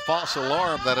kind of a false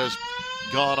alarm that has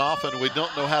gone off, and we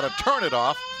don't know how to turn it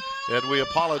off. And we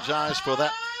apologize for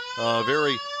that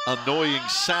very annoying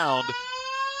sound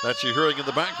that you're hearing in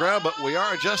the background. But we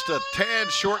are just a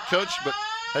tad short, Coach. But,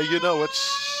 hey, you know,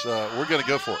 we're going to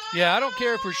go for it. Yeah, I don't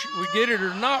care if we get it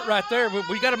or not right there. But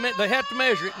they have to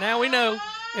measure it. Now we know.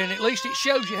 And at least it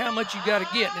shows you how much you got to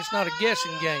get. And it's not a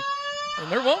guessing game.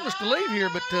 And they're wanting us to leave here,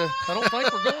 but I don't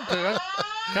think we're going to.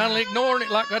 I'm kind of ignoring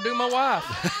it like I do my wife.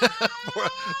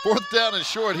 4th down and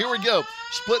short. Here we go.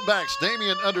 Split backs.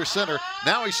 Damian under center.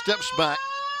 Now he steps back.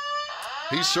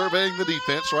 He's surveying the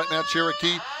defense. Right now,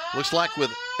 Cherokee looks like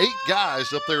with 8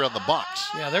 guys up there on the box.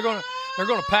 Yeah, they're gonna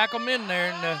pack them in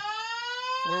there, and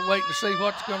we're waiting to see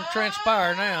what's going to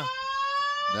transpire now.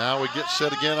 Now we get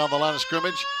set again on the line of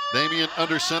scrimmage. Damian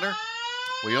under center.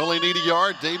 We only need a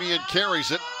yard. Damian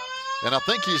carries it. And I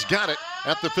think he's got it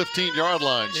at the 15-yard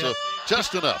line, so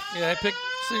just enough. Yeah,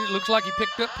 it looks like he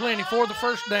picked up plenty for the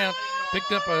 1st down,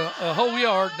 picked up a whole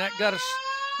yard, and that got us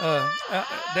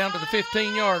down to the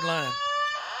 15-yard line.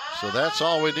 So that's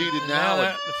all we needed now.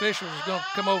 The officials is going to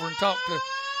come over and talk to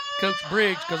Coach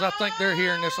Briggs because I think they're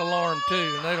hearing this alarm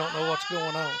too, and they don't know what's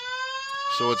going on.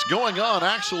 So it's going on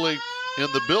actually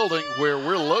in the building where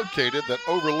we're located that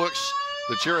overlooks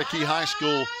the Cherokee High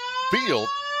School field.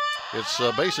 It's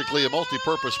basically a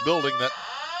multi-purpose building that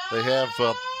they have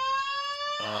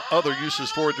other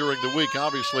uses for during the week.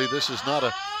 Obviously, this is not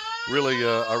a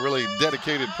really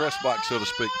dedicated press box, so to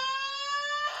speak.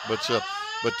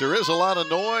 But there is a lot of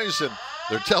noise, and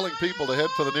they're telling people to head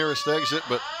for the nearest exit.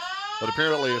 But but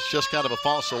apparently it's just kind of a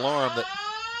false alarm that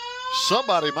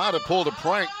somebody might have pulled a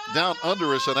prank down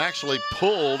under us and actually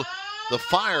pulled the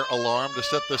fire alarm to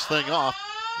set this thing off.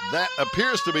 That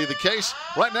appears to be the case.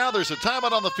 Right now there's a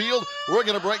timeout on the field. We're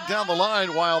going to break down the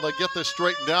line while they get this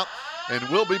straightened out, and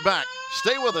we'll be back.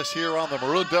 Stay with us here on the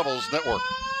Maroon Devils Network.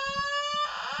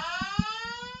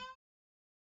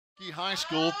 High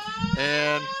School,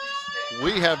 and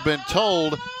we have been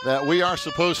told that we are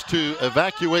supposed to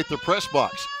evacuate the press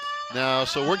box. Now,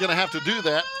 so we're going to have to do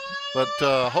that, but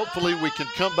hopefully we can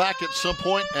come back at some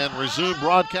point and resume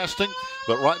broadcasting.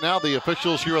 But right now, the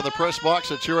officials here on the press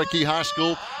box at Cherokee High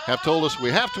School have told us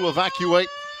we have to evacuate.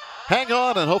 Hang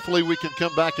on, and hopefully we can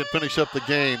come back and finish up the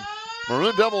game.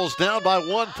 Maroon Devils down by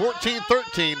 1,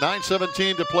 14-13,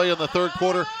 9:17 to play in the third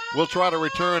quarter. We'll try to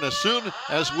return as soon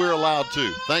as we're allowed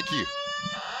to. Thank you.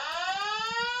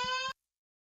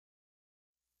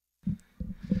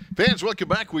 Fans, welcome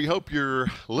back. We hope you're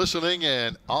listening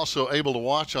and also able to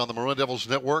watch on the Maroon Devils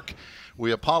Network.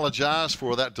 We apologize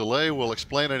for that delay. We'll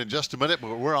explain it in just a minute,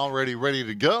 but we're already ready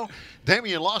to go.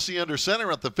 Damian Lossy under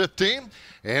center at the 15,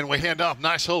 and we hand off.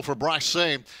 Nice hole for Bryce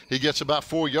Same. He gets about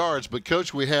 4 yards. But,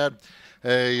 Coach, we had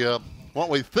a what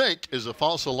we think is a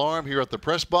false alarm here at the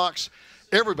press box.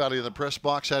 Everybody in the press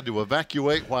box had to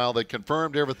evacuate while they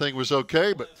confirmed everything was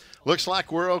okay, but looks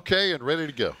like we're okay and ready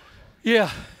to go. Yeah.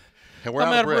 And we're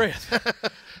I'm out of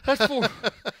breath. That's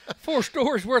four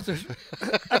stories worth of.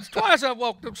 That's twice I've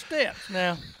walked up steps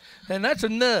now, and that's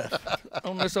enough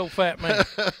on this old fat man.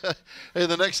 Hey,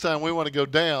 the next time we want to go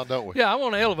down, don't we? Yeah, I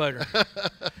want an elevator.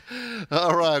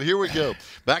 All right, here we go.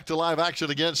 Back to live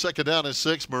action again. Second down and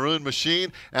 6. Maroon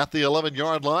Machine at the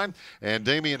 11-yard line, and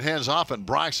Damian hands off, and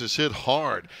Bryce is hit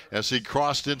hard as he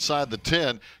crossed inside the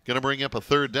 10. Going to bring up a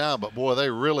third down, but boy, they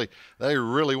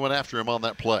really went after him on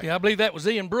that play. Yeah, I believe that was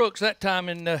Ian Brooks that time,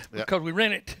 and because we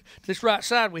ran it to this right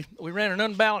side, we ran an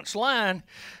unbalanced line,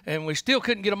 and we still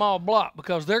couldn't get them all blocked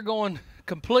because they're going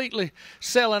completely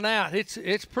selling out.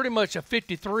 It's pretty much a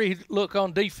 53 look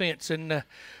on defense, and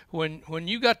when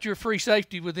you got your free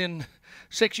safety within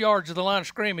 6 yards of the line of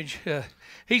scrimmage,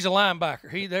 he's a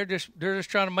linebacker. They're just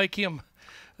trying to make him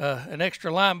an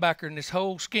extra linebacker in this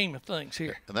whole scheme of things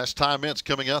here. And that's Ty Mintz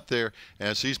coming up there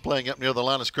as he's playing up near the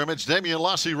line of scrimmage. Damian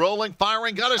Lossy rolling,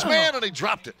 firing, got his man, and he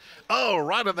dropped it. Oh,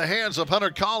 right in the hands of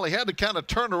Hunter Call. He had to kind of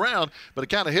turn around, but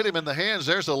it kind of hit him in the hands.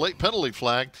 There's a late penalty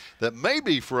flag that may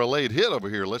be for a late hit over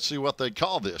here. Let's see what they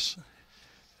call this.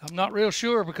 I'm not real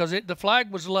sure because the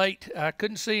flag was late. I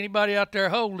couldn't see anybody out there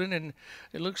holding, and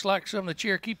it looks like some of the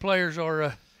Cherokee players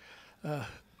are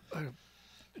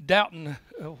doubting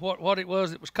what it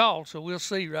was that was called. So we'll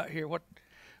see right here what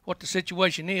the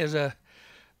situation is.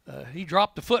 He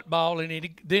dropped the football, and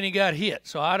then he got hit.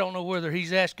 So I don't know whether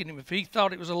he's asking him if he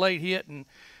thought it was a late hit, and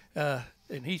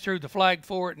he threw the flag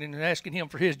for it, and asking him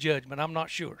for his judgment. I'm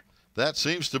not sure. That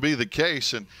seems to be the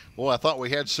case. And, boy, I thought we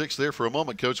had 6 there for a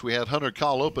moment, Coach. We had Hunter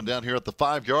Call open down here at the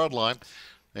 5-yard line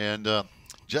and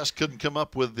just couldn't come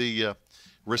up with the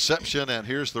reception. And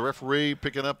here's the referee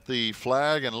picking up the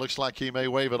flag, and it looks like he may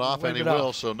wave it off, and he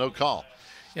will, so no call.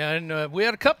 Yeah, and we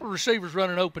had a couple of receivers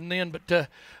running open then, but,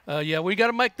 we got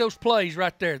to make those plays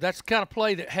right there. That's the kind of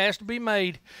play that has to be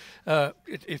made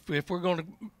if we're going to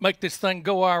make this thing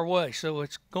go our way. So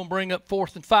it's going to bring up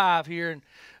 4th and 5 here, and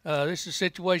this is a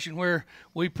situation where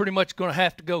we pretty much going to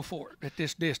have to go for it at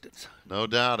this distance. No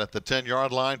doubt. At the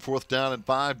 10-yard line, 4th down and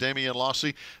 5, Damian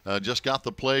Lossy just got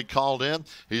the play called in.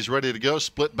 He's ready to go.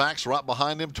 Split backs right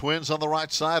behind him. Twins on the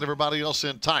right side. Everybody else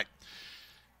in tight.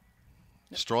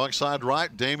 Strong side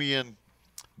right. Damian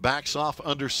backs off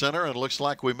under center, and it looks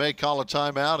like we may call a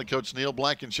timeout, and Coach Neil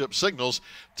Blankenship signals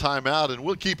timeout, and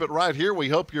we'll keep it right here. We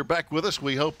hope you're back with us.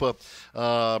 We hope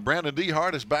Brandon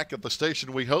Dehart is back at the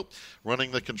station, we hope,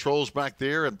 running the controls back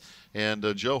there,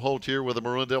 and Joe Holt here with the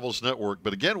Maroon Devils Network.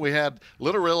 But again, we had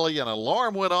literally an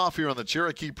alarm went off here on the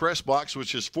Cherokee press box,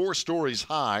 which is 4 stories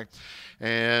high,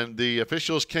 and the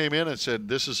officials came in and said,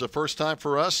 this is the first time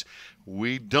for us.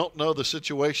 We don't know the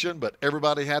situation, but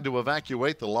everybody had to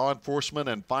evacuate. The law enforcement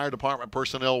and fire department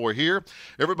personnel were here.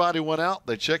 Everybody went out.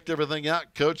 They checked everything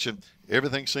out, Coach, and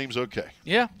everything seems okay.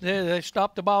 Yeah, they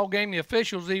stopped the ball game. The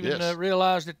officials even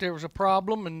realized that there was a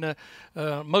problem, and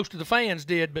most of the fans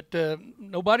did, but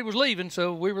nobody was leaving,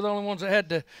 so we were the only ones that had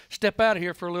to step out of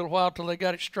here for a little while till they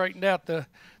got it straightened out. The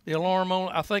alarm,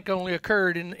 I think, only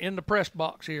occurred in the press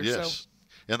box here. Yes. So.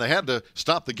 And they had to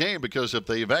stop the game because if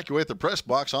they evacuate the press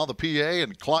box, all the PA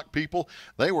and clock people,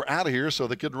 they were out of here so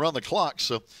they couldn't run the clock.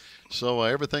 So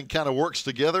everything kind of works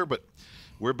together, but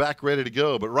we're back ready to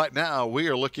go. But right now we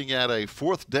are looking at a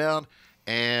 4th down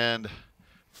and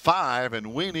 5,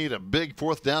 and we need a big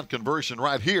 4th down conversion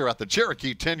right here at the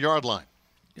Cherokee 10-yard line.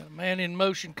 Got a man in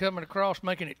motion coming across,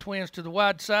 making it twins to the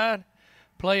wide side.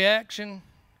 Play action.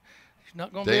 He's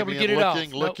not going to be able to get it off.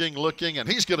 Looking, and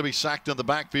he's going to be sacked in the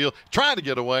backfield, trying to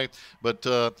get away, but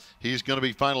he's going to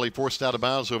be finally forced out of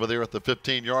bounds over there at the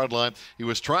 15-yard line. He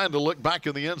was trying to look back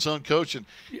in the end zone, Coach,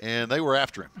 and they were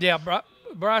after him. Yeah,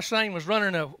 Bryce Lane was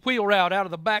running a wheel route out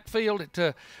of the backfield.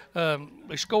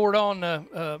 They scored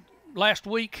on last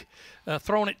week,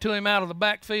 throwing it to him out of the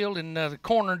backfield, and the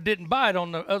corner didn't bite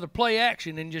on the other play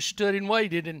action and just stood and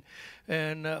waited.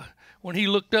 And when he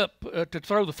looked up to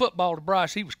throw the football to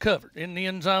Bryce, he was covered in the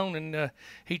end zone, and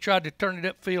he tried to turn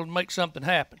it upfield and make something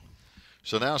happen.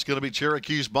 So now it's going to be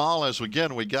Cherokee's ball as,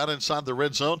 again, we got inside the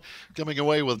red zone, coming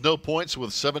away with no points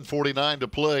with 7:49 to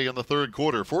play in the third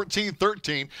quarter.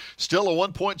 14-13, still a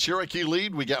 1-point Cherokee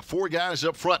lead. We got 4 guys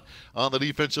up front on the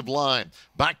defensive line.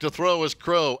 Back to throw is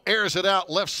Crow. Airs it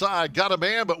out left side. Got a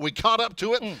man, but we caught up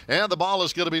to it, and the ball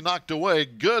is going to be knocked away.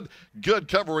 Good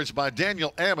coverage by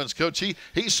Daniel Ammons, Coach.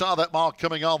 He saw that ball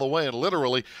coming all the way and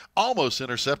literally almost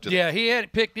intercepted it. Yeah, he had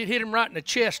it picked. It hit him right in the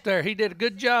chest there. He did a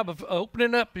good job of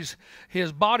opening up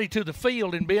his body to the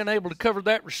field and being able to cover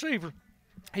that receiver.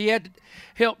 He had to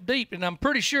help deep, and I'm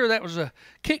pretty sure that was a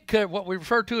kick cover, what we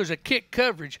refer to as a kick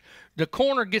coverage. The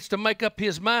corner gets to make up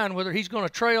his mind whether he's going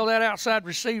to trail that outside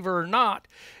receiver or not.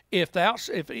 If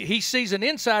he sees an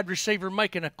inside receiver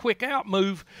making a quick out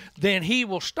move, then he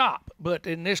will stop. But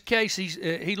in this case,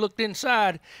 he looked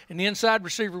inside, and the inside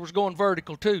receiver was going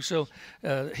vertical too. So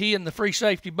he and the free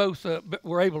safety both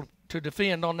were able to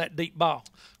defend on that deep ball.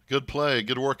 Good play.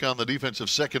 Good work on the defensive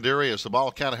secondary as the ball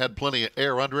kind of had plenty of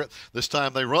air under it. This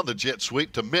time they run the jet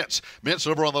sweep to Mintz. Mintz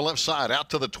over on the left side, out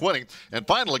to the 20, and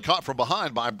finally caught from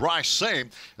behind by Bryce Same.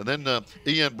 And then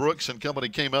Ian Brooks and company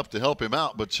came up to help him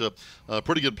out. But a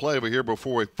pretty good play over here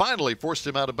before we finally forced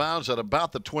him out of bounds at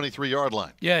about the 23-yard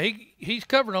line. Yeah, he's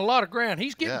covering a lot of ground.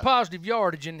 He's getting positive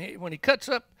yardage, and when he cuts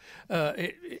up,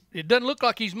 it doesn't look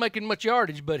like he's making much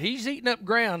yardage, but he's eating up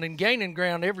ground and gaining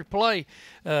ground every play,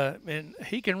 and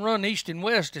he can run east and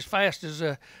west as fast as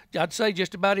I'd say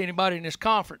just about anybody in this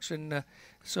conference, and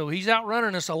so he's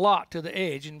outrunning us a lot to the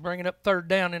edge and bringing up 3rd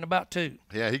down in about 2.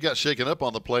 Yeah, he got shaken up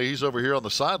on the play. He's over here on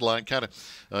the sideline kind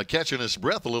of catching his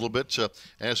breath a little bit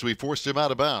as we forced him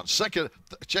out of bounds.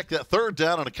 Check that 3rd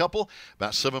down in a couple.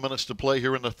 About 7 minutes to play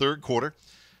here in the third quarter.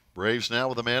 Braves now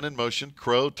with a man in motion.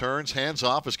 Crow turns, hands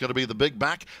off. It's going to be the big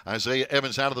back. Isaiah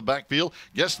Evans out of the backfield.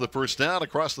 Gets the first down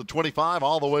across the 25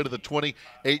 all the way to the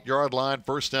 28-yard line.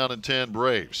 1st down and 10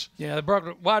 Braves. Yeah, they brought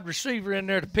a wide receiver in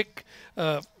there to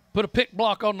put a pick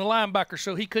block on the linebacker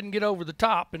so he couldn't get over the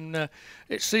top, and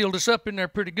it sealed us up in there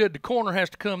pretty good. The corner has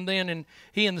to come then, and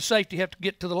he and the safety have to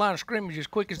get to the line of scrimmage as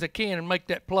quick as they can and make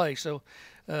that play. So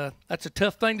that's a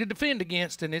tough thing to defend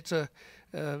against, and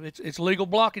it's legal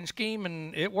blocking scheme,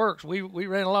 and it works. We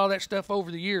ran a lot of that stuff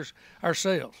over the years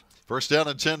ourselves. 1st down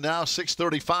and 10 now,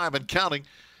 6:35 and counting.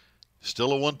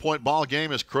 Still a 1-point ball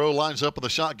game as Crow lines up in the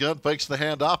shotgun, fakes the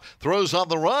handoff, throws on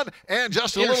the run, and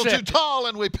just a little too tall,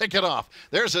 and we pick it off.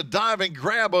 There's a diving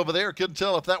grab over there. Couldn't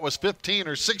tell if that was 15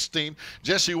 or 16.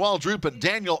 Jesse Waldrop and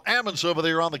Daniel Ammons over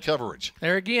there on the coverage.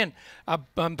 There again,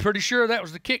 I'm pretty sure that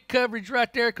was the kick coverage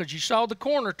right there because you saw the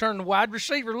corner turn the wide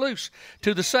receiver loose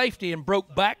to the safety and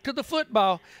broke back to the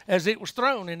football as it was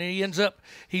thrown, and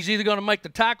he's either going to make the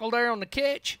tackle there on the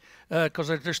catch because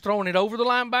they're just throwing it over the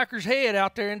linebacker's head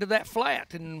out there into that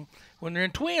flat. And when they're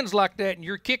in twins like that and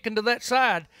you're kicking to that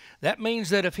side, that means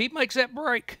that if he makes that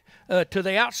break to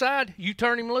the outside, you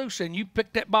turn him loose and you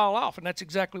pick that ball off, and that's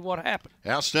exactly what happened.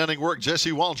 Outstanding work.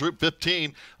 Jesse Waldrop,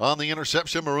 15 on the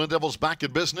interception. Maroon Devils back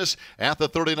in business at the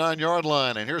 39-yard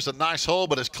line. And here's a nice hole,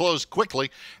 but it's closed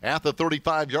quickly at the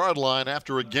 35-yard line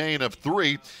after a gain of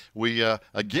 3. We,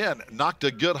 again, knocked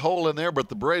a good hole in there, but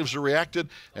the Braves reacted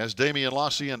as Damian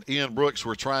Lossy and Ian Brooks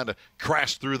were trying to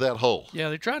crash through that hole. Yeah,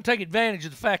 they're trying to take advantage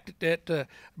of the fact that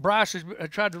Bryce has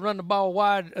tried to run the ball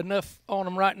wide enough on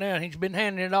him right now, and he's been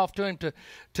handing it off to him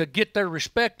to get their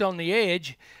respect on the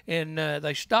edge, and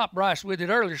they stopped Bryce with it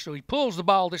earlier, so he pulls the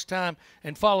ball this time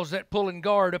and follows that pulling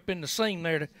guard up in the seam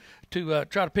there to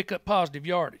try to pick up positive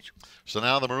yardage. So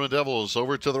now the Maroon Devils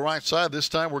over to the right side. This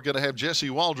time we're going to have Jesse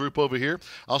Waldrop over here.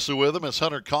 Also with him is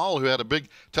Hunter Call, who had a big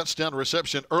touchdown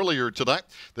reception earlier tonight.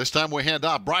 This time we hand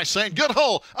off. Bryce saying, good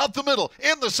hole up the middle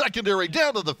in the secondary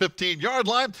down to the 15-yard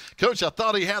line. Coach, I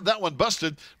thought he had that one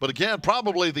busted, but again,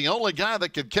 probably the only guy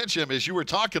that could catch him, as you were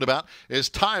talking about, is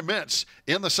Ty Mintz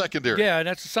in the secondary. Yeah, and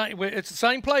it's the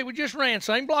same play we just ran,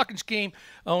 same blocking scheme,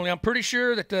 only I'm pretty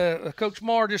sure that Coach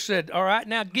Marr just said, all right,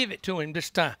 now give it to him this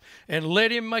time and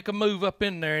let him make a move up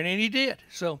in there, and he did.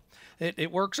 So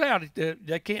it works out.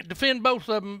 They can't defend both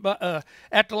of them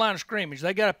at the line of scrimmage.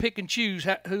 They got to pick and choose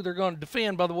who they're going to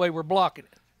defend by the way we're blocking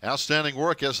it. Outstanding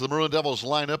work as the Maroon Devils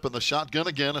line up in the shotgun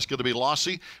again. It's going to be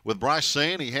Lossy with Bryce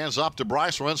Sane. He hands off to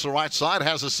Bryce, runs the right side,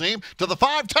 has a seam to the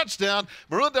 5, touchdown.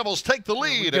 Maroon Devils take the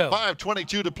lead at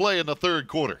 5:22 to play in the third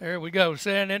quarter. There we go.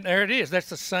 And there it is. That's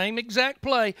the same exact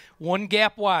play, one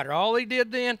gap wider. All they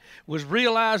did then was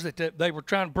realize that they were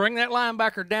trying to bring that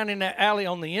linebacker down in that alley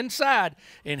on the inside,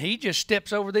 and he just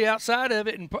steps over the outside of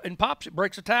it and pops it,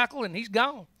 breaks a tackle, and he's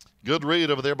gone. Good read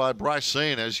over there by Bryce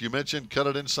Sane. As you mentioned, cut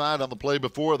it inside on the play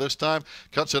before. This time,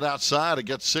 cuts it outside. It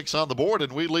gets 6 on the board,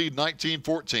 and we lead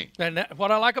 19-14. And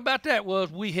what I like about that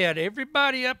was we had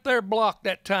everybody up there blocked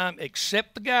that time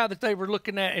except the guy that they were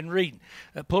looking at and reading.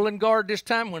 Pulling guard this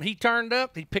time, when he turned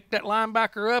up, he picked that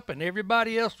linebacker up, and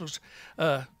everybody else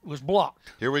was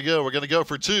blocked. Here we go. We're going to go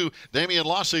for 2. Damian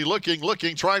Lossy looking,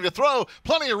 trying to throw.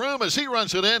 Plenty of room as he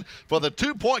runs it in for the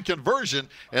 2-point conversion,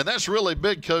 and that's really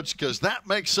big, Coach, because that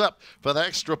makes up for the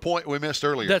extra point we missed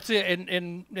earlier. That's it.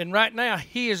 And right now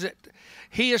he is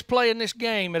playing this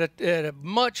game at a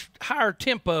much higher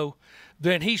tempo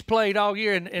than he's played all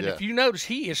year. And if you notice,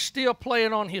 he is still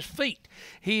playing on his feet.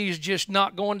 He's just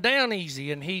not going down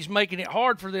easy, and he's making it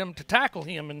hard for them to tackle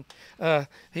him. And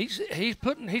he's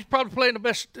probably playing the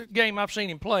best game I've seen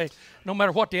him play, no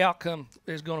matter what the outcome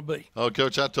is going to be. Oh,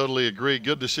 Coach, I totally agree.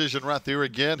 Good decision right there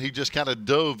again. He just kind of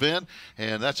dove in,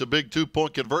 and that's a big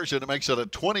 2-point conversion. It makes it a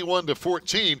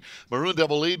 21-14 Maroon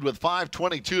Devil lead with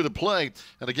 5:22 to play.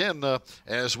 And again,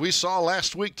 as we saw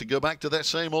last week, to go back to that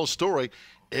same old story,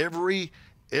 every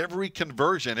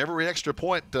conversion, every extra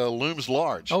point looms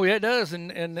large. Oh, yeah, it does.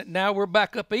 And now we're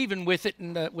back up even with it,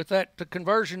 and with that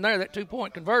conversion there, that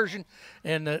 2-point conversion.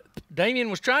 And Damian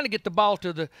was trying to get the ball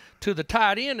to the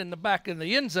tight end in the back of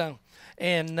the end zone.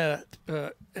 And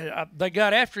they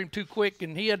got after him too quick,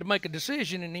 and he had to make a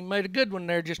decision, and he made a good one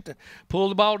there just to pull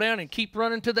the ball down and keep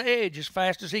running to the edge as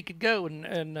fast as he could go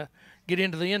and get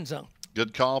into the end zone.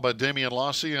 Good call by Damian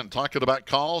Lossy. And talking about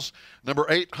calls, number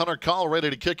 8, Hunter Call, ready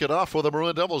to kick it off for the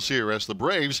Maroon Devils here as the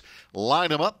Braves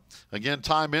line him up. Again,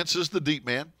 Ty Mintz is the deep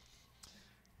man.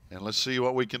 And let's see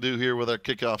what we can do here with our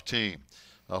kickoff team.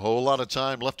 A whole lot of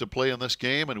time left to play in this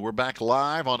game, and we're back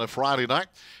live on a Friday night.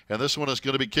 And this one is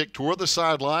going to be kicked toward the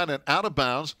sideline and out of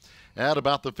bounds at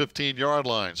about the 15-yard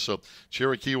line. So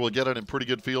Cherokee will get it in pretty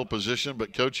good field position.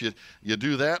 But, Coach, you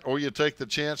do that, or you take the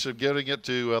chance of getting it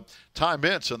to Ty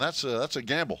Mintz, and that's a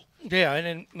gamble. Yeah,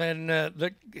 and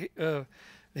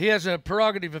he has a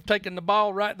prerogative of taking the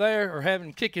ball right there or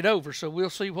having kick it over. So we'll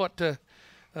see what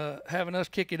having us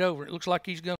kick it over. It looks like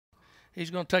he's going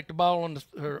to take the ball on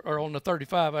the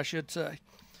 35, I should say.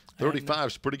 35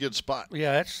 is a pretty good spot.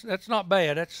 Yeah, that's not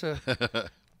bad. That's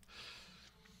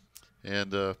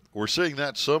and we're seeing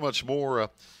that so much more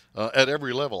at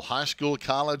every level, high school,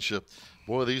 college.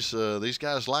 Boy, these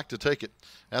guys like to take it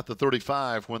at the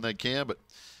 35 when they can.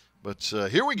 But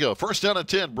here we go. First down and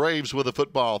 10. Braves with the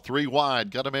football. 3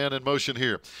 wide. Got a man in motion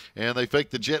here. And they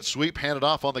fake the jet sweep. Hand it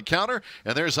off on the counter.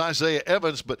 And there's Isaiah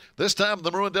Evans. But this time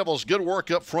the Maroon Devils, good work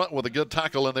up front with a good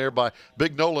tackle in there by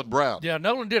big Nolan Brown. Yeah,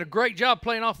 Nolan did a great job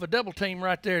playing off a double team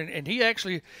right there. And he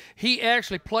actually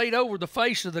played over the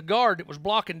face of the guard that was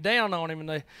blocking down on him.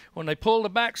 And when they pulled the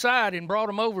backside and brought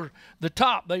him over the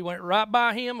top, they went right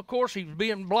by him. Of course, he was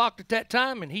being blocked at that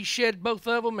time. And he shed both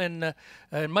of them and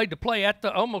made the play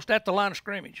almost at the line of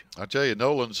scrimmage. I tell you,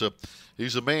 Nolan's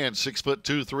he's a man, 6'2",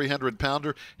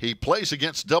 300-pounder. He plays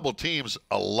against double teams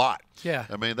a lot. Yeah.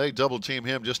 I mean, they double team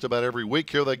him just about every week.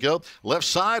 Here they go. Left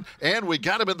side, and we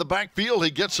got him in the backfield.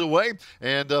 He gets away,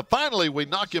 and finally we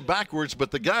knock him backwards.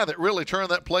 But the guy that really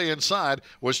turned that play inside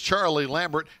was Charlie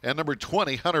Lambert and number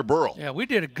 20, Hunter Burrell. Yeah, we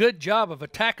did a good job of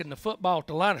attacking the football at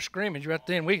the line of scrimmage right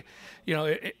then.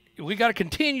 We got to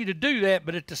continue to do that,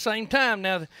 but at the same time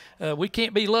now we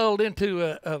can't be lulled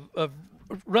into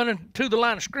running to the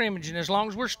line of scrimmage. And as long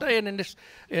as we're staying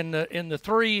in the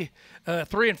 3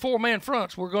 and 4 man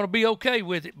fronts, we're going to be okay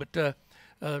with it. But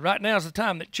right now is the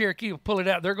time that Cherokee will pull it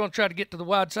out. They're going to try to get to the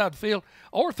wide side of the field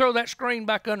or throw that screen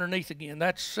back underneath again.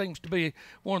 That seems to be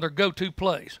one of their go-to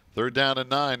plays. 3rd down and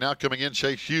 9. Now coming in,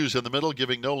 Chase Hughes in the middle,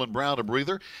 giving Nolan Brown a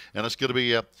breather. And it's going to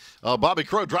be Bobby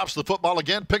Crow drops the football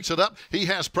again, picks it up. He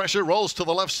has pressure, rolls to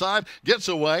the left side, gets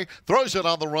away, throws it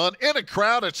on the run. In a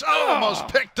crowd, it's almost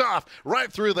picked off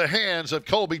right through the hands of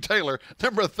Colby Taylor,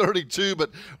 number 32.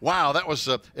 But, wow, that was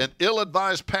an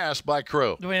ill-advised pass by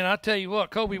Crow. Man, I tell you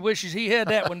what, Colby wishes he had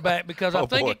that one back because I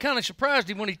think it kind of surprised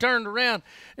him when he turned around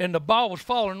and the ball was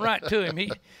falling right to him.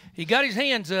 He got his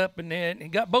hands up and then he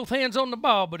got both hands on the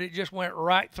ball, but it just went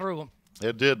right through him.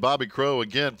 It did. Bobby Crow,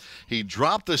 again, he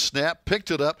dropped the snap,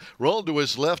 picked it up, rolled to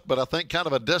his left, but I think kind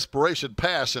of a desperation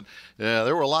pass. And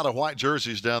there were a lot of white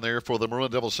jerseys down there for the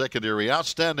Maroon Devils secondary.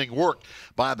 Outstanding work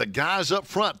by the guys up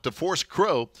front to force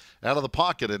Crow out of the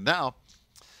pocket. And now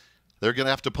they're going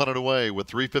to have to punt it away with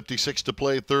 3:56 to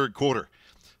play, third quarter.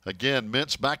 Again,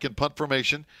 Mintz back in punt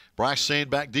formation. Bryce Sane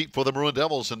back deep for the Maroon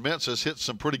Devils, and Mintz has hit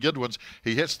some pretty good ones.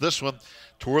 He hits this one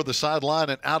toward the sideline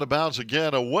and out of bounds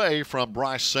again away from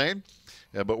Bryce Sane.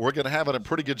 Yeah, but we're going to have it in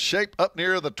pretty good shape up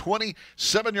near the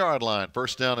 27-yard line.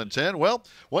 First down and 10. Well,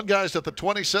 one guy's at the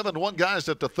 27, one guy's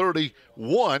at the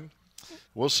 31.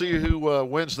 We'll see who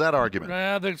wins that argument.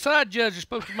 Now, the side judge is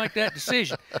supposed to make that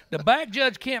decision. The back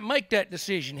judge can't make that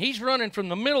decision. He's running from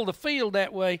the middle of the field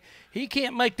that way. He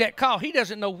can't make that call. He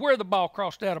doesn't know where the ball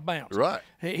crossed out of bounds. Right.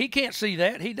 He can't see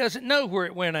that. He doesn't know where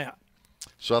it went out.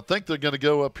 So I think they're going to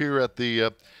go up here at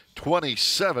the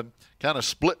 27, kind of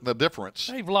splitting the difference.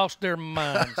 They've lost their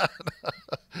minds.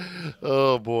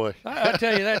 Oh, boy. I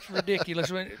tell you, that's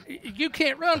ridiculous. You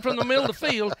can't run from the middle of the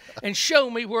field and show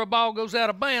me where a ball goes out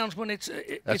of bounds when it's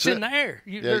in the air.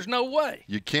 There's no way.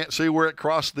 You can't see where it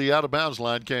crossed the out-of-bounds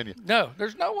line, can you? No,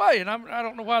 there's no way, and I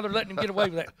don't know why they're letting him get away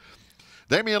with that.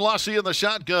 Damian Lossy in the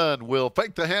shotgun will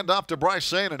fake the handoff to Bryce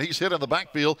Sane, and he's hit in the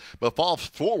backfield but falls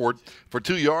forward for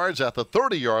 2 yards at the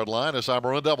 30-yard line as our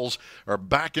Maroon Devils are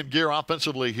back in gear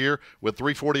offensively here with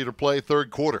 3:40 to play,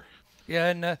 third quarter. Yeah,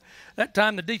 and that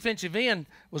time the defensive end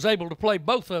was able to play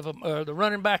both of them, the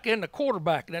running back and the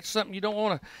quarterback. That's something you don't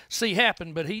want to see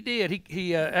happen, but he did.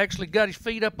 He actually got his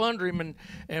feet up under him,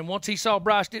 and once he saw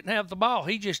Bryce didn't have the ball,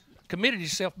 he just committed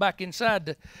himself back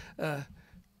inside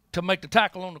to make the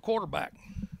tackle on the quarterback.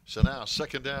 So now,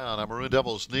 second down. Our Maroon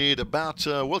Devils need about,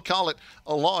 we'll call it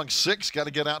a long 6. Got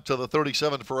to get out to the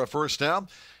 37 for a first down.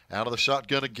 Out of the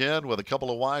shotgun again with a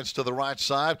couple of wides to the right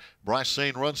side. Bryce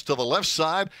Sane runs to the left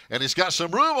side, and he's got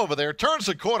some room over there. Turns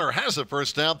the corner, has a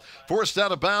first down. Forced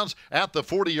out of bounds at the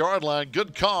 40-yard line.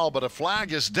 Good call, but a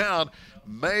flag is down.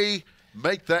 May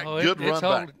make that good run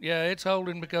back. Yeah, it's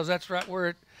holding because that's right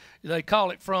where they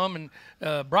call it from.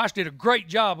 And Bryce did a great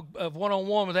job of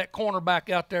one-on-one with that cornerback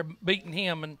out there beating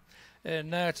him,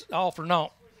 and that's all for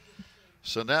naught.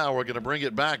 So now we're going to bring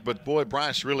it back, but boy,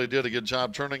 Bryce really did a good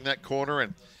job turning that corner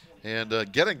and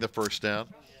getting the first down.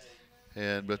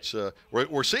 But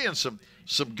we're seeing some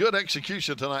good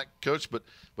execution tonight, Coach. But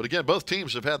again, both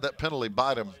teams have had that penalty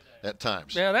bite them at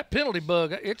times. Yeah, that penalty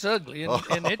bug, it's ugly,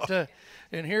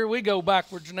 and here we go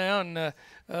backwards now,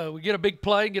 and we get a big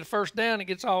play, get a first down, it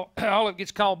gets all it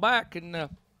gets called back,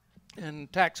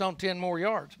 and tacks on 10 more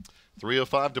yards.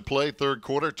 3:05 to play, third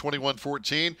quarter,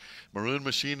 21-14. Maroon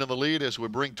Machine in the lead as we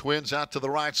bring Twins out to the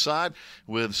right side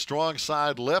with strong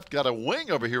side left. Got a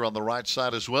wing over here on the right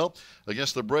side as well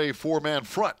against the Brave four-man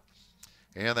front.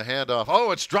 And the handoff.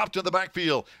 Oh, it's dropped in the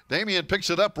backfield. Damian picks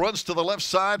it up, runs to the left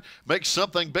side, makes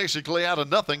something basically out of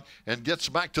nothing, and gets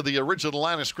back to the original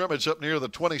line of scrimmage up near the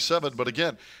 27. But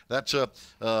again, that's a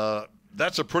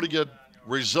pretty good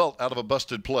result out of a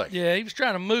busted play. Yeah, he was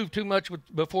trying to move too much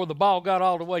before the ball got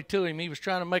all the way to him. He was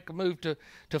trying to make a move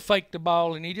to fake the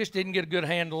ball, and he just didn't get a good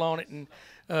handle on it. And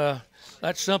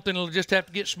that's something that'll just have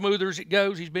to get smoother as it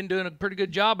goes. He's been doing a pretty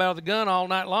good job out of the gun all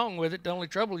night long with it. The only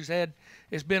trouble he's had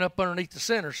has been up underneath the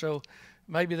center, so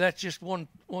maybe that's just one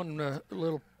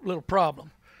little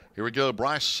problem. Here we go.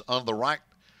 Bryce on the right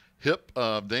hip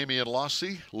of Damian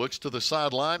Lossy looks to the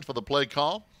sideline for the play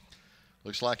call.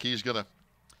 Looks like he's going to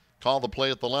call the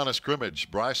play at the line of scrimmage.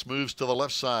 Bryce moves to the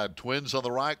left side. Twins on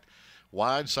the right,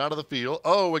 wide side of the field.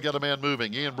 Oh, we got a man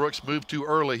moving. Ian Brooks moved too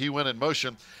early. He went in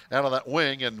motion out of that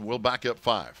wing, and we'll back up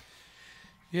 5.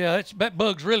 Yeah, that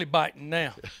bug's really biting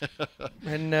now.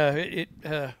 And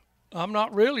I'm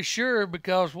not really sure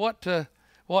because what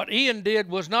Ian did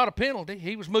was not a penalty.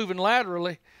 He was moving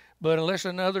laterally, but unless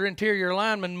another interior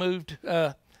lineman moved,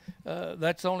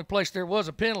 that's the only place there was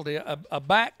a penalty. A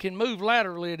back can move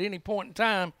laterally at any point in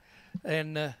time,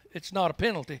 and it's not a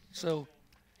penalty. So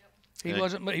he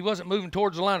wasn't moving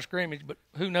towards the line of scrimmage, but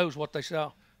who knows what they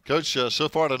saw. Coach, so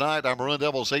far tonight, our Maroon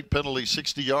Devils 8 penalties,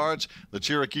 60 yards. The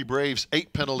Cherokee Braves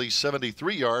 8 penalties,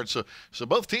 73 yards. So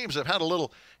both teams have had a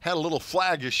little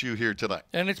flag issue here tonight.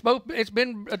 And it's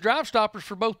been drive stoppers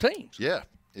for both teams. Yeah.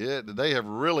 They have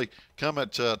really come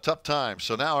at tough times.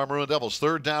 So now our Maroon Devils,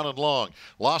 third down and long.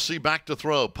 Lossy back to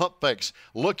throw. Pump fakes.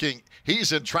 Looking.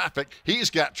 He's in traffic. He's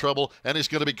got trouble, and he's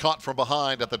going to be caught from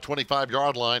behind at the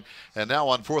 25-yard line. And now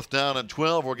on fourth down and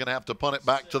 12, we're going to have to punt it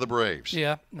back to the Braves.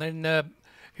 Yeah, and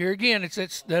here again,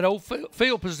 it's that old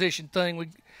field position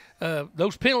thing.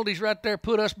 Those penalties right there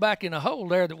put us back in a hole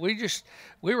there that we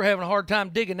were having a hard time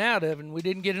digging out of, and we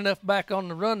didn't get enough back on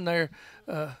the run there.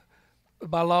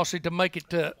 by Lossy to make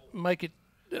it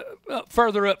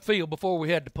further upfield before we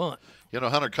had to punt. You know,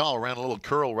 Hunter Call ran a little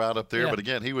curl route up there, but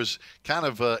again, he was kind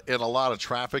of in a lot of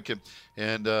traffic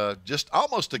and just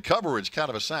almost a coverage, kind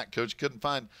of a sack. Coach couldn't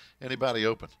find anybody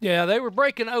open. Yeah, they were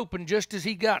breaking open just as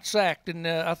he got sacked, and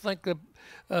I think the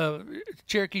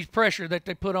Cherokee's pressure that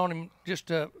they put on him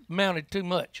just mounted too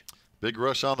much. Big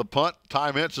rush on the punt.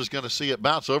 Ty Mintz is going to see it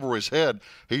bounce over his head.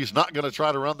 He's not going to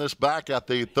try to run this back at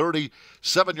the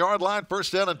 37-yard line.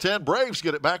 First down and 10. Braves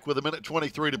get it back with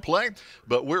 1:23 to play,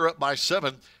 but we're up by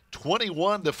 7,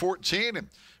 21-14. And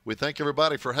we thank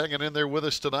everybody for hanging in there with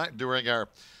us tonight during our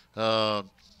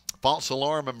false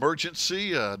alarm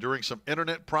emergency, during some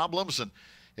internet problems.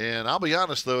 And I'll be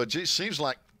honest, though, it just seems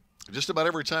like just about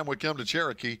every time we come to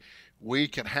Cherokee, we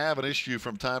can have an issue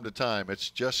from time to time.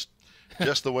 It's just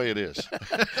the way it is.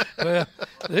 Well,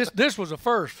 this was a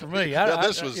first for me.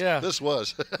 This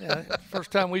was.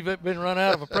 First time we've been run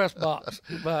out of a press box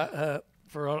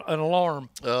for an alarm.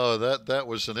 Oh, that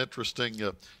was an interesting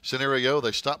scenario.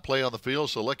 They stopped play on the field,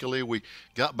 so luckily we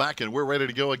got back and we're ready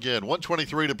to go again.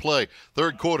 1:23 to play,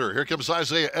 third quarter. Here comes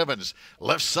Isaiah Evans,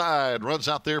 left side, runs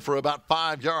out there for about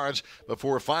 5 yards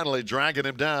before finally dragging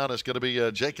him down. It's going to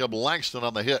be Jacob Langston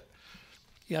on the hit.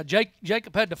 Yeah,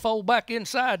 Jacob had to fold back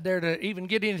inside there to even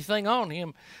get anything on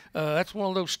him. That's one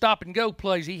of those stop-and-go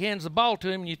plays. He hands the ball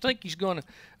to him, and you think he's going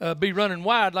to be running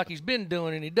wide like he's been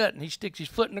doing, and he doesn't. He sticks his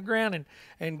foot in the ground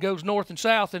and goes north and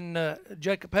south, and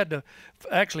Jacob had to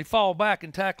actually fall back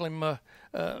and tackle him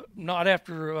not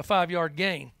after a 5-yard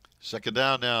gain. Second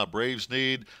down now. Braves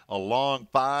need a long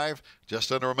 5.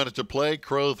 Just under a minute to play.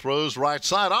 Crow throws right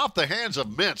side off the hands of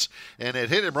Mintz, and it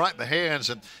hit him right in the hands.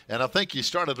 And I think he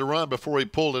started to run before he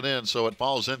pulled it in, so it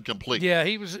falls incomplete. Yeah,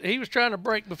 he was trying to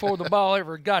break before the ball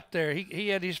ever got there. He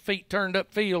had his feet turned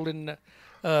upfield, and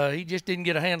he just didn't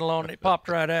get a handle on it. It popped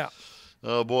right out.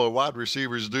 Oh, boy, wide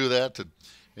receivers do that.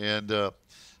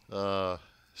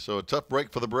 So a tough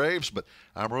break for the Braves, but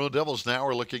our Maroon Devils now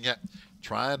are looking at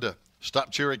trying to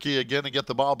stop Cherokee again and get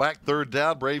the ball back. Third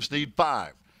down, Braves need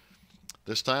 5.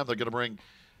 This time they're going to bring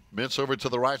Mintz over to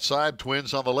the right side,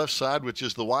 Twins on the left side, which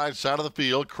is the wide side of the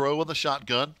field. Crow in the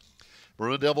shotgun.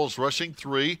 Maroon Devils rushing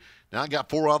 3. Now got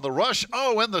 4 on the rush.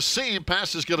 Oh, and the seam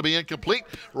pass is going to be incomplete.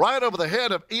 Right over the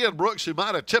head of Ian Brooks, who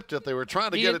might have tipped it. They were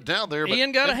trying to get it down there, but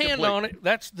Ian got a hand on it.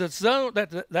 That's the zone.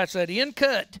 That's that in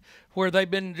cut where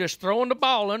they've been just throwing the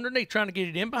ball underneath, trying to get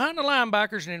it in behind the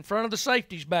linebackers and in front of the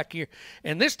safeties back here.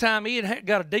 And this time Ian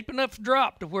got a deep enough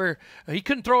drop to where he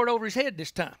couldn't throw it over his head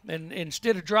this time. And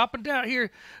instead of dropping down here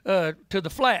to the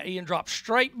flat, Ian dropped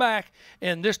straight back.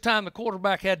 And this time the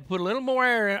quarterback had to put a little more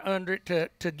air under it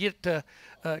to get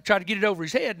try to get it over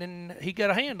his head, and he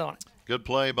got a hand on it. Good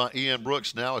play by Ian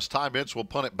Brooks now as Ty Mintz will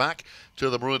punt it back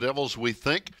to the Maroon Devils, we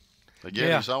think.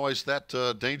 Again, he's always that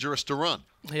dangerous to run.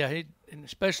 Yeah, and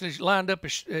especially lined up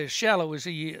as shallow as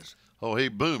he is. Oh, he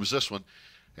booms this one.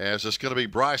 As it's going to be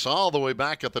Bryce all the way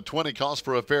back at the 20, calls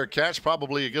for a fair catch,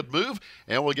 probably a good move.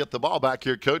 And we'll get the ball back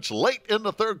here, Coach, late in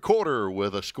the third quarter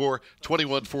with a score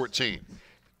 21-14.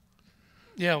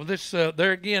 Yeah, well, this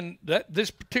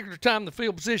this particular time the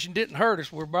field position didn't hurt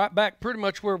us. We're right back pretty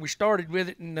much where we started with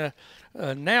it, and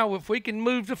now if we can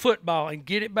move the football and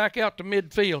get it back out to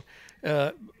midfield,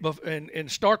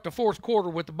 and start the fourth quarter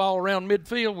with the ball around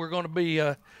midfield, we're going to be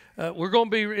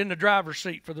in the driver's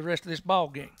seat for the rest of this ball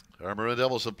game. Our Maroon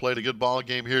Devils have played a good ball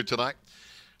game here tonight.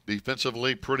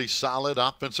 Defensively, pretty solid.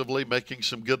 Offensively, making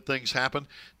some good things happen.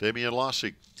 Damian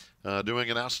Lossy doing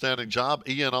an outstanding job.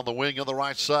 Ian on the wing on the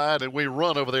right side, and we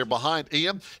run over there behind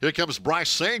Ian. Here comes Bryce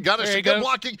Sane. Got us some good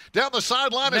blocking down the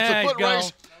sideline. It's a foot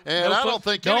race. And I don't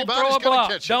think anybody's going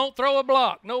to catch it. Don't throw a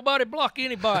block. Nobody block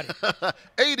anybody.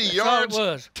 80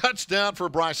 yards, touchdown for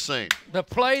Bryce Sane. The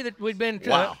play that we've been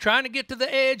trying to get to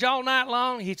the edge all night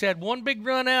long, he's had one big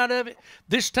run out of it.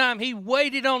 This time he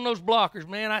waited on those blockers,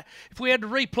 man. If we had to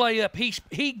replay up,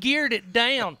 he geared it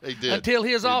down until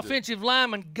his offensive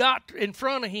lineman got in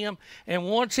front of him. And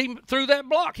once he threw that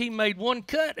block, he made one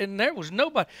cut, and there was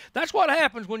nobody. That's what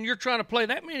happens when you're trying to play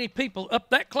that many people up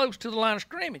that close to the line of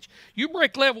scrimmage. You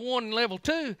break level 1 and level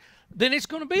 2, then it's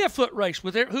going to be a foot race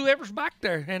with whoever's back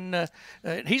there. And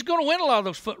he's going to win a lot of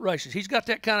those foot races. He's got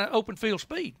that kind of open field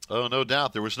speed. Oh, no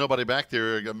doubt. There was nobody back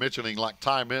there mentioning like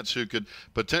Ty Mintz who could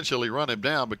potentially run him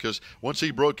down, because once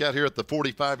he broke out here at the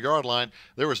 45-yard line,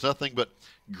 there was nothing but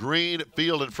green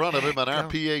field in front of him, and our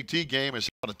PAT game is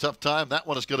having a tough time. That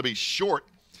one is going to be short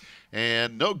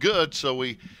and no good, so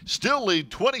we still lead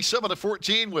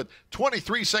 27-14 with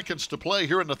 23 seconds to play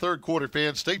here in the third quarter.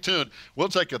 Fans, stay tuned. We'll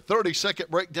take a 30-second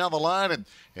break down the line,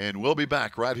 and we'll be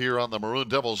back right here on the Maroon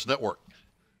Devils Network.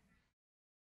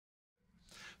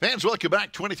 Fans, welcome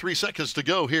back. 23 seconds to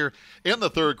go here in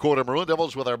the third quarter. Maroon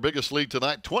Devils with our biggest lead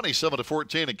tonight,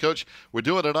 27-14. And, Coach, we're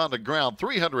doing it on the ground.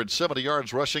 370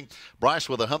 yards rushing. Bryce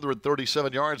with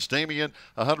 137 yards. Damian,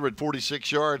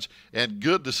 146 yards. And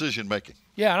good decision-making.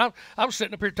 Yeah, and I was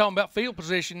sitting up here talking about field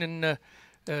position, and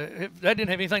that didn't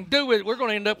have anything to do with it. We're going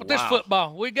to end up with this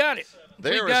football. We got it.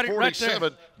 There is 47.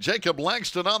 Right, Jacob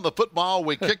Langston on the football.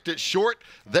 We kicked it short.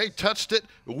 They touched it.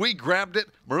 We grabbed it.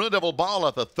 Maroon Devil ball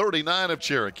at the 39 of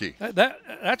Cherokee.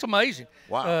 That's amazing.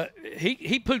 Wow.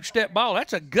 He pooched that ball.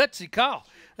 That's a gutsy call.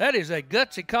 That is a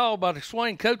gutsy call by the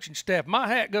Swain coaching staff. My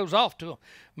hat goes off to him.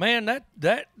 Man,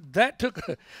 that took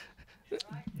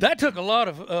a lot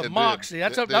of moxie.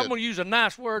 I'm going to use a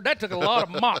nice word. That took a lot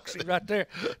of moxie right there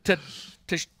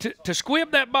to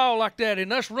squib that ball like that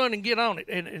and us run and get on it.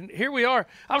 And here we are.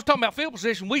 I was talking about field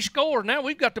position. We scored. Now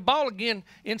we've got the ball again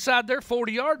inside their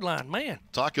 40-yard line. Man.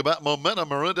 Talk about momentum.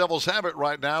 Maroon Devils have it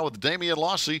right now with Damian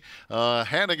Lossy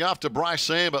handing off to Bryce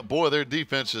Sam. But, boy, their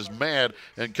defense is mad.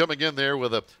 And coming in there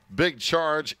with a big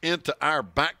charge into our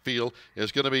backfield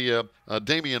is going to be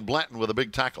Damian Blanton with a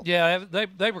big tackle. Yeah,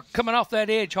 they were coming off that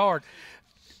edge hard.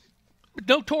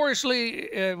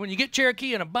 Notoriously, when you get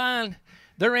Cherokee in a bind,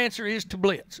 their answer is to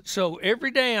blitz. So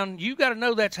every down, you got to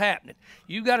know that's happening.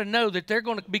 You got to know that they're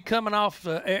going to be coming off.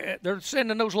 They're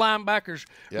sending those linebackers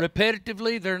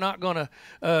repetitively. They're not going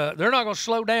to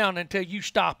slow down until you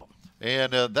stop them.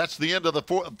 And that's the end of the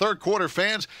third quarter,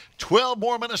 fans. 12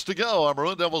 more minutes to go. Our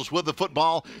Maroon Devils with the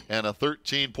football and a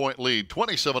 13-point lead,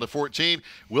 27-14.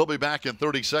 We'll be back in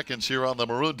 30 seconds here on the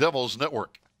Maroon Devils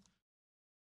Network.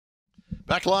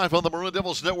 Back live on the Maroon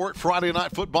Devils Network, Friday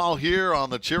Night Football here on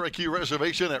the Cherokee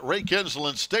Reservation at Ray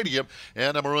Kinsland Stadium.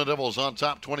 And the Maroon Devils on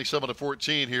top,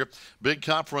 27-14 here. Big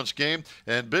conference game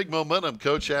and big momentum,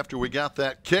 Coach, after we got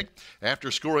that kick,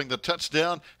 after scoring the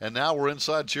touchdown, and now we're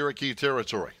inside Cherokee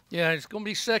territory. Yeah, it's going to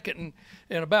be second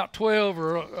and about 12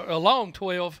 or a long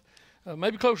 12,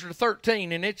 maybe closer to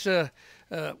 13. And it's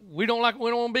we don't want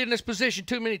to be in this position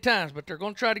too many times, but they're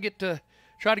going to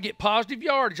try to get positive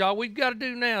yardage. All we've got to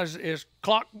do now is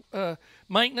clock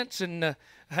maintenance and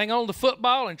hang on to the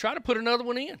football and try to put another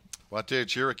one in. Well, I tell you,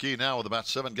 Cherokee now with about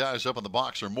 7 guys up in the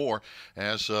box or more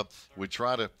as we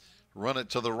try to run it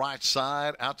to the right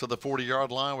side, out to the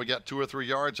 40-yard line. We got 2 or 3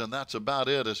 yards, and that's about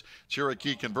it as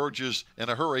Cherokee converges in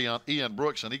a hurry on Ian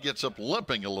Brooks, and he gets up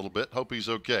limping a little bit. Hope he's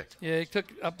okay. Yeah,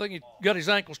 I think he got his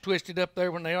ankles twisted up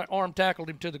there when they arm tackled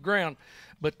him to the ground.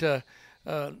 But,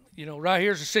 right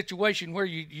here's a situation where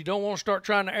you don't want to start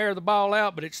trying to air the ball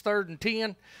out, but it's 3rd and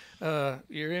 10.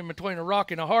 You're in between a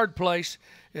rock and a hard place.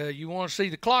 You want to see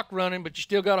the clock running, but you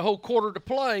still got a whole quarter to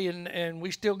play, and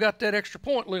we still got that extra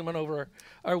point looming over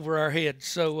our heads.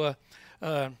 So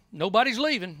nobody's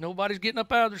leaving. Nobody's getting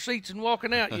up out of their seats and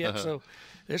walking out yet. So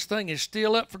this thing is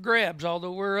still up for grabs,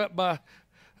 although we're up by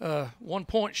 1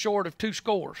 point short of 2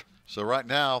 scores. So right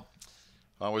now,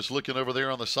 I was looking over there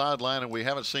on the sideline, and we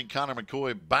haven't seen Connor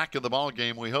McCoy back in the ball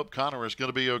game. We hope Connor is going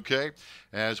to be okay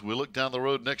as we look down the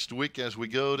road next week as we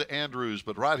go to Andrews.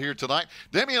 But right here tonight,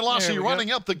 Damian Lossy running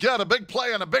up the gut, a big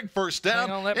play and a big first down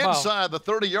inside the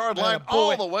 30-yard line,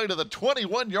 all the way to the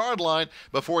 21-yard line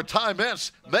before Ty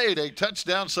Mintz made a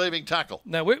touchdown-saving tackle.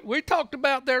 Now, we talked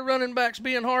about their running backs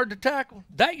being hard to tackle.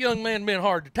 That young man been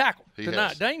hard to tackle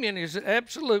tonight. Damian is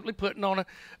absolutely putting on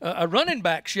a running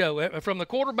back show from the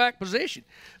quarterback position.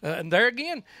 And there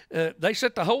again, they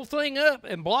set the whole thing up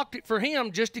and blocked it for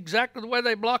him just exactly the way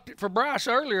they blocked it for Bryce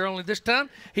earlier, only this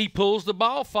time he pulls the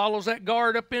ball, follows that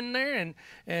guard up in there,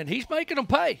 and he's making them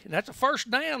pay. And that's a first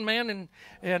down, man,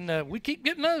 and we keep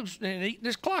getting those and eating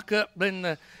this clock up.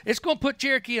 Then it's going to put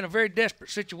Cherokee in a very desperate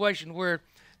situation where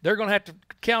they're going to have to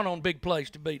count on big plays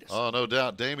to beat us. Oh, no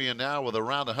doubt. Damian now with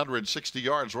around 160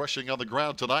 yards rushing on the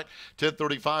ground tonight.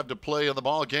 10:35 to play in the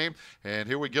ball game. And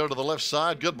here we go to the left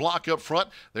side. Good block up front.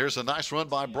 There's a nice run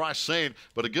by Bryce Sane,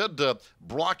 but a good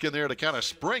block in there to kind of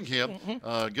spring him.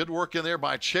 Good work in there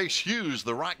by Chase Hughes,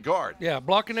 the right guard. Yeah,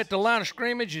 blocking at the line of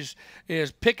scrimmage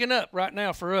is picking up right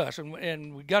now for us,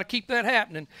 and we got to keep that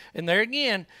happening. And there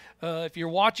again, if you're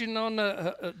watching on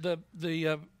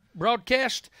the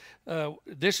broadcast,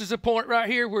 this is a point right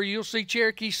here where you'll see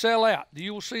Cherokee sell out.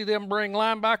 You will see them bring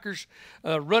linebackers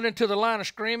running to the line of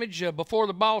scrimmage before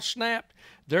the ball snapped.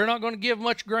 They're not going to give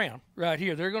much ground right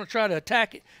here. They're going to try to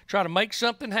attack it, try to make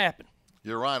something happen.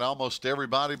 You're right, almost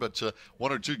everybody, but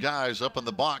 1 or 2 guys up in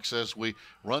the box as we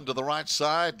run to the right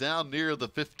side down near the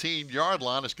 15-yard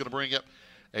line. It's going to bring up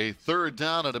a 3rd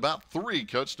down at about 3,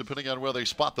 Coach, depending on where they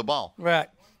spot the ball. Right,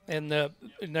 and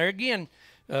there again,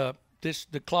 the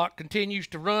clock continues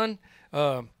to run,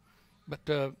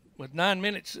 but with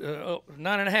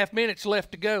 9.5 minutes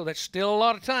left to go. That's still a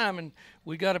lot of time, and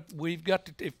we've got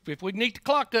to if we need to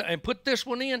clock up and put this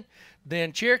one in,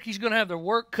 then Cherokee's going to have their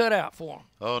work cut out for them.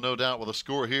 Oh, no doubt. With a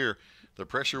score here, the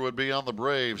pressure would be on the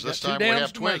Braves. This time we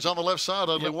have Twins on the left side,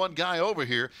 only one guy over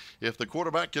here. If the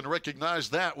quarterback can recognize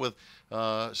that with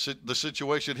the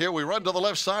situation here, we run to the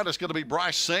left side. It's going to be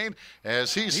Bryce Sane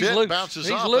as he's hit, loose. Bounces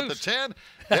off loose. At the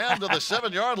 10, down to the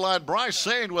 7-yard line. Bryce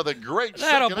Sane with a great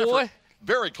second effort.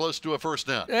 Very close to a first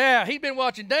down. Yeah, he's been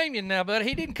watching Damien now, but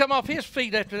he didn't come off his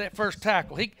feet after that first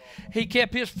tackle. He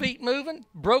kept his feet moving,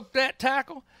 broke that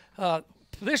tackle.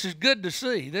 This is good to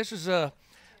see. This is a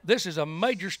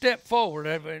major step forward,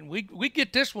 and we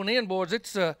get this one in, boys.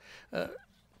 It's going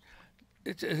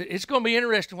to be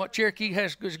interesting what Cherokee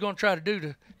is going to try to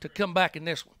do to come back in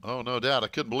this one. Oh, no doubt. I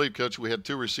couldn't believe, Coach, we had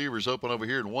 2 receivers open over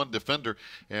here and 1 defender,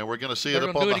 and we're going to see it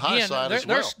up on the high side as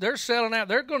well. They're selling out.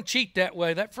 They're going to cheat that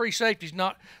way. That free safety's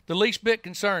not the least bit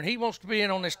concerned. He wants to be in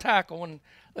on this tackle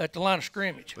at the line of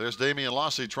scrimmage. There's Damian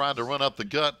Lossy trying to run up the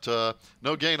gut.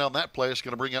 No gain on that play. It's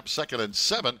going to bring up 2nd and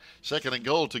 7. 2nd and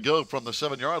goal to go from the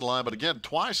 7-yard line. But again,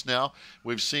 twice now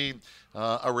we've seen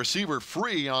a receiver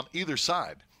free on either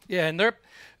side. Yeah, and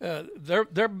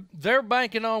they're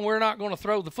banking on we're not going to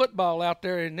throw the football out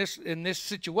there in this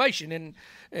situation,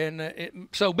 and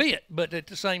so be it. But at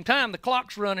the same time, the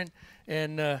clock's running,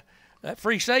 and that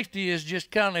free safety is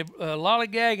just kind of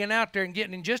lollygagging out there and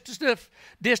getting in just enough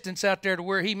distance out there to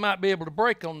where he might be able to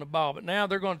break on the ball. But now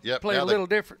they're going to play a little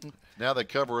different. Now they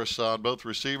cover us on both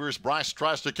receivers. Bryce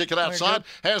tries to kick it outside,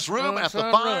 has room at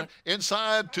the 5,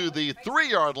 inside to the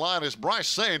 3-yard line is Bryce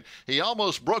Sane. He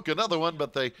almost broke another one,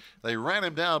 but they ran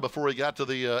him down before he got to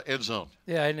the end zone.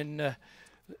 Yeah, and then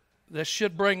this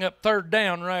should bring up 3rd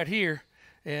down right here,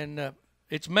 and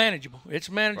it's manageable. It's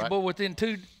manageable within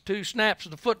two snaps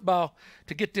of the football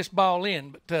to get this ball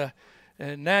in. But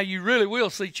and now you really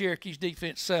will see Cherokee's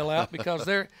defense sell out because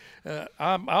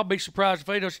I'll be surprised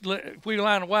if we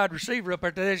line a wide receiver up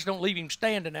there, they just don't leave him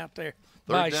standing out there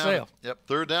by himself. Yep,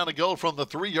 3rd down and goal from the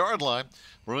 3-yard line.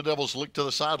 Maroon Devils look to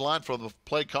the sideline from the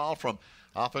play call from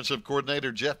offensive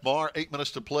coordinator Jeff Marr. 8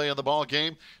 minutes to play in the ball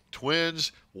game.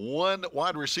 Twins, 1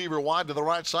 wide receiver wide to the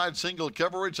right side, single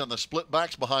coverage on the split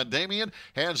backs behind Damien.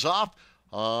 Hands off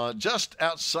just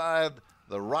outside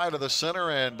the right of the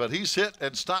center, but he's hit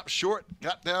and stopped short,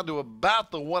 got down to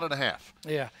about the 1.5.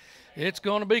 Yeah, it's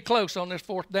going to be close on this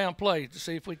 4th down play to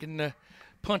see if we can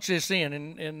punch this in.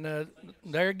 And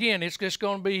there again, it's just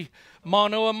going to be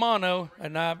mano a mano,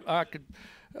 and I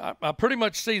pretty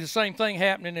much see the same thing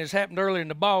happening as happened earlier in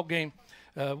the ball game.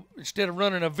 Instead of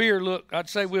running a veer look, I'd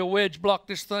say we'll wedge block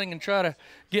this thing and try to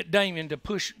get Damien to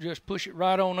push it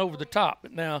right on over the top.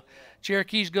 But now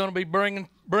Cherokee's going to be bringing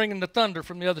the thunder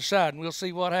from the other side, and we'll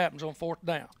see what happens on 4th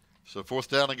down. So 4th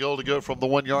down and goal to go from the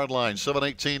 1-yard line.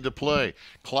 7:18 to play.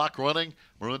 Clock running.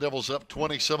 Maroon Devils up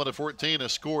 27-14. A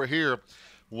score here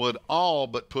would all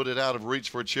but put it out of reach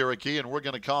for Cherokee, and we're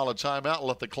going to call a timeout and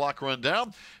let the clock run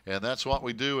down, and that's what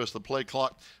we do as the play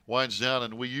clock winds down,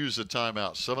 and we use the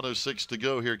timeout. 7:06 to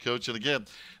go here, Coach, and again,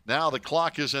 now the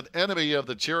clock is an enemy of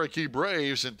the Cherokee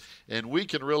Braves, and we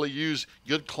can really use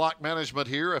good clock management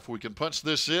here if we can punch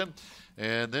this in,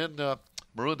 and then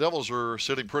Maroon Devils are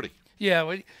sitting pretty.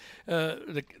 Yeah,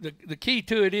 the key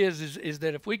to it is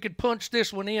that if we could punch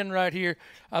this one in right here,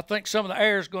 I think some of the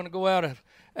air is going to go out of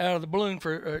the balloon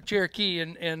for Cherokee,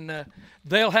 and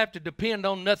they'll have to depend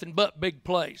on nothing but big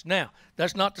plays. Now,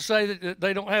 that's not to say that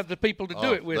they don't have the people to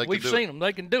do it with. We've seen them;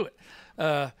 they can do it.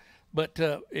 But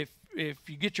if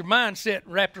you get your mindset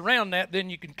wrapped around that, then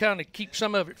you can kind of keep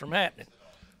some of it from happening.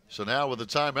 So now with the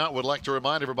timeout, we'd like to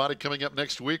remind everybody coming up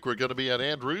next week, we're going to be at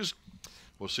Andrews.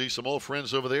 We'll see some old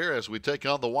friends over there as we take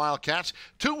on the Wildcats.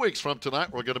 2 weeks from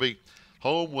tonight, we're going to be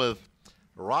home with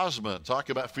Rosamond. Talk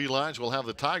about felines. We'll have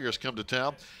the Tigers come to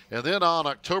town. And then on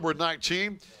October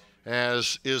 19,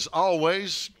 as is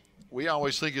always, we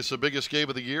always think it's the biggest game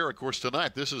of the year. Of course,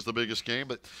 tonight, this is the biggest game.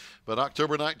 But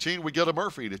October 19, we go to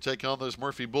Murphy to take on those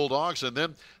Murphy Bulldogs. And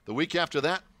then the week after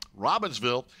that,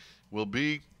 Robbinsville will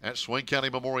be at Swain County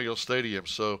Memorial Stadium.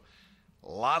 So a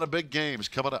lot of big games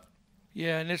coming up.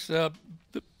 Yeah, and it's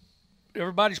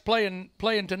everybody's playing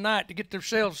tonight to get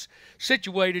themselves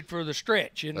situated for the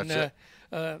stretch, and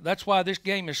that's why this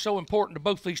game is so important to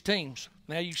both these teams.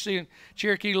 Now you see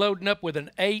Cherokee loading up with an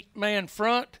 8-man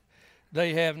front.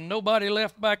 They have nobody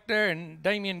left back there, and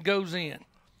Damien goes in.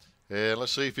 And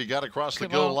let's see if he got across the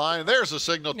goal line. There's a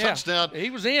signal, touchdown. He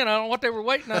was in. I don't know what they were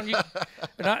waiting on.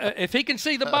 If he can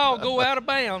see the ball go out of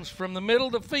bounds from the middle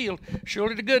of the field,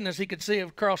 surely to goodness he could see it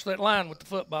across that line with the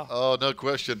football. Oh, no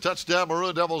question. Touchdown,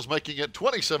 Maroon Devils making it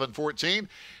 27-14.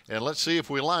 And let's see if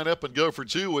we line up and go for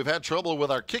two. We've had trouble with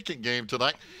our kicking game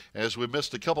tonight as we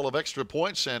missed a couple of extra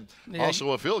points and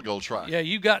also a field goal try. Yeah,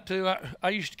 you got to.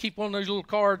 I used to keep one of those little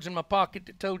cards in my pocket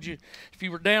that told you if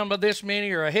you were down by this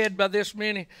many or ahead by this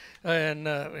many and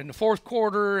in the fourth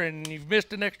quarter and you've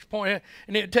missed an extra point,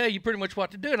 and it would tell you pretty much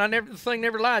what to do. And the thing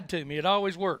never lied to me. It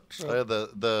always worked. So.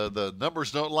 The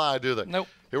numbers don't lie, do they? Nope.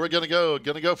 Here we're going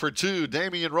to go for two.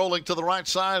 Damian rolling to the right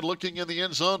side, looking in the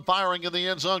end zone, firing in the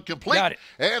end zone, complete. Got it.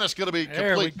 And it's going to be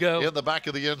complete in the back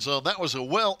of the end zone. That was a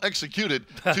well-executed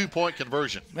two-point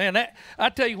conversion. Man, I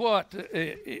tell you what,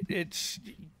 it's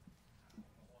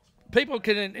people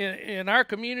can in our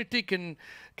community can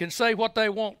say what they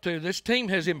want to. This team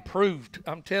has improved.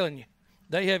 I'm telling you,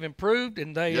 they have improved,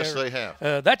 and they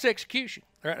have. That's execution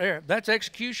right there. That's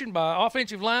execution by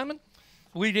offensive linemen.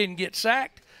 We didn't get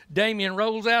sacked. Damian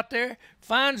rolls out there,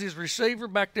 finds his receiver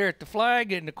back there at the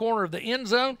flag in the corner of the end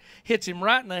zone, hits him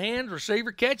right in the hand.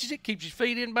 Receiver catches it, keeps his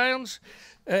feet in bounds.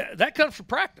 That comes from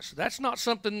practice. That's not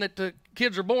something that the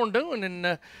kids are born doing.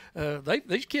 And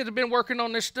these kids have been working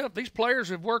on this stuff. These players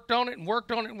have worked on it and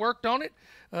worked on it and worked on it.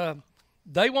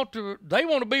 They want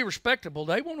to be respectable.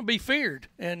 They want to be feared,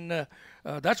 and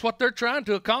that's what they're trying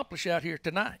to accomplish out here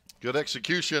tonight. Good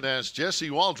execution as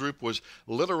Jesse Waldrop was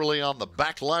literally on the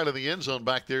back line of the end zone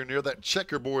back there near that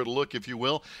checkerboard look, if you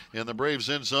will, in the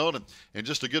Braves end zone. And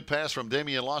just a good pass from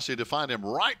Damian Lossie to find him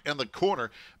right in the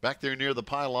corner back there near the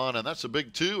pylon. And that's a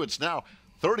big two. It's now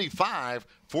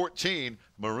 35-14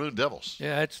 Maroon Devils.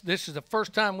 Yeah, this is the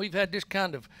first time we've had this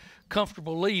kind of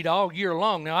comfortable lead all year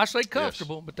long. Now, I say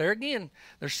comfortable, but there again,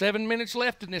 there's 7 minutes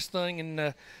left in this thing.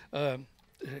 And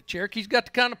Cherokee's got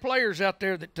the kind of players out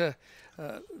there that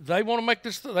they want to make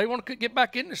this. They want to get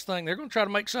back in this thing. They're going to try to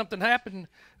make something happen,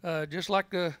 just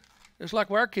like what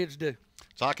our kids do.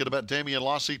 Talking about Damian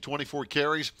Lossie, 24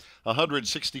 carries,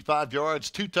 165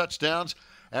 yards, 2 touchdowns,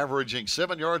 averaging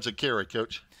 7 yards a carry.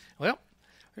 Coach. Well,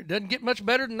 it doesn't get much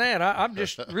better than that. I'm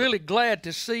just really glad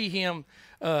to see him.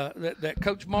 That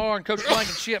Coach Marr and Coach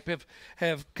Blankenship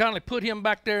have kindly put him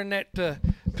back there in that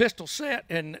pistol set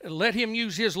and let him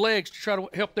use his legs to try to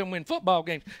help them win football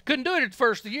games. Couldn't do it at the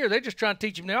first of the year. They're just trying to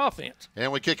teach him the offense.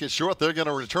 And we kick it short. They're going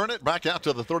to return it back out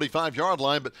to the 35-yard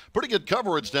line, but pretty good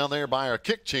coverage down there by our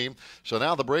kick team. So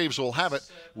now the Braves will have it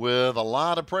with a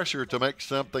lot of pressure to make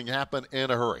something happen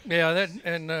in a hurry.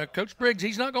 Yeah, Coach Briggs,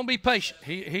 he's not going to be patient.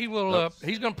 He will. Nope.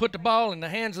 He's going to put the ball in the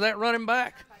hands of that running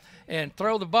back and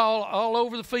throw the ball all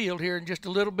over the field here in just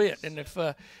a little bit. And if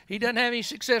he doesn't have any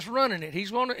success running it,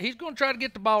 he's going to try to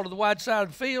get the ball to the wide side of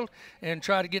the field and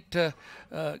try to get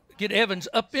Evans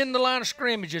up in the line of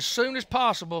scrimmage as soon as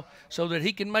possible so that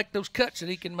he can make those cuts that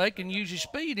he can make and use his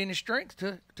speed and his strength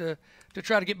to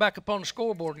try to get back up on the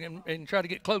scoreboard and try to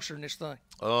get closer in this thing.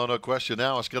 Oh, no question.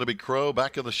 Now it's going to be Crow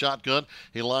back in the shotgun.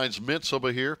 He lines Mintz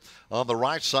over here on the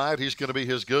right side. He's going to be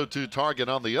his go-to target.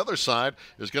 On the other side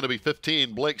is going to be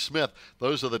 15, Blake Smith.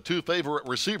 Those are the two favorite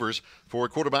receivers for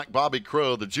quarterback Bobby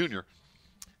Crow, the junior.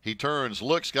 He turns,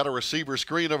 looks, got a receiver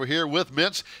screen over here with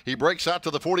Mintz. He breaks out to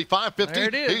the 45, 50. There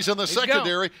it is. He's in the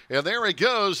secondary, and there he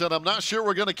goes, and I'm not sure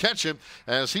we're going to catch him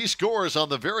as he scores on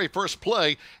the very first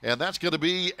play, and that's going to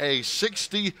be a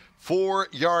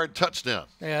 64-yard touchdown.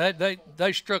 Yeah,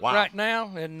 they struck right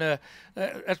now, and and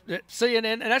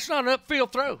that's not an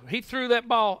upfield throw. He threw that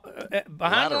ball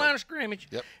behind the line of scrimmage,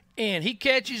 and he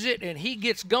catches it, and he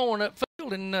gets going upfield.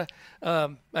 And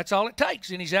that's all it takes.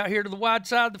 And he's out here to the wide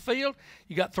side of the field.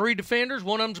 You got 3 defenders.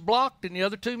 One of them's blocked, and the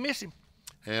other 2 miss him.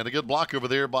 And a good block over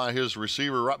there by his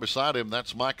receiver right beside him.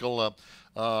 That's Michael,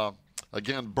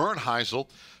 again, Bernheisel,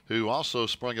 who also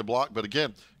sprung a block. But,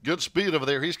 again, good speed over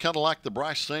there. He's kind of like the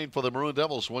Bryce Sane for the Maroon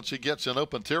Devils. Once he gets in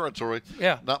open territory,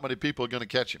 not many people are going to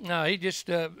catch him. No, he just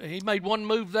he made one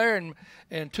move there,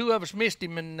 and 2 of us missed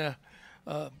him, and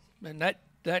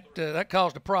that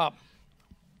caused a problem.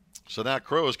 So now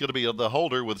Crow is going to be the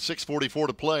holder with 6:44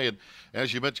 to play. And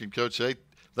as you mentioned, Coach,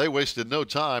 they wasted no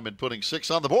time in putting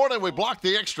 6 on the board, and we blocked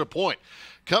the extra point.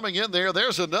 Coming in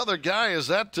there's another guy.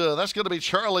 That's going to be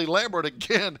Charlie Lambert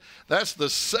again. That's the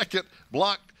second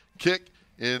block kick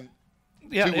in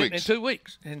 2 weeks. In 2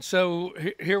 weeks. And so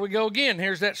here we go again.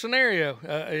 Here's that scenario.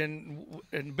 And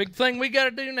the big thing we got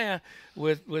to do now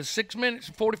with 6 minutes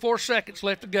and 44 seconds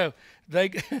left to go,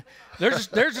 there's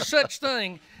a such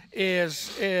thing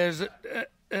is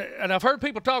and I've heard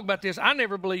people talk about this. I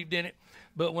never believed in it,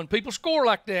 but when people score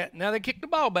like that, now they kick the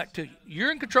ball back to you.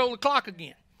 You're in control of the clock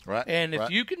again. Right. And if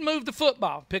you can move the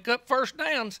football, pick up first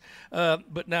downs,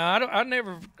 but now I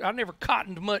never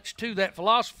cottoned much to that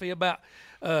philosophy about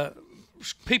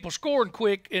people scoring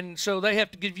quick, and so they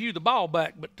have to give you the ball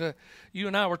back. But you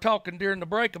and I were talking during the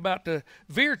break about the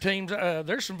veer teams.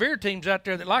 There's some veer teams out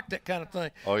there that like that kind of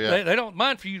thing. Oh, yeah. They don't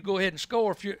mind for you to go ahead and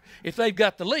score if they've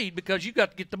got the lead, because you've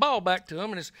got to get the ball back to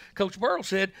them. And as Coach Burrell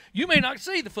said, you may not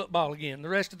see the football again the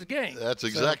rest of the game. That's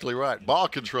exactly right. Ball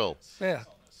control. Yeah.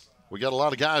 We got a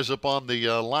lot of guys up on the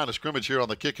line of scrimmage here on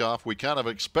the kickoff. We kind of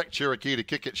expect Cherokee to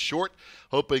kick it short,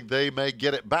 hoping they may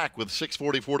get it back with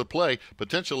 6:44 to play,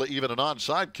 potentially even an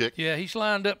onside kick. Yeah, he's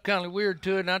lined up kind of weird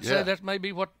to it, and I'd say that's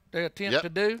maybe what they attempt to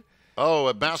do. Oh,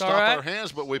 it bounced off right. our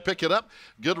hands, but we pick it up.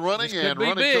 Good running, and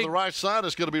running big. to the right side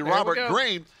is going to be Robert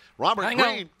Green. Robert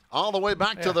Green all the way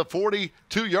back to the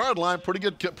 42-yard line. Pretty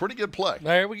good play.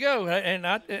 There we go. And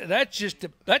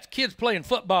that's kids playing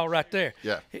football right there.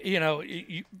 Yeah. You know,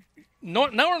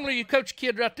 normally you coach a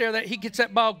kid right there that he gets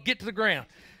that ball, get to the ground.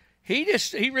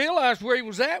 He realized where he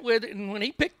was at with it, and when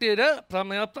he picked it up,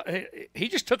 he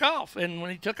just took off. And when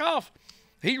he took off,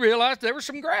 he realized there was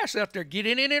some grass out there. Get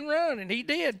in it and run, and he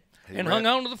did. Hung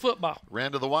on to the football.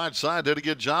 Ran to the wide side, did a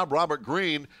good job. Robert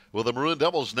Green with the Maroon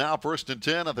Devils now 1st and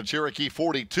 10 at the Cherokee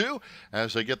 42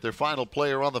 as they get their final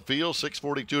player on the field.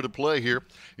 6:42 to play here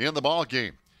in the ball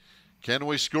game. Can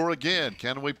we score again?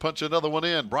 Can we punch another one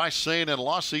in? Bryce Sane and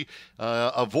Lossie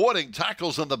avoiding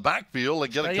tackles in the backfield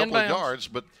and get a couple of yards.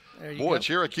 But, boy,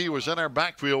 Cherokee was in our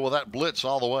backfield with that blitz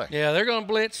all the way. Yeah, they're going to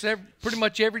blitz pretty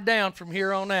much every down from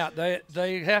here on out.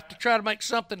 They have to try to make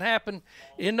something happen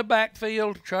in the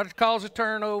backfield, try to cause a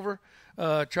turnover,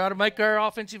 try to make our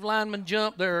offensive linemen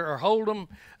jump there or hold them.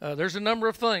 There's a number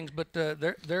of things, but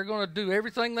they're going to do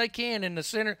everything they can in the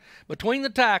center between the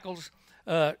tackles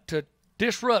to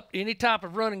disrupt any type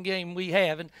of running game we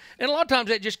have. And a lot of times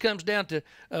that just comes down to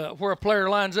where a player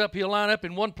lines up. He'll line up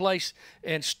in one place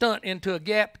and stunt into a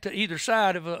gap to either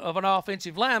side of an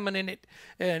offensive lineman,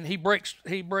 and he breaks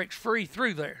free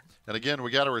through there. And again, we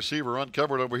got a receiver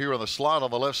uncovered over here on the slot on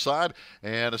the left side,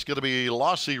 and it's going to be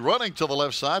Lossie running to the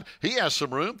left side. He has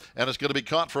some room, and it's going to be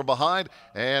caught from behind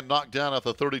and knocked down at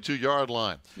the 32-yard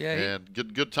line. Yeah,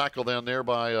 and good tackle down there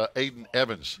by Aiden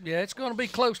Evans. Yeah, it's going to be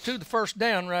close to the first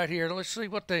down right here. Let's see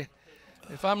what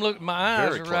if I'm looking, my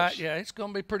eyes are right. Yeah, it's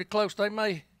going to be pretty close. They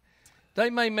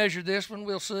may measure this one.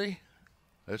 We'll see.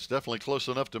 It's definitely close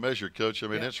enough to measure, Coach. I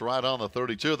mean, it's right on the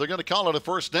 32. They're going to call it a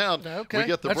first down. Okay. We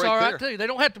get the That's break all right, there. too. They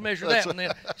don't have to measure that one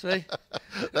then. See?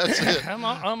 That's it. I'm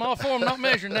all for them not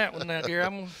measuring that one now, Gary.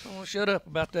 I'm going to shut up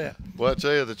about that. Well, I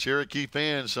tell you, the Cherokee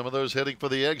fans, some of those heading for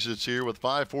the exits here with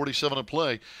 5:47 to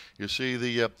play. You see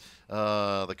the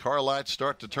car lights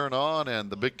start to turn on and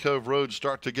the Big Cove roads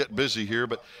start to get busy here.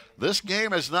 But this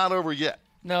game is not over yet.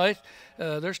 No,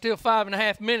 there's still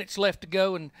 5.5 minutes left to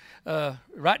go, and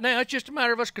right now it's just a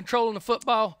matter of us controlling the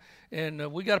football,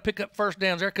 and we got to pick up first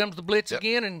downs. There comes the blitz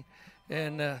again,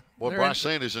 and Bryce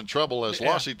Sane is in trouble as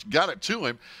Lossie got it to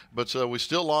him, but we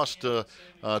still lost 2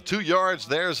 yards.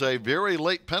 There's a very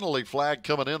late penalty flag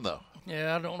coming in, though.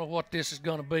 Yeah, I don't know what this is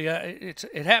going to be.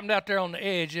 It happened out there on the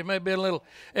edge. It may be a little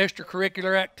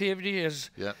extracurricular activity it was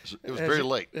very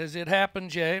late as it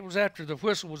happened. Yeah, it was after the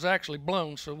whistle was actually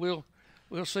blown, so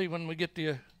We'll see when we get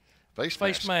the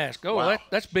face mask. Oh, wow.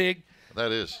 That's big.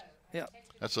 That is. Yeah.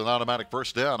 That's an automatic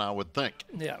first down, I would think.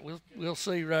 Yeah, we'll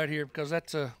see right here because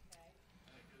that's a.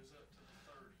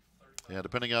 Yeah,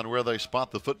 depending on where they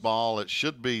spot the football, it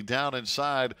should be down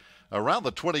inside around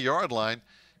the 20-yard line.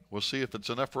 We'll see if it's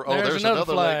enough for. There's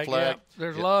another late flag. Yeah.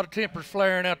 There's a lot of tempers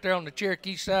flaring out there on the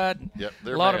Cherokee side. Yep, a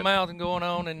lot of mouthing going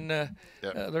on, and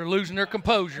they're losing their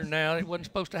composure now. It wasn't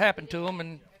supposed to happen to them,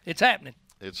 and it's happening.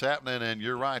 It's happening, and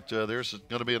you're right. There's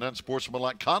going to be an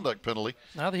unsportsmanlike conduct penalty.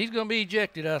 Now he's going to be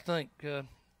ejected, I think.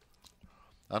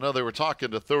 I know they were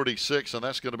talking to 36, and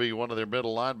that's going to be one of their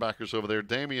middle linebackers over there,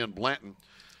 Damian Blanton,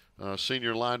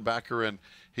 senior linebacker, and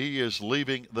he is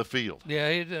leaving the field. Yeah,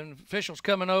 an official's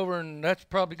coming over, and that's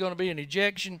probably going to be an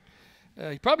ejection.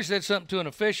 He probably said something to an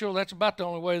official. That's about the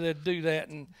only way they'd do that.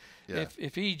 And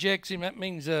if he ejects him, that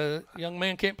means a young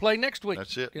man can't play next week.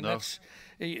 That's it.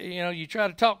 And you try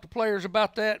to talk to players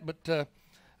about that, but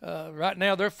right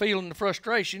now they're feeling the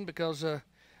frustration because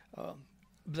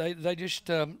they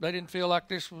didn't feel like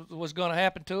this was going to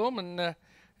happen to them,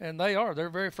 and they're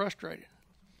very frustrated.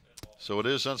 So it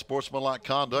is unsportsmanlike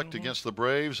conduct against the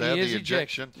Braves and the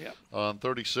ejection on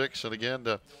 36. And again,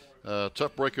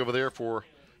 tough break over there for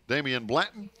Damian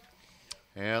Blanton.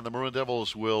 And the Maroon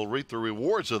Devils will reap the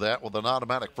rewards of that with an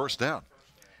automatic first down.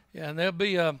 Yeah, and they'll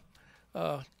be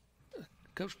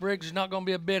Coach Briggs is not going to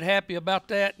be a bit happy about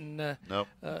that. And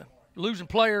losing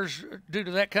players due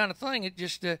to that kind of thing,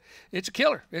 it's a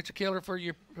killer. It's a killer for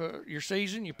your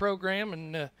season, your program,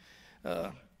 and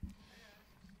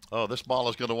Oh, this ball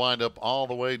is going to wind up all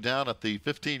the way down at the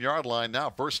 15-yard line now.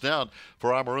 First down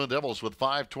for our Maroon Devils with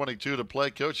 5:22 to play,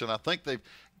 Coach. And I think they've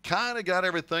kind of got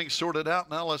everything sorted out.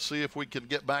 Now let's see if we can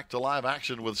get back to live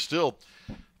action with still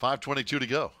 5:22 to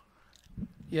go.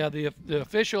 Yeah, the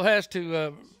official has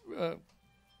to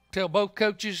tell both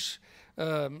coaches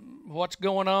what's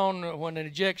going on when an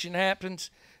ejection happens.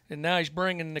 And now he's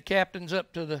bringing the captains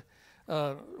up to the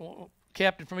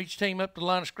captain from each team up to the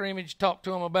line of scrimmage, talk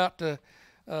to them about the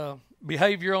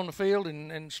behavior on the field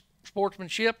and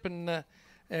sportsmanship and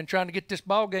trying to get this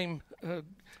ball game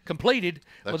completed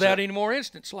without any more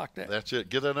incidents like that. That's it.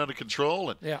 Get it under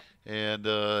control. And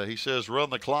he says run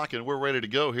the clock, and we're ready to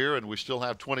go here, and we still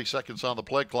have 20 seconds on the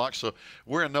play clock, so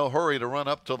we're in no hurry to run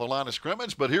up to the line of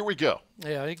scrimmage, but here we go.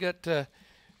 Yeah, he got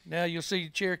now you'll see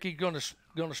Cherokee going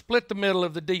to split the middle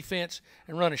of the defense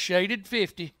and run a shaded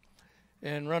 50.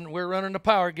 And we're running the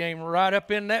power game right up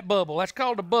in that bubble. That's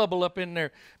called a bubble up in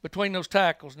there between those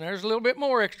tackles. And there's a little bit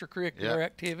more extracurricular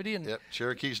activity. And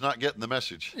Cherokee's not getting the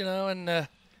message. You know, and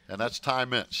that's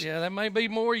time mints. Yeah, there may be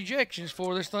more ejections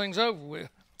before this thing's over with.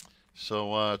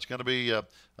 So it's going to be a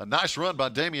nice run by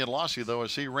Damian Lossy, though,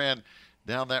 as he ran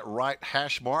down that right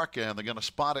hash mark, and they're going to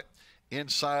spot it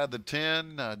inside the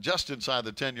 10, just inside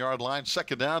the 10-yard line.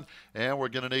 Second down, and we're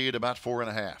going to need about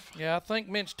 4.5. Yeah, I think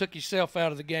Mintz took himself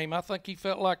out of the game. I think he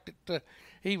felt like that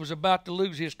he was about to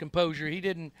lose his composure. He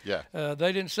didn't. Yeah.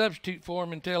 They didn't substitute for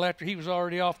him until after he was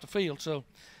already off the field. So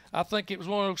I think it was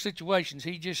one of those situations.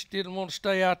 He just didn't want to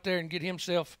stay out there and get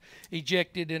himself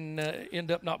ejected and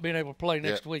end up not being able to play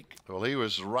next week. Well, he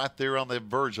was right there on the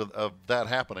verge of that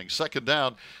happening. Second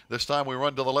down. This time we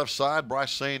run to the left side.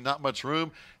 Bryce saying not much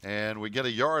room, and we get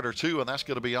a yard or two, and that's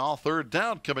going to be all third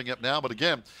down coming up now. But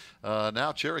again,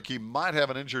 now Cherokee might have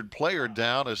an injured player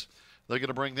down as they're going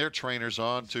to bring their trainers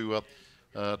on to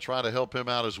try to help him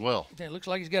out as well. It looks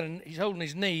like he's holding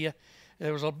his knee.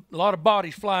 There was a lot of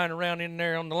bodies flying around in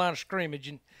there on the line of scrimmage,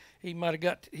 and he might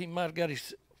have got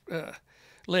his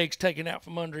legs taken out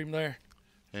from under him there.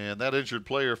 And that injured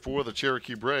player for the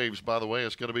Cherokee Braves, by the way,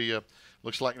 is going to be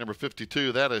looks like number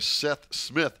 52. That is Seth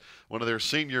Smith, one of their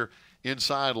senior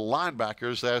inside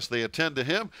linebackers. As they attend to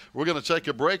him, we're going to take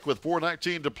a break with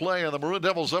 4:19 to play, and the Maroon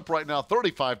Devils up right now,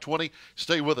 35-20.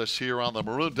 Stay with us here on the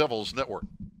Maroon Devils Network.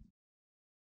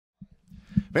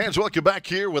 Fans, welcome back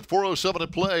here with 4:07 to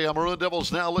play. Our Maroon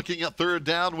Devils now looking at third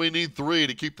down. We need 3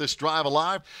 to keep this drive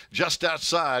alive just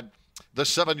outside the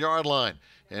 7-yard line.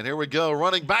 And here we go,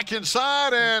 running back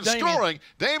inside and scoring.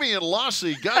 Damian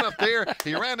Lossy got up there.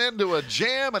 He ran into a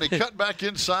jam, and he cut back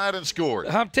inside and scored.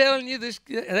 I'm telling you,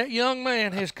 that young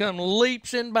man has come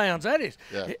leaps and bounds.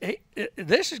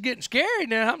 This is getting scary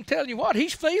now. I'm telling you what,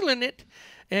 he's feeling it.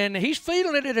 And he's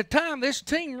feeling it at a time this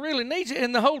team really needs it,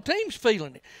 and the whole team's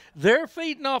feeling it. They're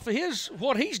feeding off of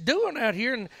what he's doing out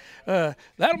here, and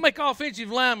that'll make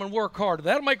offensive linemen work harder.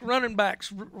 That'll make running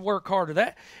backs work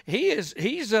harder. He's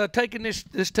taking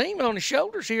this team on his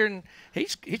shoulders here, and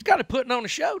he's got it putting on a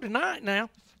show tonight now.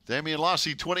 Damian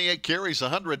Lossy, 28 carries,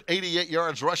 188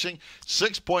 yards rushing,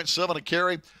 6.7 a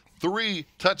carry. 3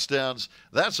 touchdowns.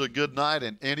 That's a good night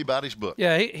in anybody's book.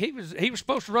 Yeah, he was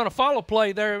supposed to run a follow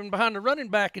play there behind the running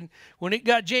back, and when it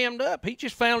got jammed up, he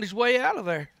just found his way out of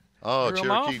there. Oh,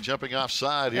 Cherokee jumping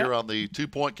offside here on the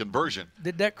 2-point conversion.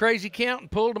 Did that crazy count and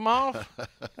pulled him off,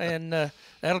 and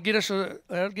that'll get us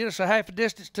a half a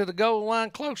distance to the goal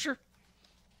line closer.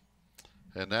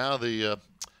 And now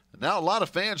now a lot of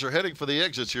fans are heading for the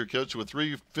exits here, Coach, with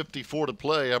 3:54 to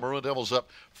play. Our Maroon Devils up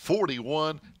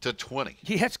 41-20.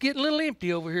 Yeah, it's getting a little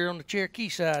empty over here on the Cherokee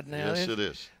side now. Yes, it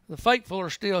is. The faithful are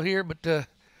still here, but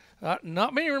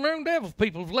not many Maroon Devils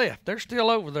people have left. They're still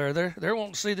over there. They're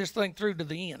wanting to see this thing through to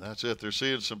the end. That's it. They're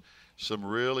seeing some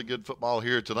really good football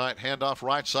here tonight. Handoff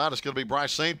right side. It's going to be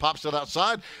Bryce Sane. Pops it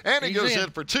outside, and he goes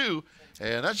in for 2.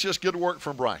 And that's just good work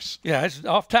from Bryce. Yeah, it's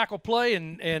off tackle play,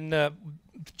 and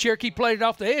Cherokee played it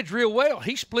off the edge real well.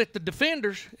 He split the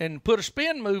defenders and put a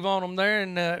spin move on them there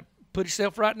and put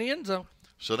himself right in the end zone.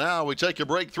 So now we take a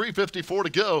break, 3:54 to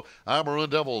go. Our Maroon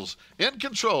Devils in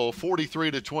control,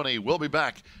 43-20. We'll be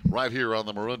back right here on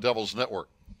the Maroon Devils Network.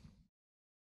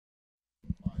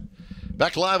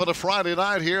 Back live on a Friday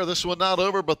night here. This one not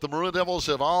over, but the Maroon Devils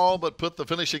have all but put the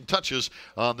finishing touches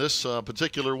on this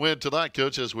particular win tonight,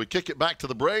 Coach, as we kick it back to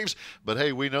the Braves. But,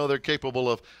 hey, we know they're capable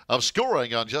of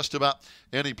scoring on just about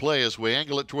any play. As we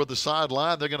angle it toward the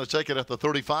sideline, they're going to take it at the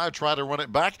 35, try to run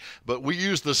it back. But we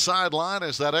use the sideline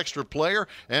as that extra player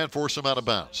and force them out of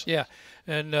bounds. Yeah.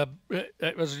 And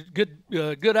it was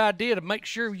a good idea to make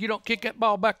sure you don't kick that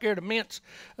ball back there to Mintz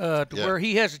where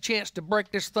he has a chance to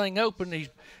break this thing open.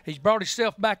 He's brought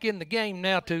himself back in the game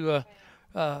now to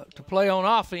play on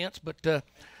offense. But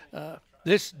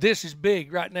This is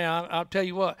big right now. I'll tell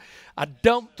you what. I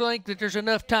don't think that there's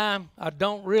enough time. I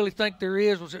don't really think there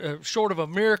is. It was short of a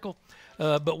miracle.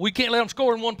 But we can't let them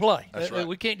score in one play. That's right.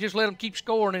 We can't just let them keep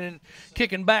scoring and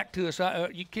kicking back to us.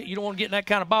 You don't want to get in that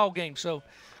kind of ball game. So,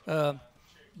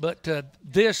 but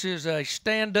this is a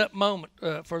stand-up moment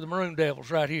for the Maroon Devils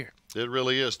right here. It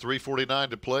really is.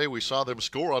 3:49 to play. We saw them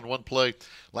score on one play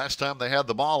last time they had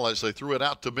the ball as they threw it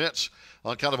out to Mintz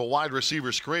on kind of a wide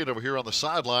receiver screen over here on the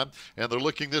sideline. And they're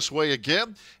looking this way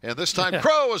again. And this time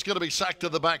Crow is going to be sacked to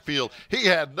the backfield. He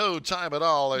had no time at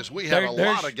all as we have a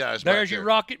lot of guys back there. There's your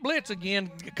rocket blitz again.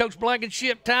 Coach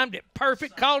Blankenship timed it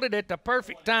perfect, called it at the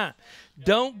perfect time.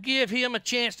 Don't give him a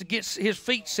chance to get his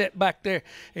feet set back there.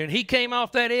 And he came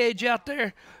off that edge out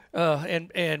there.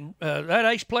 That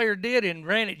ace player did and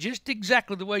ran it just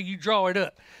exactly the way you draw it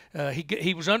up.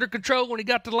 He was under control when he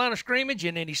got to the line of scrimmage,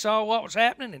 and then he saw what was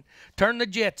happening and turned the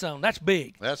jets on. That's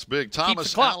big. That's big.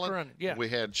 Thomas Allen. Allen. Yeah. We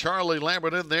had Charlie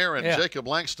Lambert in there and Jacob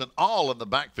Langston all in the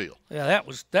backfield. Yeah,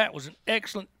 that was an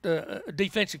excellent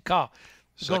defensive call.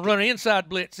 He's going to run an inside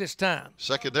blitz this time.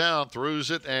 Second down, throws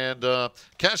it, and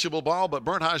catchable ball, but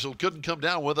Bernheisel couldn't come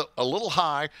down with it a little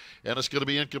high, and it's going to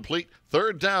be incomplete.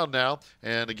 Third down now,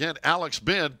 and again, Alex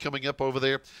Ben coming up over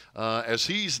there as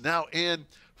he's now in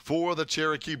for the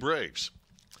Cherokee Braves.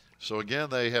 So again,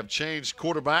 they have changed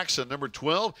quarterbacks, and number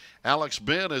 12, Alex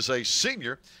Ben is a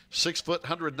senior, 6 foot,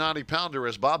 190-pounder,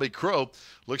 as Bobby Crow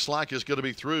looks like is going to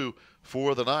be through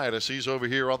for the night as he's over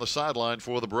here on the sideline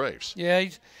for the Braves. Yeah,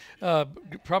 he's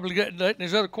probably letting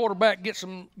his other quarterback get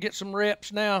some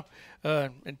reps now,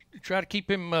 and try to keep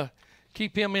him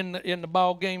in the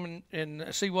ball game and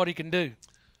see what he can do.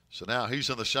 So now he's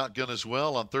in the shotgun as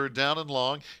well on third down and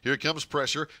long. Here comes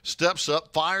pressure. Steps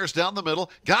up, fires down the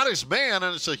middle. Got his man,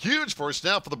 and it's a huge first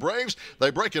down for the Braves.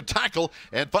 They break a tackle,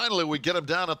 and finally we get him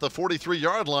down at the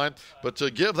 43-yard line. But to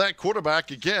give that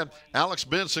quarterback, again, Alex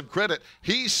Ben some credit,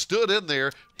 he stood in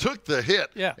there, took the hit,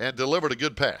 and delivered a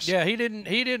good pass. Yeah, he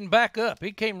didn't back up.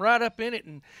 He came right up in it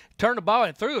and turned the ball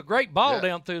and threw a great ball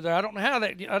down through there. I don't know how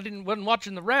that wasn't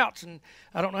watching the routes, and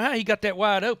I don't know how he got that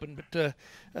wide open. But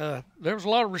there was a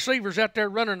lot of receivers out there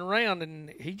running around,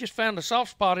 and he just found a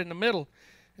soft spot in the middle.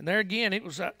 And there again, it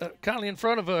was kind of in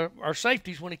front of our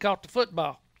safeties when he caught the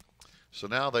football. So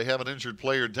now they have an injured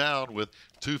player down with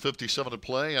 2:57 to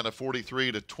play and a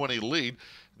 43-20 lead.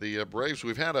 The Braves,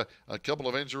 we've had a couple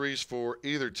of injuries for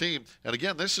either team. And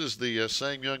again, this is the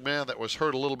same young man that was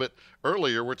hurt a little bit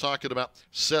earlier. We're talking about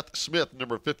Seth Smith,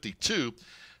 number 52.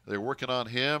 They're working on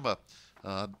him.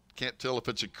 Can't tell if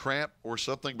it's a cramp or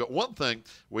something. But one thing,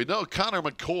 we know Connor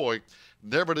McCoy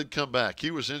never did come back.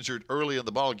 He was injured early in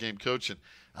the ball game, Coach, and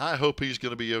I hope he's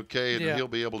going to be okay and he'll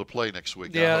be able to play next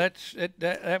week. Yeah,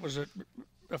 that was a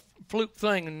fluke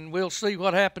thing, and we'll see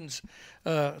what happens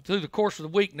through the course of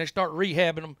the week, and they start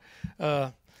rehabbing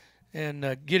him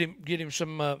and get him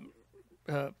some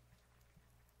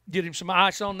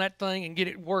ice on that thing and get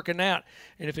it working out.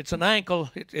 And if it's an ankle,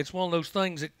 it's one of those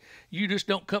things that you just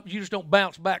don't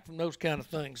bounce back from those kind of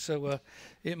things. So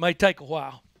it may take a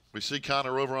while. We see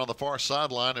Connor over on the far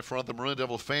sideline in front of the Maroon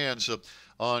Devil fans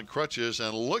on crutches,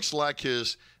 and looks like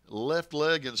his left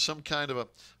leg in some kind of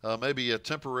maybe a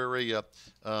temporary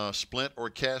splint or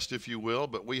cast, if you will.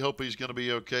 But we hope he's going to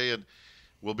be okay and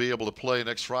we'll be able to play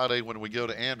next Friday when we go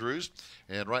to Andrews.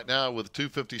 And right now with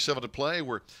 2:57 to play,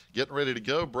 we're getting ready to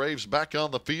go. Braves back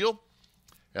on the field,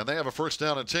 and they have a first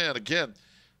down and 10. Again,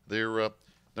 their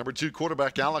number 2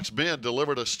 quarterback, Alex Ben,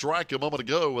 delivered a strike a moment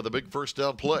ago with a big first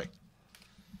down play.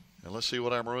 And let's see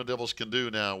what our Maroon Devils can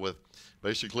do now with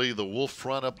basically the Wolf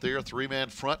front up there, 3-man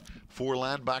front, 4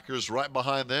 linebackers right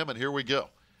behind them, and here we go.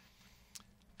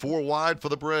 4 wide for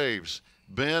the Braves.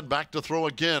 Ben back to throw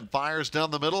again, fires down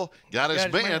the middle, got his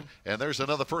man, and there's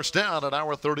another first down at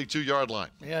our 32-yard line.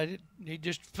 Yeah, he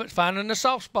just finding the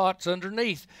soft spots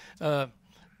underneath.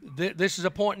 This is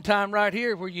a point in time right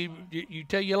here where you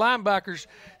tell your linebackers,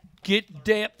 get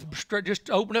depth, just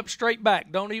open up straight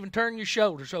back. Don't even turn your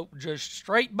shoulders. Open just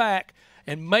straight back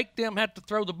and make them have to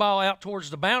throw the ball out towards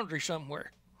the boundary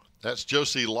somewhere. That's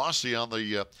Josie Lossie on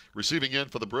the receiving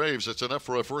end for the Braves. That's enough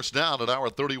for a first down at our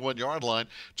 31-yard line.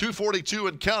 2:42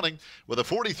 and counting with a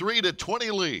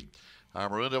 43-20 lead. Our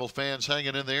Maroon Devil fans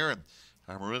hanging in there, and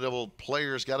our Maroon Devil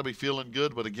players got to be feeling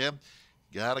good. But again,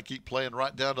 got to keep playing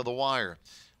right down to the wire.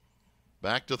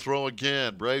 Back to throw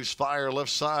again. Braves fire left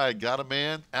side. Got a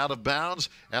man out of bounds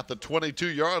at the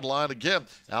 22-yard line. Again,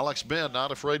 Alex Ben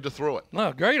not afraid to throw it.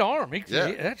 No, great arm.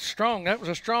 That's strong. That was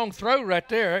a strong throw right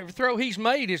there. Every throw he's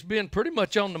made has been pretty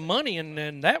much on the money,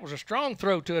 and that was a strong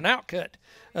throw to an outcut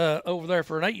over there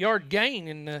for an 8-yard gain,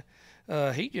 and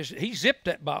he zipped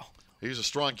that ball. He's a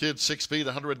strong kid, 6 feet,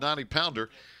 190-pounder.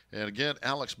 And again,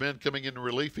 Alex Ben coming in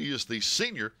relief. He is the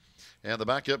senior and the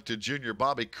backup to junior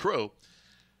Bobby Crow.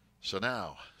 So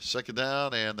now, second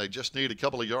down, and they just need a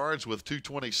couple of yards with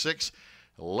 2:26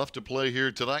 left to play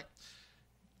here tonight.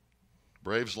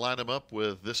 Braves line him up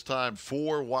with, this time,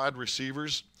 4 wide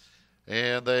receivers.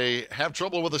 And they have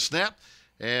trouble with the snap.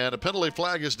 And a penalty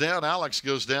flag is down. Alex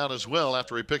goes down as well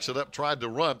after he picks it up, tried to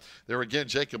run. There again,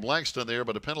 Jacob Langston there,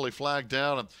 but a penalty flag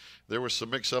down, and there was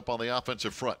some mix-up on the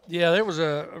offensive front. Yeah, there was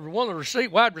one of the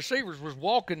wide receivers was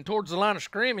walking towards the line of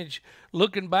scrimmage,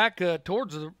 looking back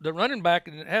towards the running back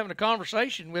and having a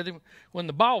conversation with him when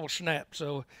the ball was snapped.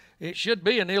 So it should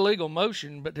be an illegal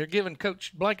motion, but they're giving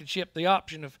Coach Blankenship the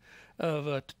option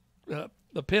of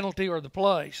the penalty or the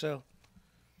play. So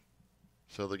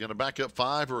they're going to back up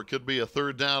 5, or it could be a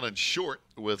third down and short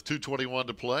with 2:21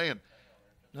 to play. And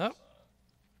nope.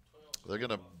 They're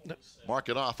going to mark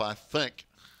it off, I think.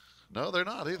 No, they're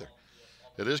not either.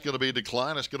 It is going to be a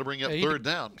decline. It's going to bring up third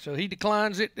down. So he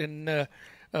declines it, and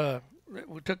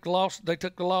we took the loss. They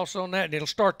took the loss on that, and it'll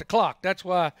start the clock. That's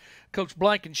why Coach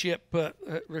Blankenship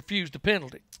refused the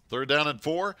penalty. Third down and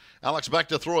 4. Alex back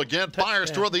to throw again. Fires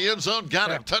toward the end zone.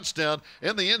 Got him. Touchdown.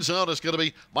 In the end zone is going to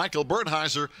be Michael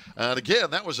Bernheiser. And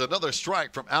again, that was another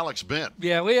strike from Alex Ben.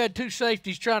 Yeah, we had 2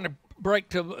 safeties trying to break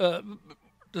to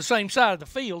the same side of the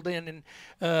field, and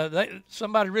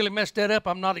somebody really messed that up.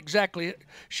 I'm not exactly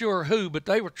sure who, but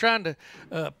they were trying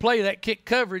to play that kick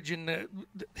coverage, and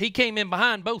he came in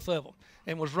behind both of them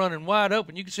and was running wide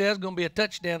open. You could see that was going to be a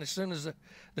touchdown as soon as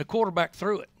the quarterback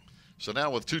threw it. So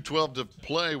now with 2:12 to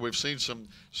play, we've seen some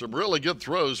really good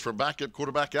throws from backup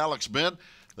quarterback Alex Ben.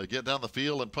 They get down the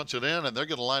field and punch it in, and they're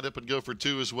going to line up and go for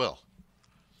 2 as well.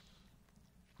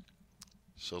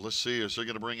 So let's see, is they're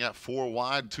going to bring out 4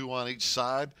 wide, 2 on each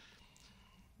side.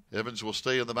 Evans will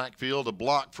stay in the backfield, a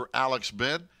block for Alex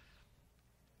Ben.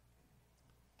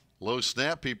 Low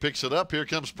snap, he picks it up. Here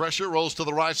comes pressure, rolls to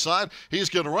the right side. He's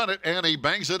going to run it, and he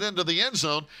bangs it into the end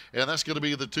zone, and that's going to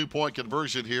be the 2-point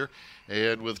conversion here.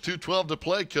 And with 2:12 to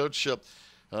play, Coach,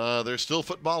 there's still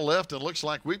football left, and it looks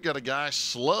like we've got a guy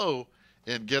slow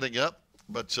in getting up,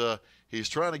 but he's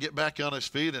trying to get back on his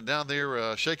feet, and down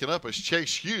there shaking up is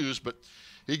Chase Hughes, but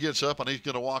he gets up, and he's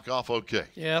going to walk off okay.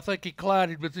 Yeah, I think he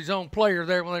collided with his own player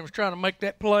there when they was trying to make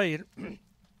that play, and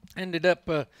ended up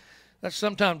that's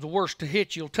sometimes the worst to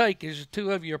hit you'll take is the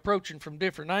 2 of you approaching from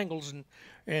different angles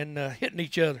and hitting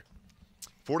each other.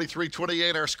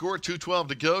 43-28 our score, 2:12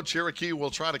 to go. Cherokee will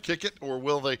try to kick it, or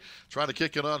will they try to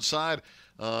kick it onside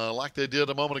like they did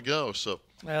a moment ago? So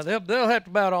they'll have to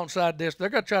bout onside this. They're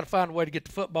going to try to find a way to get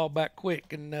the football back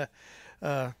quick, and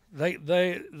they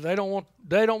don't want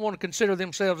to consider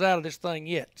themselves out of this thing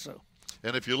yet. So,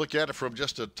 and if you look at it from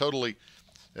just a totally,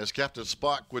 as Captain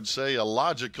Spock would say, a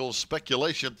logical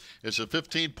speculation, it's a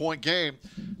 15-point game,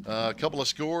 a couple of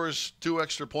scores, 2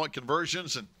 extra point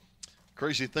conversions, and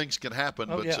crazy things can happen.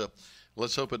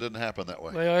 Let's hope it didn't happen that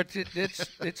way. Well,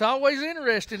 it's always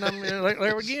interesting. I mean,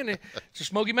 there again, it's a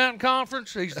Smoky Mountain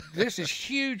Conference. This is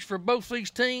huge for both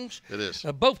these teams. It is.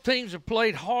 Both teams have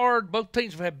played hard. Both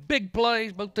teams have had big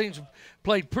plays. Both teams have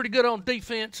played pretty good on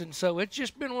defense, and so it's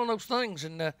just been one of those things.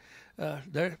 And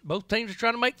both teams are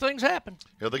trying to make things happen.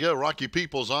 Here they go. Rocky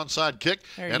Peoples onside kick.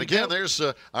 And again, there's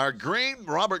our Green,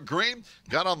 Robert Green,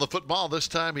 got on the football. This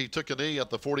time he took a knee at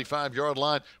the 45-yard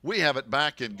line. We have it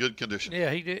back in good condition.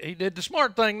 Yeah, he did the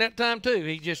smart thing that time,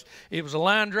 too. It was a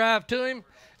line drive to him,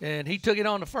 and he took it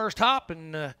on the first hop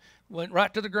and went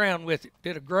right to the ground with it.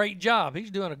 Did a great job. He's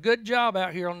doing a good job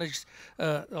out here on these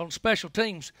on special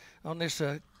teams on this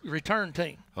return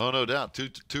team. Oh, no doubt.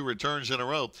 Two returns in a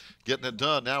row. Getting it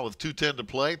done now with 2:10 to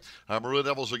play. Our Maroon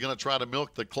Devils are going to try to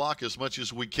milk the clock as much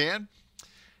as we can.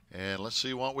 And let's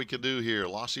see what we can do here.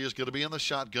 Lossie is going to be in the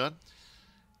shotgun.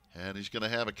 And he's going to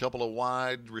have a couple of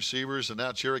wide receivers. And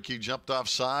now Cherokee jumped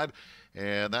offside.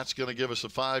 And that's going to give us a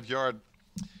 5-yard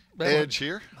edge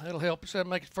here. That'll help us. That'll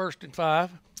make it 1st and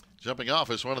 5. Jumping off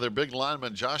is one of their big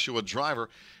linemen, Joshua Driver,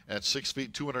 at 6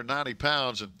 feet, 290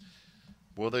 pounds. And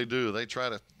boy, they do. They try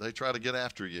to get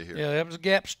after you here. Yeah, that was a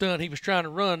gap stunt. He was trying to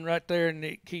run right there,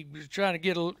 and he was trying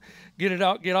to get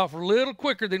off a little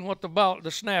quicker than what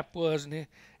the snap was, and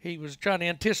he was trying to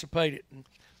anticipate it. And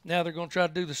now they're going to try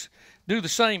to do the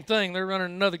same thing. They're running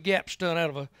another gap stunt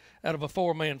out of a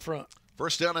 4-man front.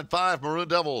 1st down and 5, Maroon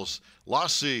Devils.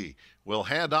 Lossie will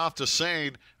hand off to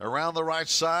Sane around the right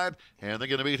side, and they're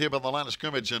going to meet him on the line of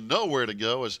scrimmage and nowhere to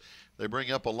go as they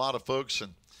bring up a lot of folks,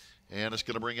 and it's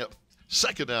going to bring up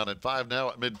 2nd down and 5 now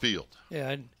at midfield.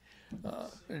 Yeah,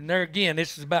 and there again,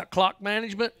 this is about clock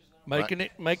management, making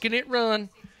it run,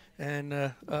 and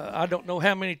I don't know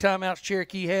how many timeouts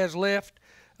Cherokee has left.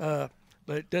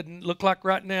 But it doesn't look like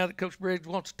right now that Coach Briggs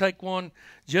wants to take one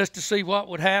just to see what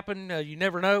would happen. You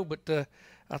never know, but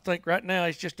I think right now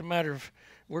it's just a matter of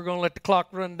we're going to let the clock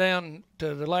run down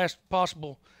to the last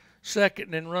possible second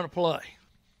and then run a play.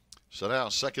 So now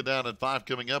 2nd down and 5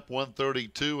 coming up,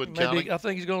 1:32 and counting. I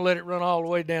think he's going to let it run all the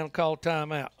way down and call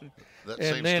timeout. That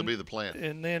seems to be the plan.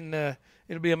 And then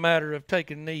it'll be a matter of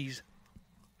taking knees.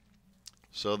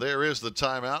 So there is the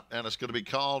timeout, and it's going to be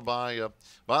called by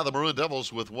the Maroon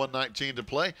Devils with 1:19 to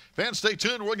play. Fans, stay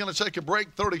tuned. We're going to take a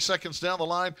break, 30 seconds down the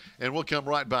line, and we'll come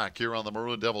right back here on the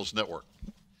Maroon Devils Network.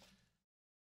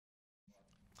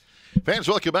 Fans,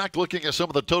 welcome back. Looking at some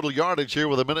of the total yardage here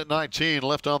with 1:19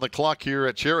 left on the clock here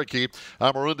at Cherokee.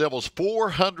 Maroon Devils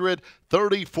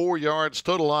 434 yards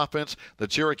total offense. The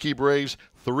Cherokee Braves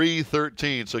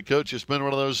 313. So, Coach, it's been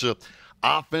one of those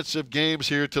offensive games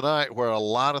here tonight where a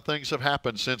lot of things have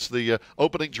happened since the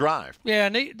opening drive. Yeah,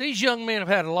 and these young men have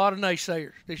had a lot of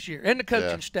naysayers this year, and the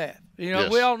coaching staff. You know,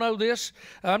 Yes. we all know this.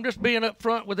 I'm just being up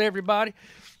front with everybody.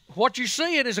 What you're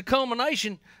seeing is a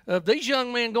culmination of these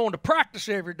young men going to practice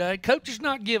every day. Coaches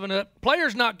not giving up,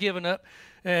 players not giving up,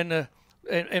 and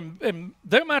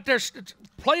them out there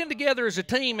playing together as a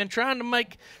team and trying to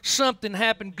make something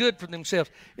happen good for themselves.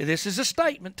 This is a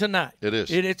statement tonight. It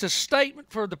is. It's a statement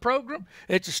for the program.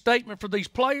 It's a statement for these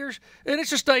players, and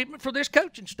it's a statement for this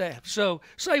coaching staff. So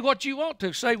say what you want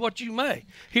to, say what you may.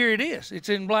 Here it is. It's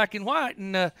in black and white,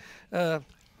 and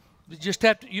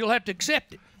you'll have to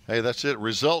accept it. Hey, that's it.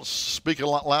 Results speak a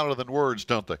lot louder than words,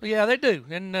 don't they? Yeah, they do.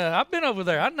 And I've been over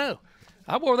there. I know.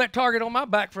 I wore that target on my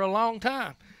back for a long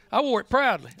time. I wore it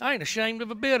proudly. I ain't ashamed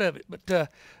of a bit of it. But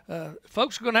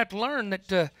folks are going to have to learn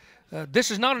that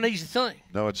this is not an easy thing.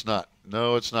 No, it's not.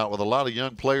 No, it's not. With a lot of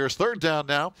young players. 3rd down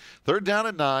now. 3rd down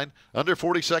and 9. Under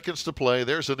 40 seconds to play.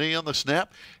 There's a knee on the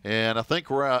snap, and I think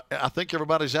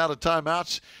everybody's out of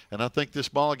timeouts, and I think this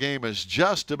ball game is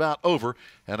just about over.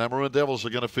 And the Maroon Devils are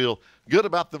going to feel good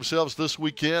about themselves this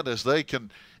weekend as they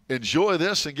can enjoy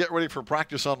this and get ready for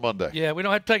practice on Monday. Yeah, we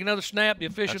don't have to take another snap. The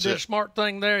official That's did it. a smart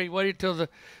thing there. He waited till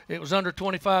it was under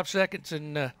 25 seconds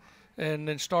and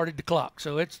then started the clock.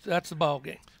 So that's the ball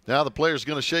game. Now the players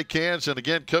going to shake hands. And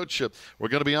again, Coach, we're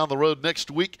going to be on the road next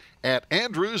week at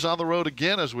Andrews, on the road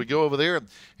again as we go over there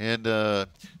and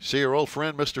see our old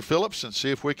friend, Mr. Phillips, and see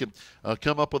if we can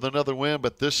come up with another win.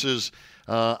 But this is,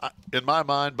 in my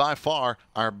mind, by far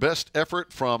our best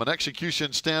effort from an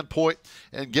execution standpoint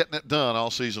and getting it done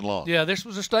all season long. Yeah, this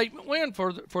was a statement win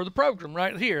for the program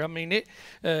right here. I mean,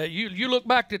 you look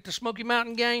back at the Smoky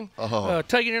Mountain game,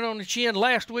 taking it on the chin.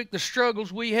 Last week, the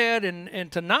struggles we had,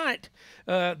 and tonight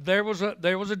there was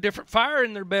a different fire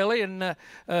in their belly, and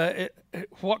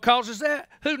what causes that?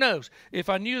 Who knows? If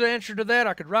I knew the answer to that,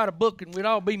 I could write a book and we'd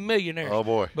all be millionaires. Oh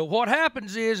boy! But what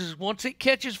happens is once it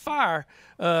catches fire,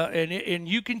 and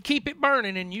you can keep it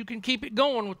burning and you can keep it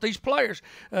going with these players,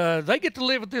 they get to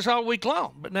live with this all week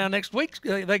long. But now next week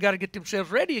they got to get themselves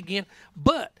ready again.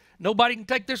 But nobody can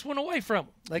take this one away from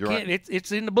them. They can't. Right.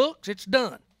 It's in the books. It's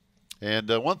done. And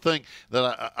one thing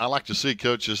that I like to see,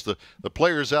 Coach, is the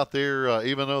players out there.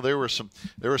 Even though there was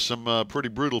some pretty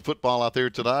brutal football out there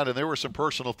tonight, and there were some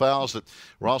personal fouls that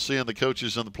we're all seeing the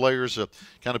coaches and the players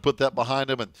kind of put that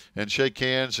behind them and shake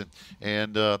hands.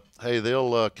 And hey,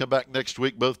 they'll come back next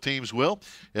week. Both teams will,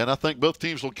 and I think both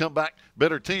teams will come back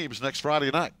better teams next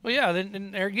Friday night. Well, yeah.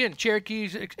 Then again,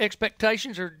 Cherokee's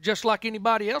expectations are just like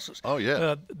anybody else's. Oh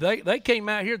yeah. They came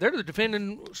out here. They're the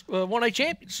defending 1A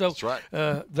champions. So that's right.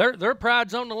 Their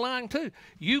pride's on the line too.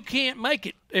 You can't make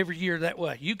it every year that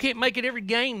way. You can't make it every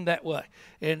game that way.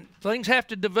 And things have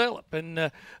to develop. And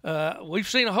we've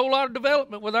seen a whole lot of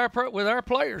development with our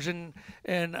players. And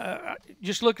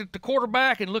just look at the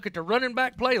quarterback and look at the running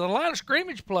back play, the line of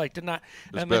scrimmage play tonight.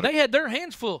 They had their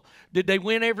hands full. Did they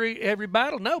win every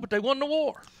battle? No, but they won the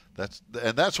war.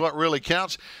 That's what really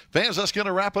counts. Fans, that's going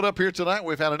to wrap it up here tonight.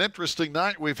 We've had an interesting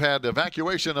night. We've had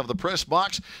evacuation of the press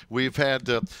box. We've had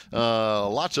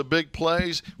lots of big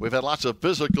plays. We've had lots of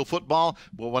physical football.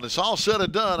 Well, when it's all said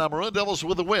and done, our Maroon Devils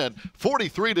with a win,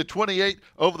 43-28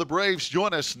 over the Braves.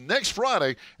 Join us next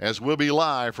Friday as we'll be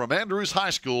live from Andrews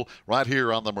High School right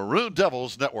here on the Maroon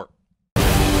Devils Network.